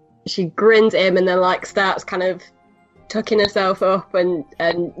she grins at him, and then starts kind of tucking herself up and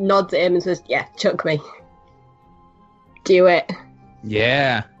nods at him and says, "Yeah, chuck me. Do it."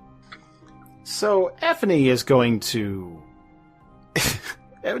 Yeah. So Ethne is going to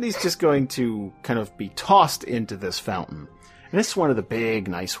Ethne's just going to kind of be tossed into this fountain. And this is one of the big,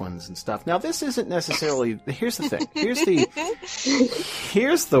 nice ones and stuff. Now, this isn't necessarily. Here's the thing. Here's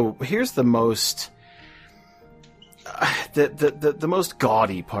the most the most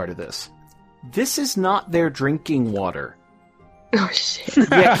gaudy part of this. This is not their drinking water. Oh shit! You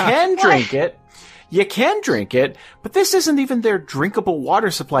can drink it. You can drink it, but this isn't even their drinkable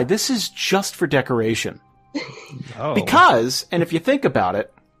water supply. This is just for decoration. Oh. Because, and if you think about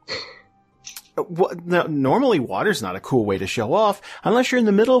it, normally water's not a cool way to show off unless you're in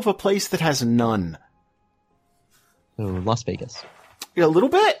the middle of a place that has none. So Las Vegas. A little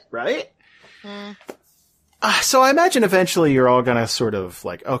bit, right? So I imagine eventually you're all gonna sort of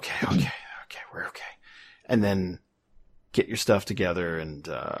like, okay, we're okay. And then get your stuff together and,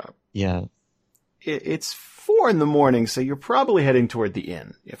 Yeah. It's 4 a.m, so you're probably heading toward the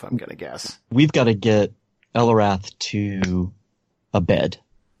inn, if I'm gonna guess. We've got to get Elarath to a bed,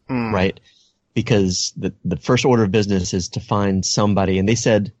 right? Because the first order of business is to find somebody, and they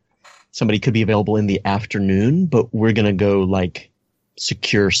said somebody could be available in the afternoon, but we're gonna go like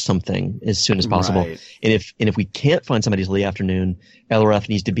secure something as soon as possible. Right. And if we can't find somebody till the afternoon, Elarath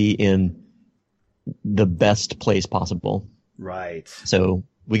needs to be in the best place possible. Right. So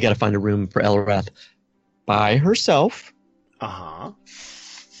we got to find a room for Elarath by herself, Uh-huh.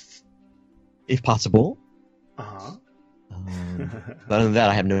 if possible. Uh-huh. But other than that,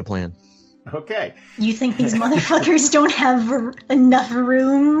 I have no plan. Okay. You think these motherfuckers don't have enough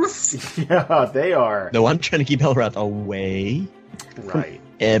rooms? Yeah, they are. No, I'm trying to keep Elarath away Right. from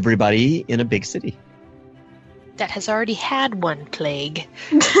everybody in a big city. That has already had one plague.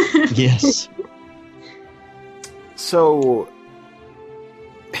 Yes. So,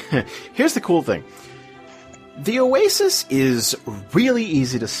 here's the cool thing. The Oasis is really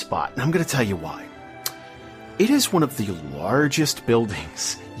easy to spot, and I'm going to tell you why. It is one of the largest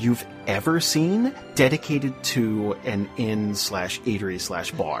buildings you've ever seen dedicated to an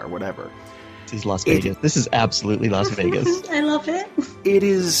inn/eatery/bar, whatever. This is Las Vegas. This is absolutely Las Vegas. I love it. It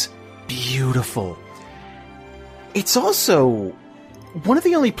is beautiful. It's also one of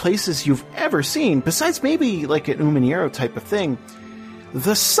the only places you've ever seen, besides maybe like an Umanero type of thing,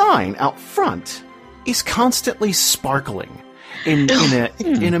 the sign out front is constantly sparkling in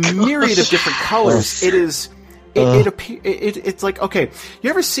a myriad of different colors. It is it's like, okay, you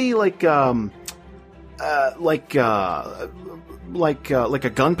ever see like a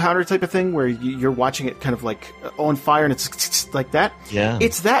gunpowder type of thing where you're watching it kind of like on fire and it's like that? Yeah.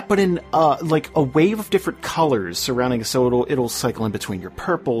 It's that, but in like a wave of different colors surrounding it, so it'll cycle in between your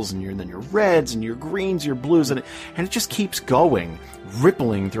purples and then your reds and your greens, your blues, and it just keeps going,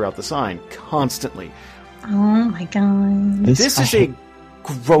 rippling throughout the sign constantly. Oh my god. This is a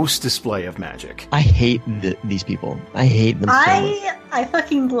gross display of magic. I hate these people. I hate them so much. I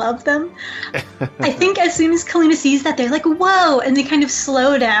fucking love them. I think as soon as Kaluna sees that, they're like, whoa, and they kind of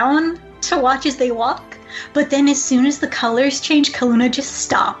slow down to watch as they walk. But then as soon as the colors change, Kaluna just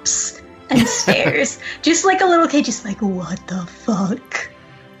stops and stares. Just like a little kid, just like, what the fuck?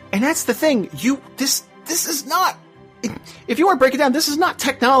 And that's the thing. This is not... If you want to break it down, this is not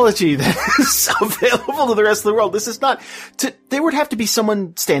technology that is available to the rest of the world. This is not... There would have to be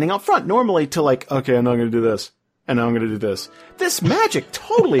someone standing out front normally to like, okay, I'm not going to do this. And now I'm going to do this. This magic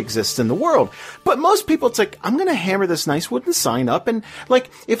totally exists in the world. But most people, it's like, I'm going to hammer this nice wooden sign up. And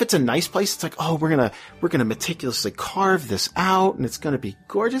like, if it's a nice place, it's like, oh, we're going to meticulously carve this out and it's going to be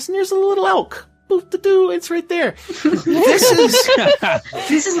gorgeous. And there's a little elk. Boop-de-doo, it's right there. This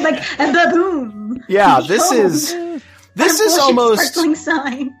is like a baboon. Yeah, this is almost sparkling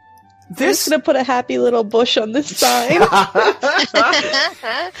sign. This gonna put a happy little bush on this sign.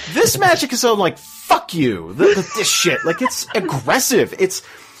 This magic is so like, fuck you. This shit, like, it's aggressive. It's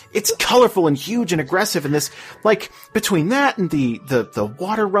colorful and huge and aggressive. And this, like, between that and the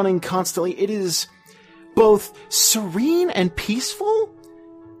water running constantly, it is both serene and peaceful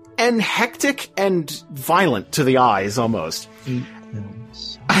and hectic and violent to the eyes almost.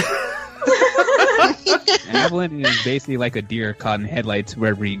 Avalon is basically like a deer caught in headlights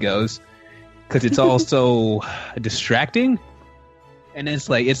wherever he goes, because it's all so distracting, and it's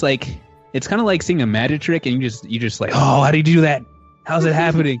kind of like seeing a magic trick, and you just like, oh, how do you do that? How's it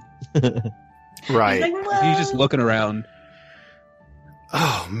happening? Right. Like, You're just looking around.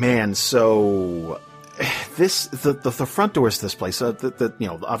 Oh man, so the front doors to this place,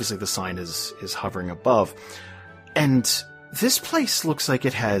 obviously the sign is hovering above, and this place looks like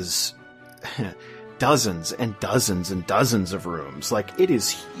it has dozens and dozens and dozens of rooms. Like, it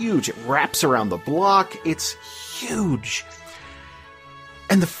is huge. It wraps around the block. It's huge.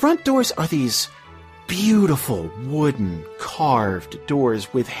 And the front doors are these beautiful wooden carved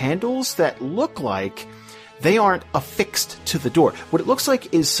doors with handles that look like they aren't affixed to the door. What it looks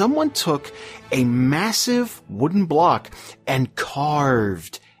like is someone took a massive wooden block and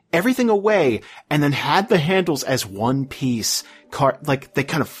carved everything away and then had the handles as one piece. Like they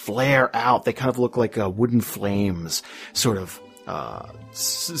kind of flare out. They kind of look like wooden flames, sort of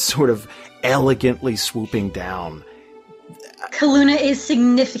elegantly swooping down. Kaluna is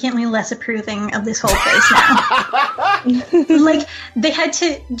significantly less approving of this whole place now. Like, they had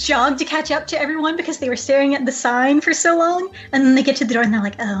to jog to catch up to everyone because they were staring at the sign for so long, and then they get to the door and they're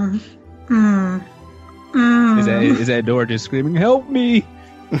like, Is that door just screaming, "Help me"?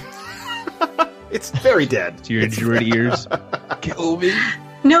 It's very dead. To your druid ears. Kill me.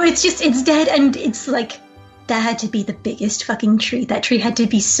 No, it's dead, and it's like, that had to be the biggest fucking tree. That tree had to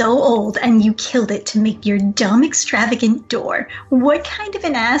be so old, and you killed it to make your dumb, extravagant door. What kind of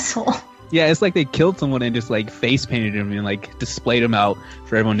an asshole? Yeah, it's like they killed someone and just like face painted him and like displayed him out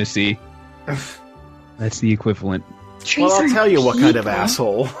for everyone to see. That's the equivalent. Trees Well, I'll tell you what kind of people.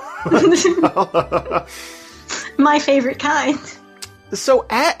 asshole. My favorite kind. So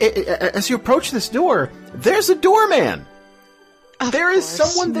as you approach this door, there's a doorman. There is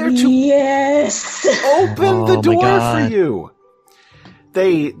someone there to Yes. open the Oh, my door God. for you.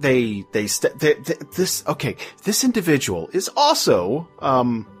 This individual is also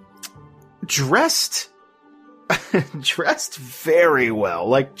dressed very well,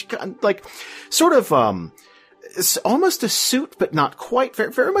 like sort of it's almost a suit, but not quite.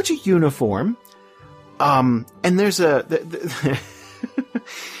 Very, very much a uniform. And there's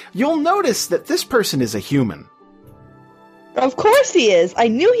you'll notice that this person is a human. Of course he is. I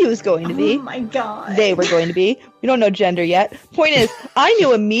knew he was going to be. Oh my god. They were going to be. We don't know gender yet. Point is, I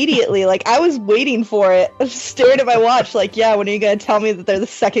knew immediately. Like, I was waiting for it. I stared at my watch like, yeah, when are you going to tell me that they're the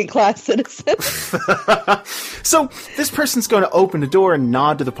second-class citizens? So this person's going to open the door and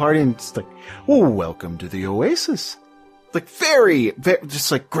nod to the party and it's like, "Oh, welcome to the Oasis." Like very, very,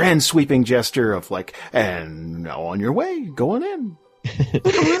 just like grand sweeping gesture of like, "And now on your way, go on in."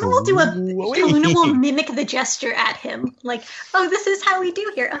 Kaluna will mimic the gesture at him. Like, "Oh, this is how we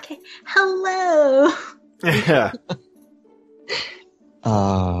do here. Okay, hello." Yeah.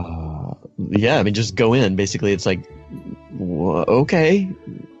 Yeah, I mean, just go in. Basically, it's like, okay.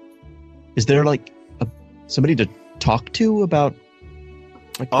 Is there like somebody to talk to about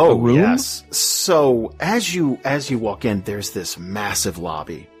like a room? Yes. So as you walk in, there's this massive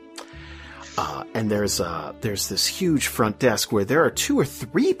lobby. And there's this huge front desk where there are 2 or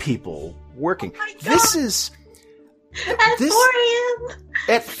 3 people working. This is At 4 a.m.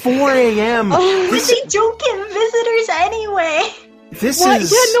 At 4 a.m. But they don't get visitors anyway. This What?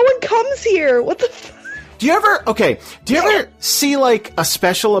 is. Yeah, no one comes here. What the Do you ever see like a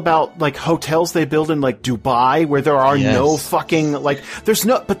special about like hotels they build in like Dubai where there are no fucking like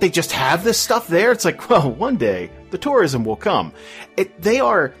but they just have this stuff there? It's like, well, one day the tourism will come. They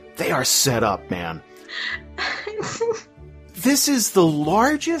are set up, man. This is the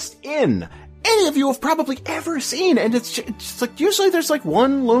largest inn any of you have probably ever seen, and it's just like usually there's like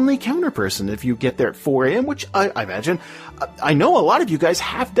one lonely counter person if you get there at 4 a.m., which I imagine I know a lot of you guys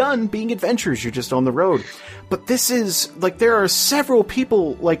have done being adventurers. You're just on the road, but this is like there are several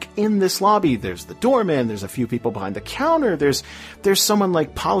people like in this lobby. There's the doorman. There's a few people behind the counter. There's someone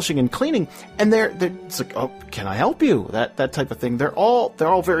like polishing and cleaning, and it's like, "Oh, can I help you?" That type of thing. They're all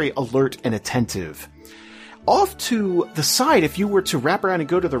very alert and attentive. Off to the side, if you were to wrap around and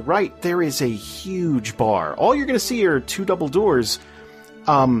go to the right, there is a huge bar. All you're going to see are 2 double doors,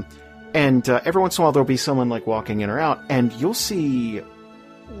 and every once in a while there'll be someone like walking in or out, and you'll see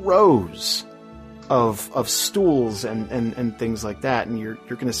rows of stools and things like that, and you're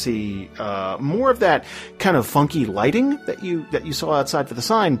going to see more of that kind of funky lighting that you saw outside for the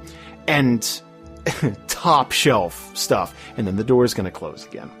sign, and top shelf stuff, and then the door is going to close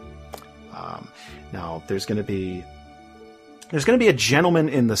again. Now, there's going to be a gentleman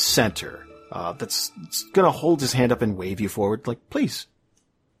in the center that's going to hold his hand up and wave you forward, like, "Please."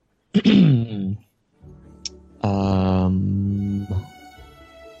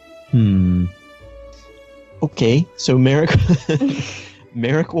 Okay, so Merrick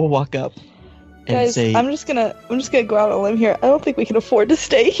will walk up and Guys, say, I'm just gonna go out on a limb here. I don't think we can afford to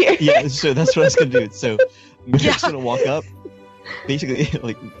stay here. "Yeah." So that's what I was gonna do. So Merrick's gonna walk up, basically,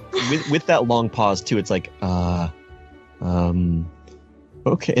 like with that long pause too. It's like, okay, and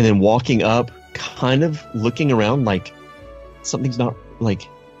then walking up, kind of looking around, like something's not like.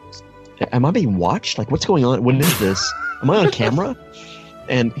 Am I being watched? Like, what's going on? What is this? Am I on camera?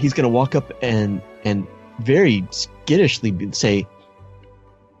 And he's gonna walk up and very skittishly say,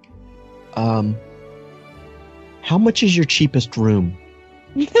 "How much is your cheapest room?"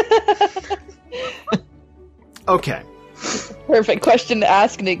 Okay. Perfect question to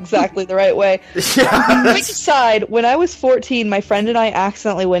ask in exactly the right way. Quick aside, when I was 14, my friend and I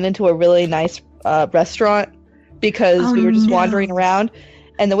accidentally went into a really nice restaurant because we were just wandering around,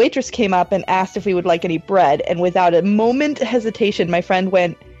 and the waitress came up and asked if we would like any bread, and without a moment hesitation, my friend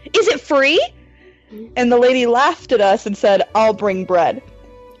went, "Is it free?" And the lady laughed at us and said, "I'll bring bread."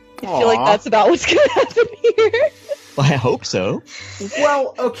 I feel like that's about what's going to happen here. Well, I hope so.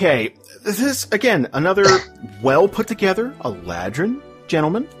 Well, okay. This is, again, another well-put-together Eladrin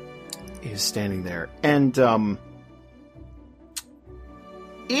gentleman is standing there. And,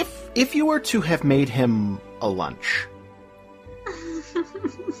 if you were to have made him a lunch,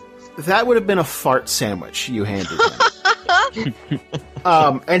 that would have been a fart sandwich you handed him.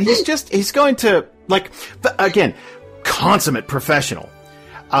 And he's going to, like, again, consummate professional.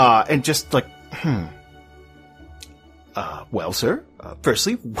 And just like, well, sir,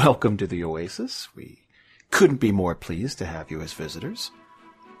 firstly, welcome to the Oasis. We couldn't be more pleased to have you as visitors.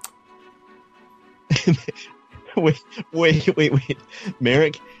 Wait.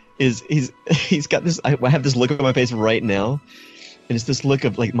 Merrick he's got this, I have this look on my face right now, and it's this look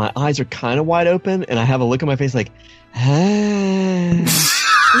of, like, my eyes are kind of wide open, and I have a look on my face like,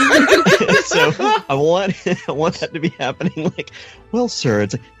 so I want that to be happening. Like, well, sir,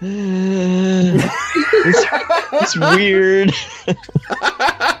 it's like, it's weird.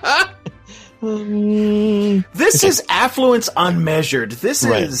 This is affluence unmeasured. This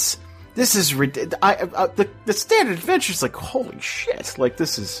is the standard adventure is like, holy shit! Like,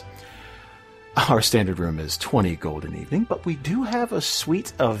 this is our standard room is 20 gold an evening, but we do have a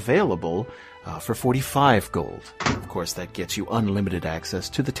suite available. For 45 gold. Of course, that gets you unlimited access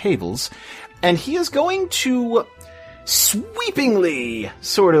to the tables. And he is going to sweepingly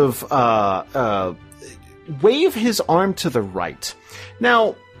sort of wave his arm to the right.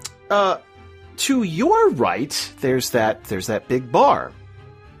 Now, to your right, there's that big bar.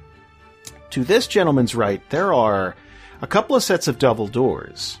 To this gentleman's right, there are a couple of sets of double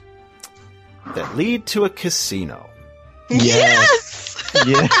doors that lead to a casino. Yes!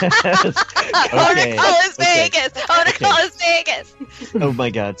 Yes. I want to call us Vegas. I want to call us Vegas. Oh my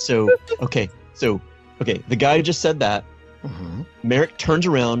god. So, the guy who just said that, Merrick turns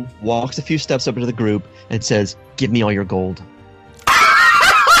around, walks a few steps up into the group, and says, "Give me all your gold."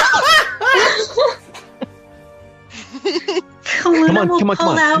 Come on.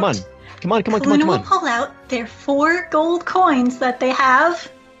 Will pull out their 4 gold coins that they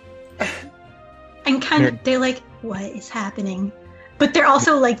have, and they're like, "What is happening?" But they're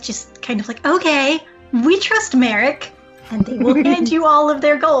also like, just kind of like, "Okay, we trust Merrick, and they will hand you all of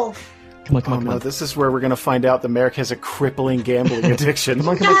their gold." Come on. No, this is where we're going to find out that Merrick has a crippling gambling addiction. Come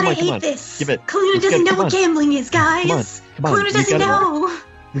on. I hate this. Give it. Kaluna doesn't know what gambling is, guys. Come on. Kaluna doesn't know.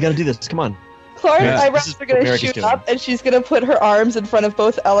 We got to do this. Come on. Clark's eyebrows are going to shoot up, and she's going to put her arms in front of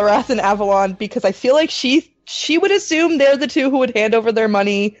both Elarath and Avalon, because I feel like she would assume they're the two who would hand over their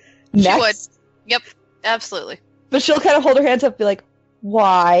money next. She would. Yep, absolutely. But she'll kind of hold her hands up and be like,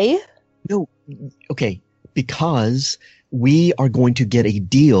 "Why?" No, okay, because we are going to get a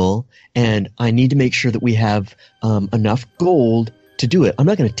deal, and I need to make sure that we have enough gold to do it. I'm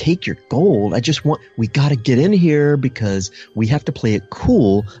not going to take your gold. We got to get in here because we have to play it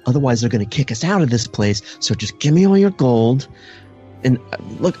cool. Otherwise, they're going to kick us out of this place. So just give me all your gold. And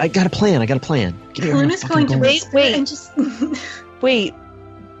look, I got a plan. Kaluna's going to wait. And just wait.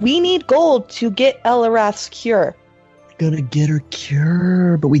 We need gold to get Elarath's cure. Gonna get her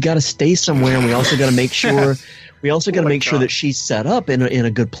cure, but we got to stay somewhere, and we also got to make sure that she's set up in a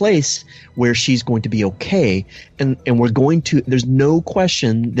good place where she's going to be okay, and we're going to. There's no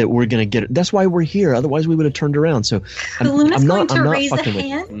question that we're gonna get her. That's why we're here. Otherwise, we would have turned around. So Kaluna's going to raise a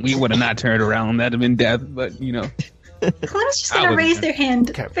hand. We would have not turned around. That'd have been death. But Kaluna's just going to raise their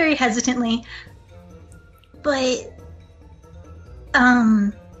hand very hesitantly. But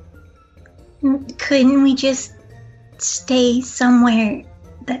couldn't we just stay somewhere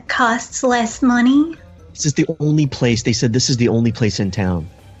that costs less money? This is the only place. They said this is the only place in town.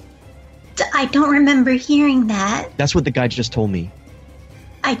 I don't remember hearing that. That's what the guy just told me.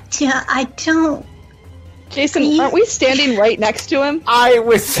 I don't... Jason, aren't we standing right next to him? I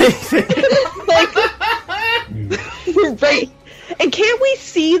was thinking... Right. And can't we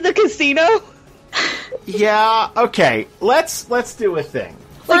see the casino? Yeah, okay. Let's do a thing.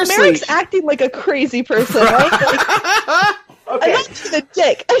 Like, Merrick's acting like a crazy person, right? Okay. I'm not being a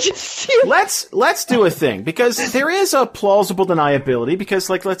dick. I just let's do a thing, because there is a plausible deniability, because,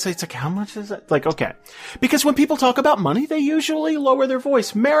 like, let's say it's like, how much is that? Like, okay. Because when people talk about money, they usually lower their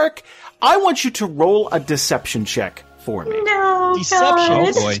voice. Merrick, I want you to roll a deception check for me. No, Deception. God.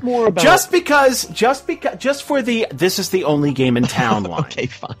 Oh, boy. It's more about... Just for the this is the only game in town line. Okay,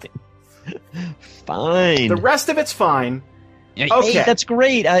 fine. Fine. The rest of it's fine. Yeah, Okay. 8, that's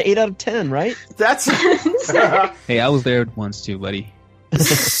great. 8 out of 10, right? That's Hey, I was there once too, buddy.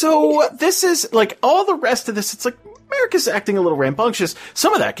 so. This is like all the rest of this. It's like America's acting a little rambunctious.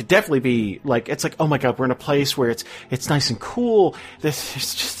 Some of that could definitely be like it's like, oh my god, we're in a place where it's nice and cool.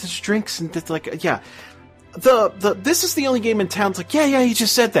 There's drinks and it's like yeah. The this is the only game in town. It's like yeah, you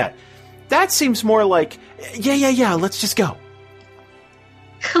just said that. That seems more like yeah. Let's just go.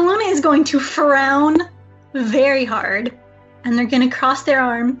 Kaluna is going to frown very hard, and they're going to cross their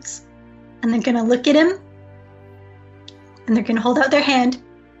arms, and they're going to look at him, and they're going to hold out their hand.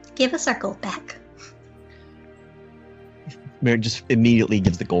 Give us our gold back. Merrick just immediately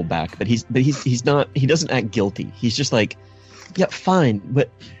gives the gold back, but he's not. He doesn't act guilty. He's just like, yeah, fine, but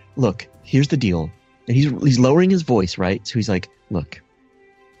look, here's the deal. And he's lowering his voice, right? So he's like, look,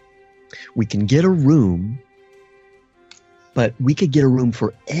 we can get a room, but we could get a room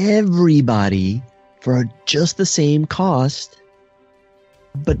for everybody for just the same cost,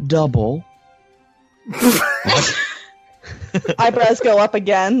 but double. Eyebrows go up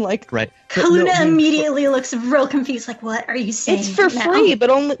again, like Right. Kaluna immediately looks real confused, like, what are you saying? it's for now? free, but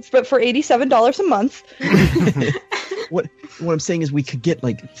for $87 a month. What I'm saying is we could get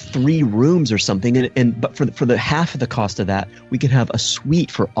like 3 rooms or something, but for the half of the cost of that, we could have a suite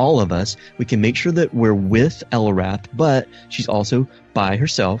for all of us. We can make sure that we're with Elrath, but she's also by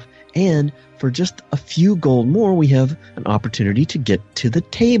herself. And for just a few gold more, we have an opportunity to get to the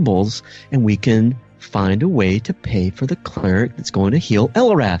tables, and we can find a way to pay for the cleric that's going to heal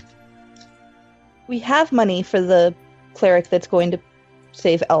Elrath. We have money for the cleric that's going to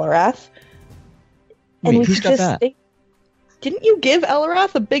save Elrath. Wait, we who's could got just that? Didn't you give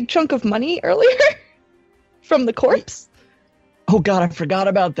Elrath a big chunk of money earlier? From the corpse? Oh god, I forgot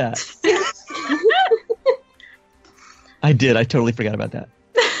about that. I did. I totally forgot about that.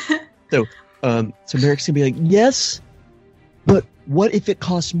 So Merrick's gonna be like, yes, but what if it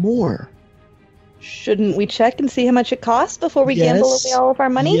costs more? Shouldn't we check and see how much it costs before we Yes. gamble away all of our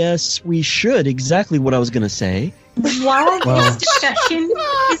money? Yes, we should. Exactly what I was gonna say. While Well- this discussion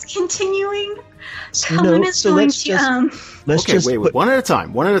is continuing, No, Kaluna's so going let's to just let's Okay, just wait, put- one at a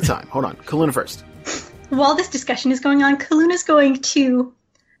time. Hold on. Kaluna first. while this discussion is going on, Kaluna's going to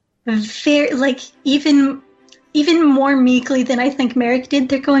very even more meekly than I think Merrick did.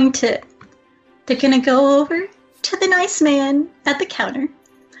 They're gonna go over to the nice man at the counter,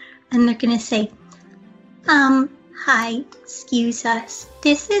 and they're gonna say, hi, excuse us.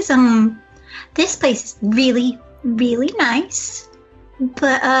 This place is really, really nice,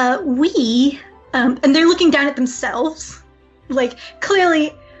 but and they're looking down at themselves, like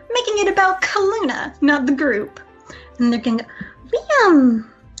clearly making it about Kaluna, not the group. And they're gonna go,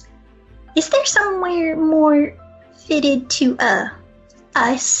 is there somewhere more fitted to,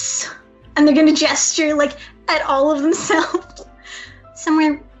 us? And they're gonna gesture, like, at all of themselves.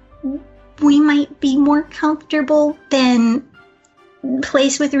 Somewhere we might be more comfortable than a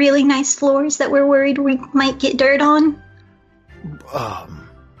place with really nice floors that we're worried we might get dirt on.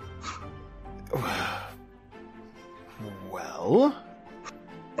 Well.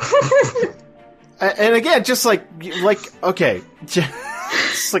 And again, just like okay,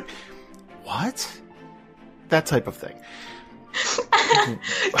 just like what? That type of thing.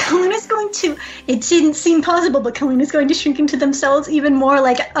 Kaluna's going to. It didn't seem possible, but Kaluna's going to shrink into themselves even more.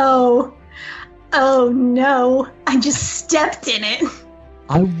 Like, oh no, I just stepped in it.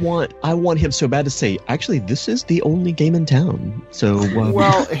 I want him so bad to say, actually, this is the only game in town. So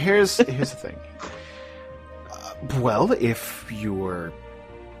Well, here's the thing. Well, if you're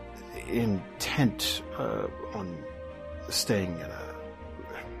intent on staying in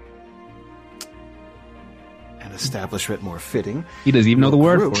an establishment more fitting, He doesn't even know the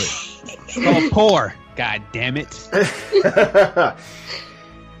word group. for it. It's called poor. God damn it.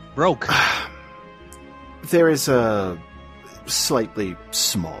 Broke. There is a slightly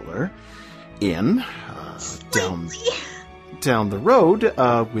smaller inn down the road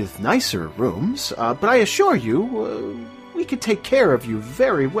with nicer rooms, but I assure you, we could take care of you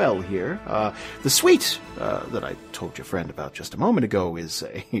very well here. The suite that I told your friend about just a moment ago is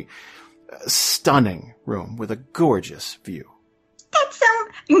a stunning room with a gorgeous view. That's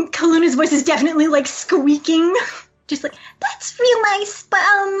and Kaluna's voice is definitely like squeaking, just like that's real nice. But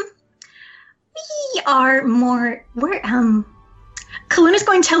Kaluna's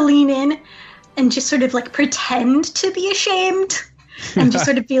going to lean in and just sort of like pretend to be ashamed, and just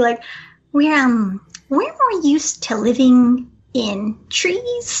sort of be like, we're more used to living in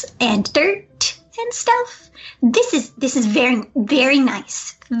trees and dirt and stuff. This is very, very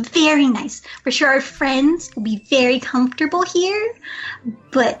nice. Very nice. We're sure our friends will be very comfortable here,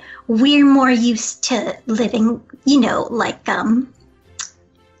 but we're more used to living, like, a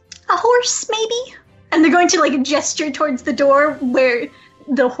horse, maybe? And they're going to, like, gesture towards the door where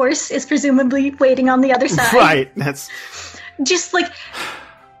the horse is presumably waiting on the other side. Right, that's... Just, like,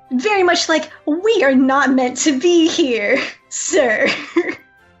 very much like, we are not meant to be here, sir.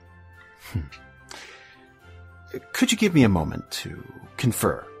 Could you give me a moment to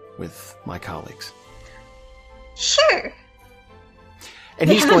confer with my colleagues? Sure. And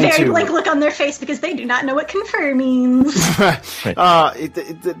they he's have going a very to blank look on their face because they do not know what confer means.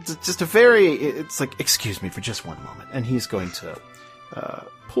 Just a very... It's like, excuse me for just one moment. And he's going to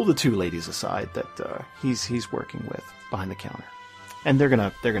pull the two ladies aside that he's working with behind the counter. And they're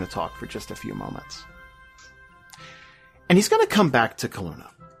gonna talk for just a few moments. And he's gonna come back to Kaluna.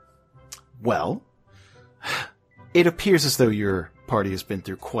 Well, it appears as though your party has been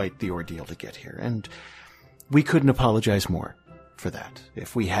through quite the ordeal to get here, and we couldn't apologize more for that.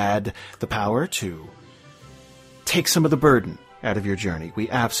 If we had the power to take some of the burden out of your journey, we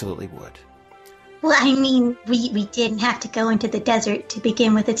absolutely would. Well, I mean, we didn't have to go into the desert to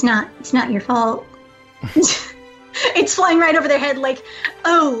begin with. It's not your fault. It's flying right over their head like,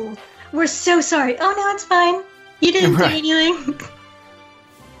 oh, we're so sorry. Oh, no, it's fine. You didn't do anything.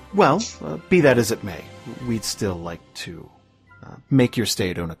 Well, be that as it may, we'd still like to make your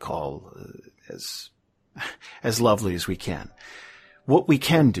stay at Onakal as lovely as we can. What we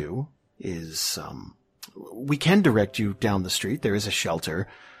can do is we can direct you down the street. There is a shelter.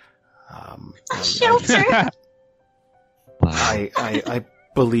 A shelter? I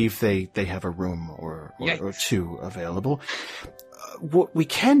believe they have a room or two available. What we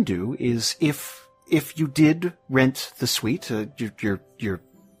can do is if you did rent the suite,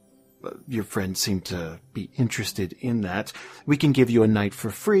 your friends seem to be interested in that, we can give you a night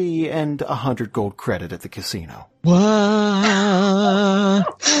for free and 100 gold credit at the casino. What? Well,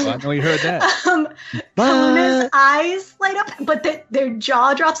 I know you heard that. Kaluna's eyes light up, but their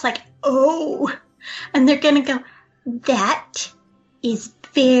jaw drops like, oh. And they're gonna go, that is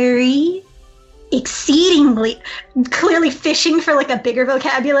very exceedingly, clearly fishing for like a bigger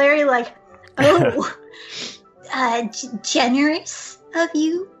vocabulary, like, oh, generous of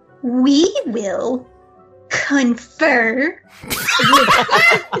you. We will confer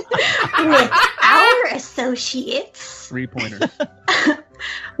with our associates. 3-pointers.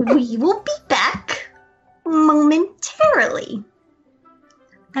 We will be back momentarily.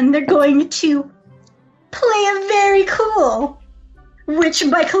 And they're going to play a very cool, which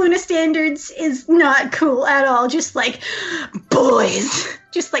by Kaluna standards is not cool at all. Just like, boys.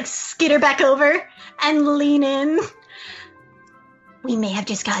 Just like skitter back over and lean in. We may have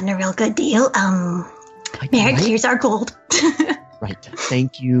just gotten a real good deal. Merrick, here's our gold. Right.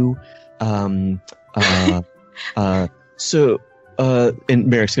 Thank you. So, and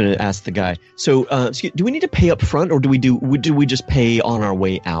Merrick's going to ask the guy. So, do we need to pay up front, or do we just pay on our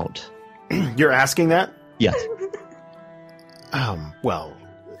way out? You're asking that? Yes. Well,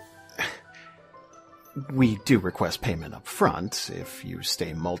 we do request payment up front. If you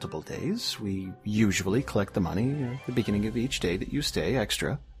stay multiple days, we usually collect the money at the beginning of each day that you stay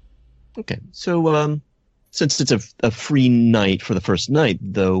extra. Okay. So, since it's a free night for the first night,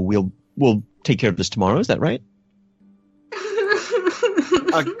 though, we'll take care of this tomorrow. Is that right?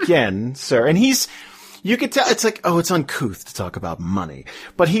 Again, sir. And you could tell, it's like, oh, it's uncouth to talk about money.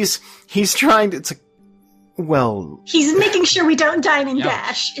 But he's trying to, it's like, well... He's making sure we don't dine and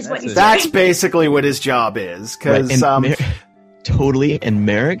dash, is what he's saying. That's basically what his job is, because... Right. Totally, and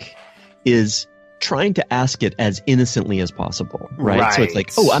Merrick is trying to ask it as innocently as possible, right? So it's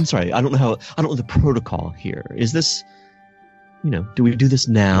like, oh, I'm sorry, I don't know the protocol here. Is this, do we do this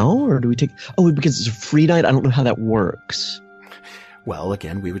now, or do we take... Oh, because it's a free night, I don't know how that works. Well,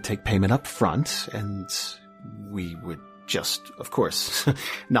 again, we would take payment up front, and we would just, of course,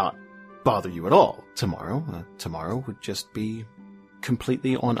 not bother you at all tomorrow. Tomorrow would just be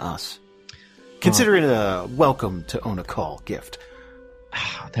completely on us. Consider it a welcome to Onakal gift.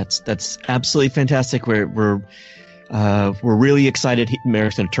 That's absolutely fantastic. We're really excited.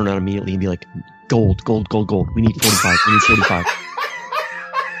 Merrick's going to turn around immediately and be like, gold. We need 45.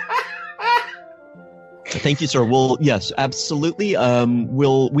 Thank you, sir. Well, yes, absolutely.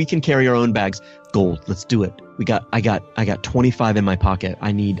 We can carry our own bags. Gold. Let's do it. I got 25 in my pocket.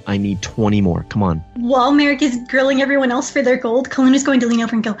 I need 20 more. Come on. While Merrick is grilling everyone else for their gold, Kaluna's going to lean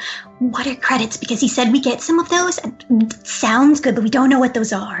over and go, what are credits? Because he said we get some of those. And sounds good, but we don't know what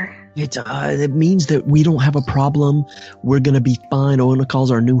those are. It means that we don't have a problem. We're going to be fine. Ona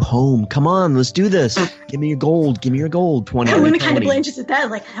calls our new home. Come on, let's do this. Give me your gold. 20. Luna kind of blinches at that,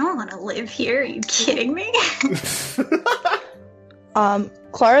 like, I don't want to live here. Are you kidding me?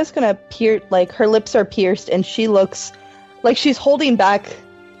 Clara's gonna her lips are pierced, and she looks like she's holding back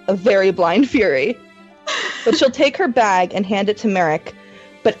a very blind fury. But she'll take her bag and hand it to Merrick.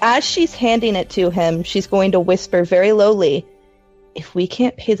 But as she's handing it to him, she's going to whisper very lowly, "If we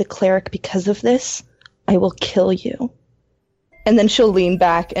can't pay the cleric because of this, I will kill you." And then she'll lean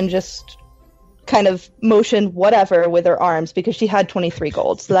back and just kind of motion whatever with her arms, because she had 23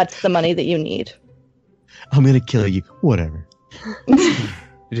 gold, so that's the money that you need. I'm gonna kill you. Whatever.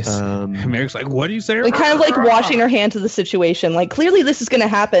 Merrick's like, what do you say? Like, kind of like washing her hand to the situation. Like, clearly this is going to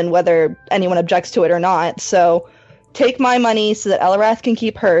happen whether anyone objects to it or not. So take my money so that Elrath can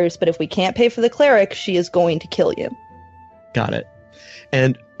keep hers, but if we can't pay for the cleric, she is going to kill you. Got it.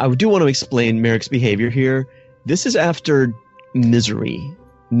 And I do want to explain Merrick's behavior here. This is after misery.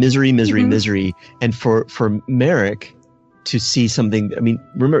 And for Merrick to see something, I mean,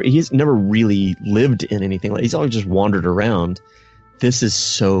 remember, he's never really lived in anything. He's always just wandered around. This is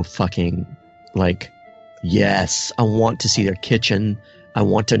so fucking, like, yes, I want to see their kitchen. I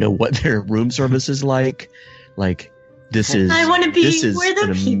want to know what their room service is like. Like, this is... I want to be where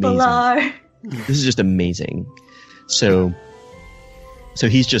the people are. This is just amazing. So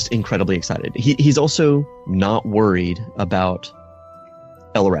he's just incredibly excited. He's also not worried about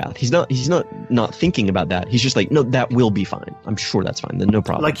Elrath. He's not thinking about that. He's just like, no, that will be fine. I'm sure that's fine. Then no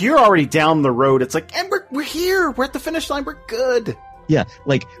problem. Like, you're already down the road. It's like, and we're here. We're at the finish line. We're good. Yeah,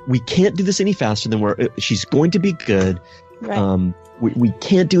 like, we can't do this any faster than she's going to be good. Right. We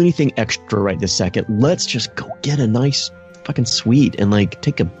can't do anything extra right this second. Let's just go get a nice fucking suite and, like,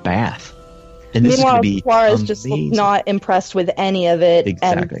 take a bath. And this Meanwhile, is going to be Clara's just not impressed with any of it.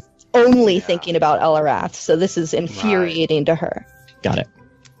 Exactly. And only thinking about Elrath. So this is infuriating to her. Got it.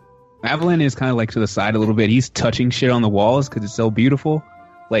 Avalon is kind of like to the side a little bit. He's touching shit on the walls because it's so beautiful,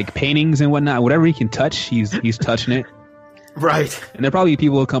 like paintings and whatnot. Whatever he can touch, he's touching it. Right. And there are probably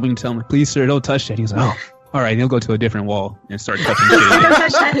people who come and tell him, "Please, sir, don't touch that." He's like, "Oh, all right." And he'll go to a different wall and start touching shit. Don't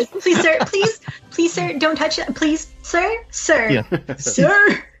touch that. Please, sir. Please, sir. Don't touch that. Please, sir. Yeah.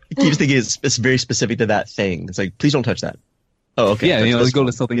 Sir. He keeps thinking it's very specific to that thing. It's like, please don't touch that. Oh, okay. Yeah, let's go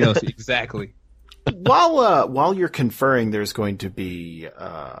to something else. Exactly. While you're conferring, there's going to be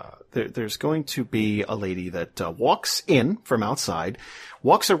there's going to be a lady that walks in from outside,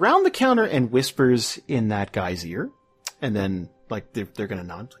 walks around the counter and whispers in that guy's ear, and then, like, they're going to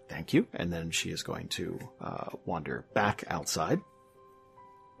nod, like, thank you, and then she is going to wander back outside.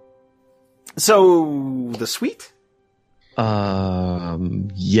 So, the suite?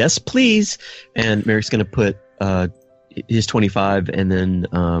 Yes, please. And Merrick's going to put his 25 and then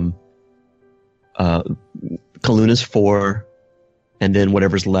Kaluna's 4, and then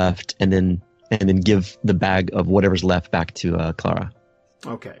whatever's left, and then give the bag of whatever's left back to Clara.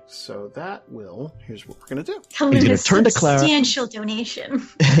 Okay, so here's what we're going to do. He's going to turn to Clara. Substantial donation.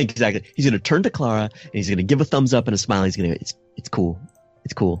 Exactly. He's going to turn to Clara, and he's going to give a thumbs up and a smile. He's going to go, it's cool.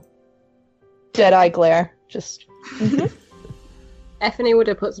 It's cool. Dead-eye glare. Just... Effany would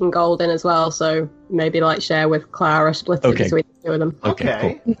have put some gold in as well, so maybe, like, share with Clara, split it between the two of them.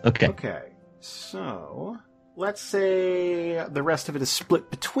 Okay. Cool. Okay. Okay. So, let's say the rest of it is split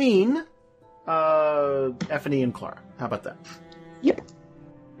between Effany and Clara. How about that? Yep.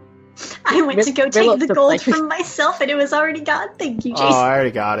 I went to go take the gold from myself, and it was already gone. Thank you, Jason. Oh, I already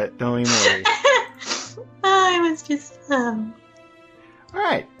got it. Don't even worry. I was just... All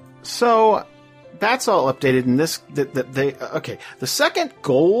right. So... that's all updated, and the second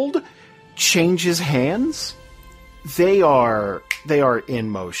gold changes hands. They are in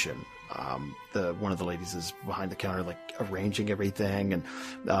motion. One of the ladies is behind the counter, like, arranging everything,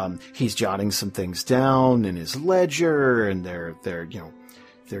 and he's jotting some things down in his ledger, and they're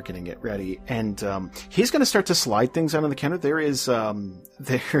getting it ready, and he's going to start to slide things out on the counter. There's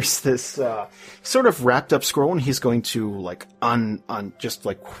this sort of wrapped up scroll, and he's going to, like, just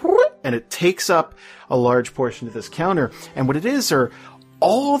like, and it takes up a large portion of this counter. And what it is are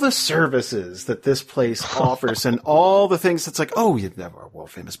all the services that this place offers, and all the things that's like, oh, you have our world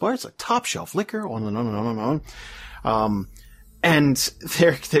famous bar. It's like top shelf liquor, on and on and on and on. And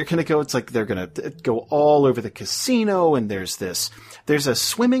they're going to go, it's like they're going to go all over the casino, and there's a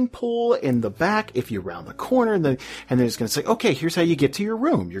swimming pool in the back if you round the corner, and there's going to say, okay, here's how you get to your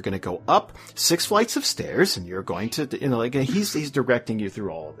room. You're going to go up 6 flights of stairs, and you're going to, like, he's directing you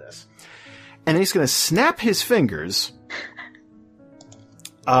through all of this. And he's going to snap his fingers,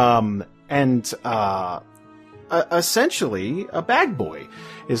 and essentially, a bag boy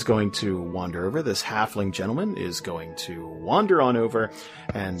is going to wander over. This halfling gentleman is going to wander on over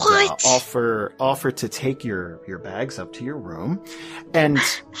and offer to take your bags up to your room. And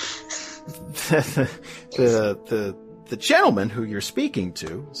the gentleman who you're speaking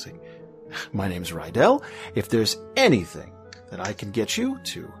to is saying, "My name's Rydell. If there's anything that I can get you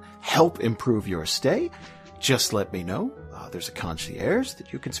to help improve your stay, just let me know. There's a concierge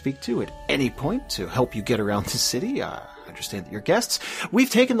that you can speak to at any point to help you get around the city. I understand that you're guests. We've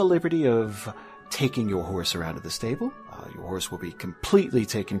taken the liberty of taking your horse around to the stable. Your horse will be completely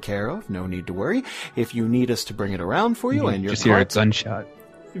taken care of. No need to worry. If you need us to bring it around for you and your just hear a gunshot.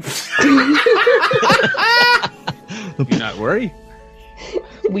 Do not worry.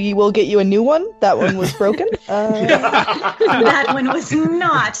 We will get you a new one. That one was broken. That one was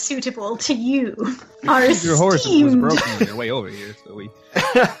not suitable to you. Your horse was broken on your way over here, so we.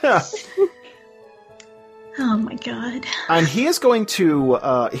 Oh my god! And he is going to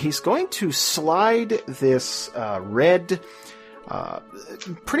slide this red,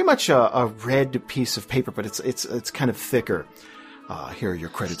 pretty much a red piece of paper, but it's kind of thicker. Here are your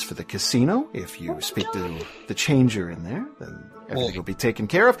credits for the casino. If you speak to the changer in there, then everything will be taken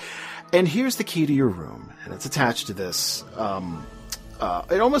care of. And here's the key to your room, and it's attached to this.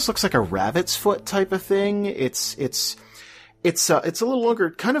 It almost looks like a rabbit's foot type of thing. It's a little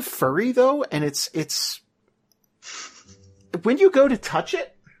longer, kind of furry though, and it's when you go to touch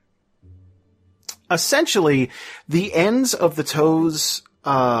it, essentially the ends of the toes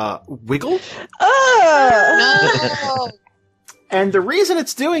wiggle. No. And the reason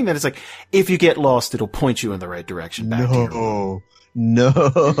it's doing that is like, if you get lost, it'll point you in the right direction back to your room. No.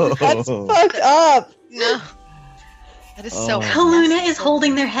 That's fucked up. No. That is so. Kaluna is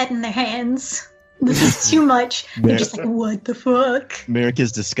holding their head in their hands. This is too much. They're just like, what the fuck? Merrick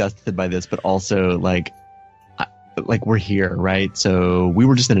is disgusted by this, but also like we're here, right? So we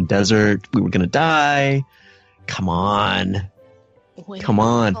were just in a desert. We were gonna die. Come on. Come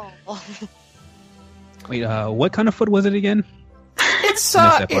on. Wait, what kind of foot was it again? It's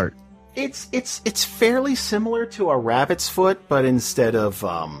that part. It's fairly similar to a rabbit's foot, but instead of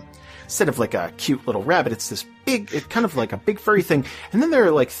like a cute little rabbit, it's this big, it's kind of like a big furry thing. And then there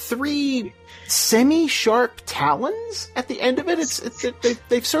are like 3 semi-sharp talons at the end of it.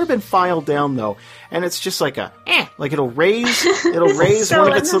 They've sort of been filed down though, and it's just like like it'll raise so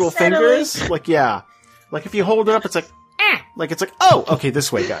one of its little unsettling. fingers. Like if you hold it up, it's like. It's like, oh, okay,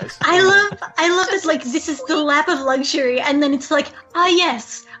 this way, guys. I love it. Like, this is the lap of luxury, and then it's like,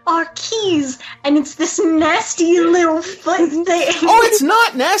 yes, our keys, and it's this nasty little foot thing. Oh, it's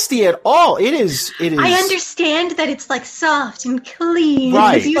not nasty at all. It is. I understand that it's like soft and clean,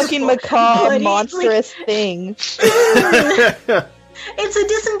 right? And Fucking macabre, monstrous thing. It's a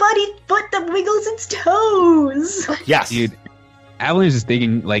disembodied foot that wiggles its toes. Yes, Dude, Avalanche is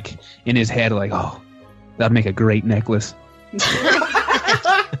thinking like in his head, like, oh, that'd make a great necklace.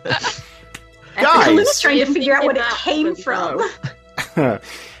 Kaluna's trying to figure out what it came from.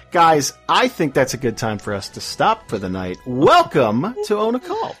 Guys, I think that's a good time for us to stop for the night. Welcome to Own a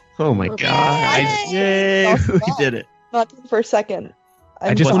Call. Oh my god! Yay! We did it. Not for a second.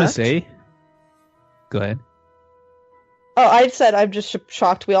 I just want to say. Go ahead. Oh, I said I'm just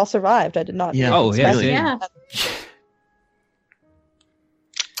shocked we all survived. I did not. Yeah. Oh yeah. Really? Yeah.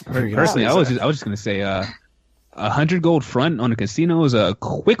 Personally, I was just gonna say, 100 gold front on a casino is a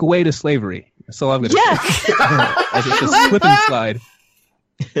quick way to slavery. That's all I'm gonna say. Yes. It's a slip and slide.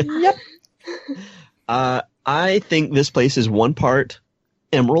 Yep. I think this place is one part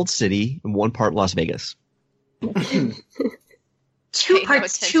Emerald City and one part Las Vegas. Two Pay no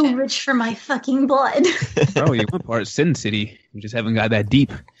parts too attention. rich for my fucking blood. Bro, you one part Sin City. You just haven't got that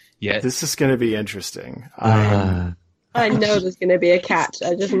deep yet. This is going to be interesting. I know there's going to be a catch.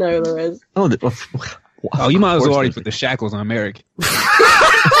 I just know there is. Oh, you might as well already put the shackles on Merrick. Might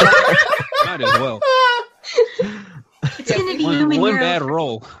as well. It's gonna be you and One your bad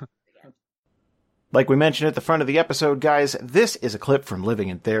roll. Like we mentioned at the front of the episode, guys, this is a clip from Living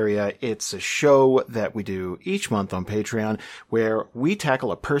in Theria. It's a show that we do each month on Patreon where we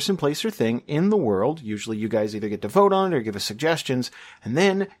tackle a person, place, or thing in the world. Usually you guys either get to vote on it or give us suggestions, and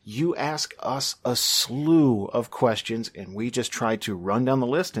then you ask us a slew of questions, and we just try to run down the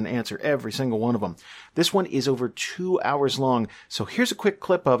list and answer every single one of them. This one is over 2 hours long, so here's a quick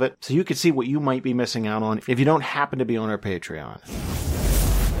clip of it so you can see what you might be missing out on if you don't happen to be on our Patreon.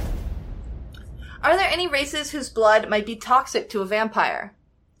 Are there any races whose blood might be toxic to a vampire?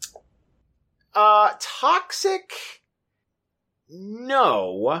 Toxic?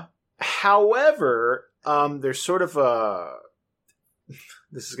 No. However, there's sort of a...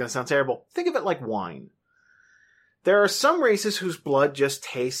 This is going to sound terrible. Think of it like wine. There are some races whose blood just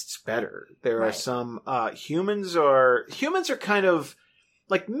tastes better. There are some humans are kind of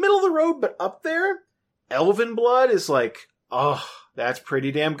like middle of the road, but up there. Elven blood is like, oh, that's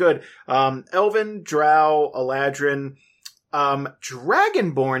pretty damn good. Elven, Drow, Eladrin,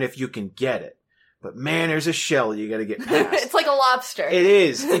 Dragonborn if you can get it. But man, there's a shell you gotta get past. It's like a lobster. It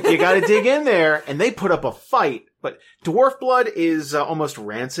is. You gotta dig in there, and they put up a fight. But dwarf blood is almost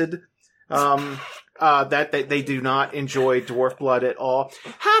rancid. That they do not enjoy dwarf blood at all.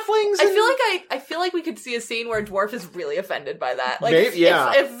 Halflings. I feel like we could see a scene where dwarf is really offended by that. Like, maybe,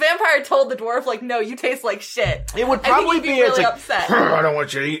 yeah. If vampire told the dwarf, like, no, you taste like shit, it would probably be really like, upset. I don't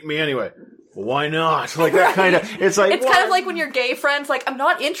want you to eat me anyway. Why not? Like that kind of. It's like it's kind of like when your gay friend's like, I'm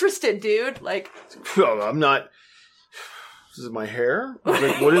not interested, dude. Like, I'm not. This is my hair.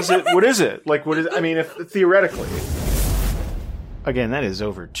 Like, what is it? What is it? Like, what is? I mean, if theoretically. Again, that is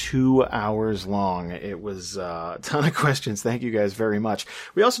over 2 hours long. It was a ton of questions. Thank you guys very much.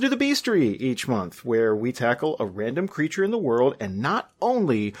 We also do the Beastery each month, where we tackle a random creature in the world and not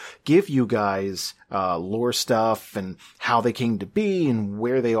only give you guys lore stuff and how they came to be and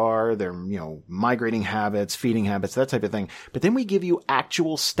where they are, their migrating habits, feeding habits, that type of thing, but then we give you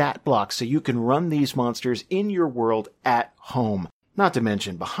actual stat blocks so you can run these monsters in your world at home. Not to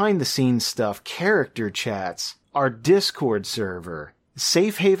mention behind-the-scenes stuff, character chats, our Discord server,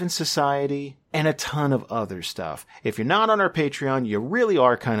 Safe Haven Society, and a ton of other stuff. If you're not on our Patreon, you really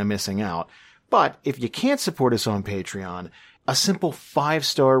are kind of missing out. But if you can't support us on Patreon, a simple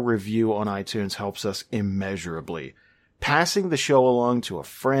 5-star review on iTunes helps us immeasurably. Passing the show along to a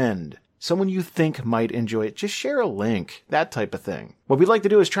friend, someone you think might enjoy it, just share a link, that type of thing. What we'd like to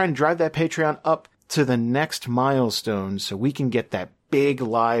do is try and drive that Patreon up to the next milestone so we can get that big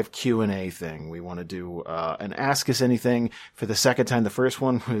live Q&A thing. We want to do an Ask Us Anything for the second time. The first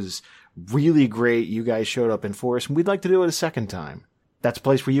one was really great. You guys showed up in force, and we'd like to do it a second time. That's a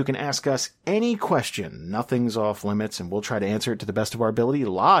place where you can ask us any question. Nothing's off limits, and we'll try to answer it to the best of our ability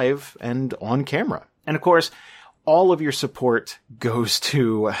live and on camera. And of course, all of your support goes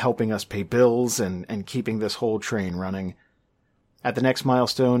to helping us pay bills and keeping this whole train running. At the next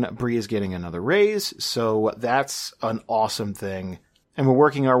milestone, Bree is getting another raise, so that's an awesome thing. And we're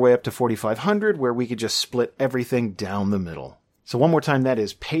working our way up to 4,500, where we could just split everything down the middle. So one more time, that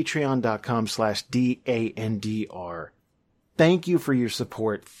is patreon.com/DANDR. Thank you for your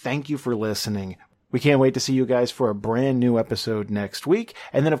support. Thank you for listening. We can't wait to see you guys for a brand new episode next week.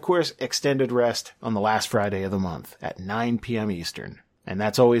 And then, of course, extended rest on the last Friday of the month at 9 p.m. Eastern. And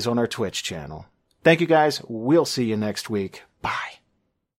that's always on our Twitch channel. Thank you guys. We'll see you next week. Bye.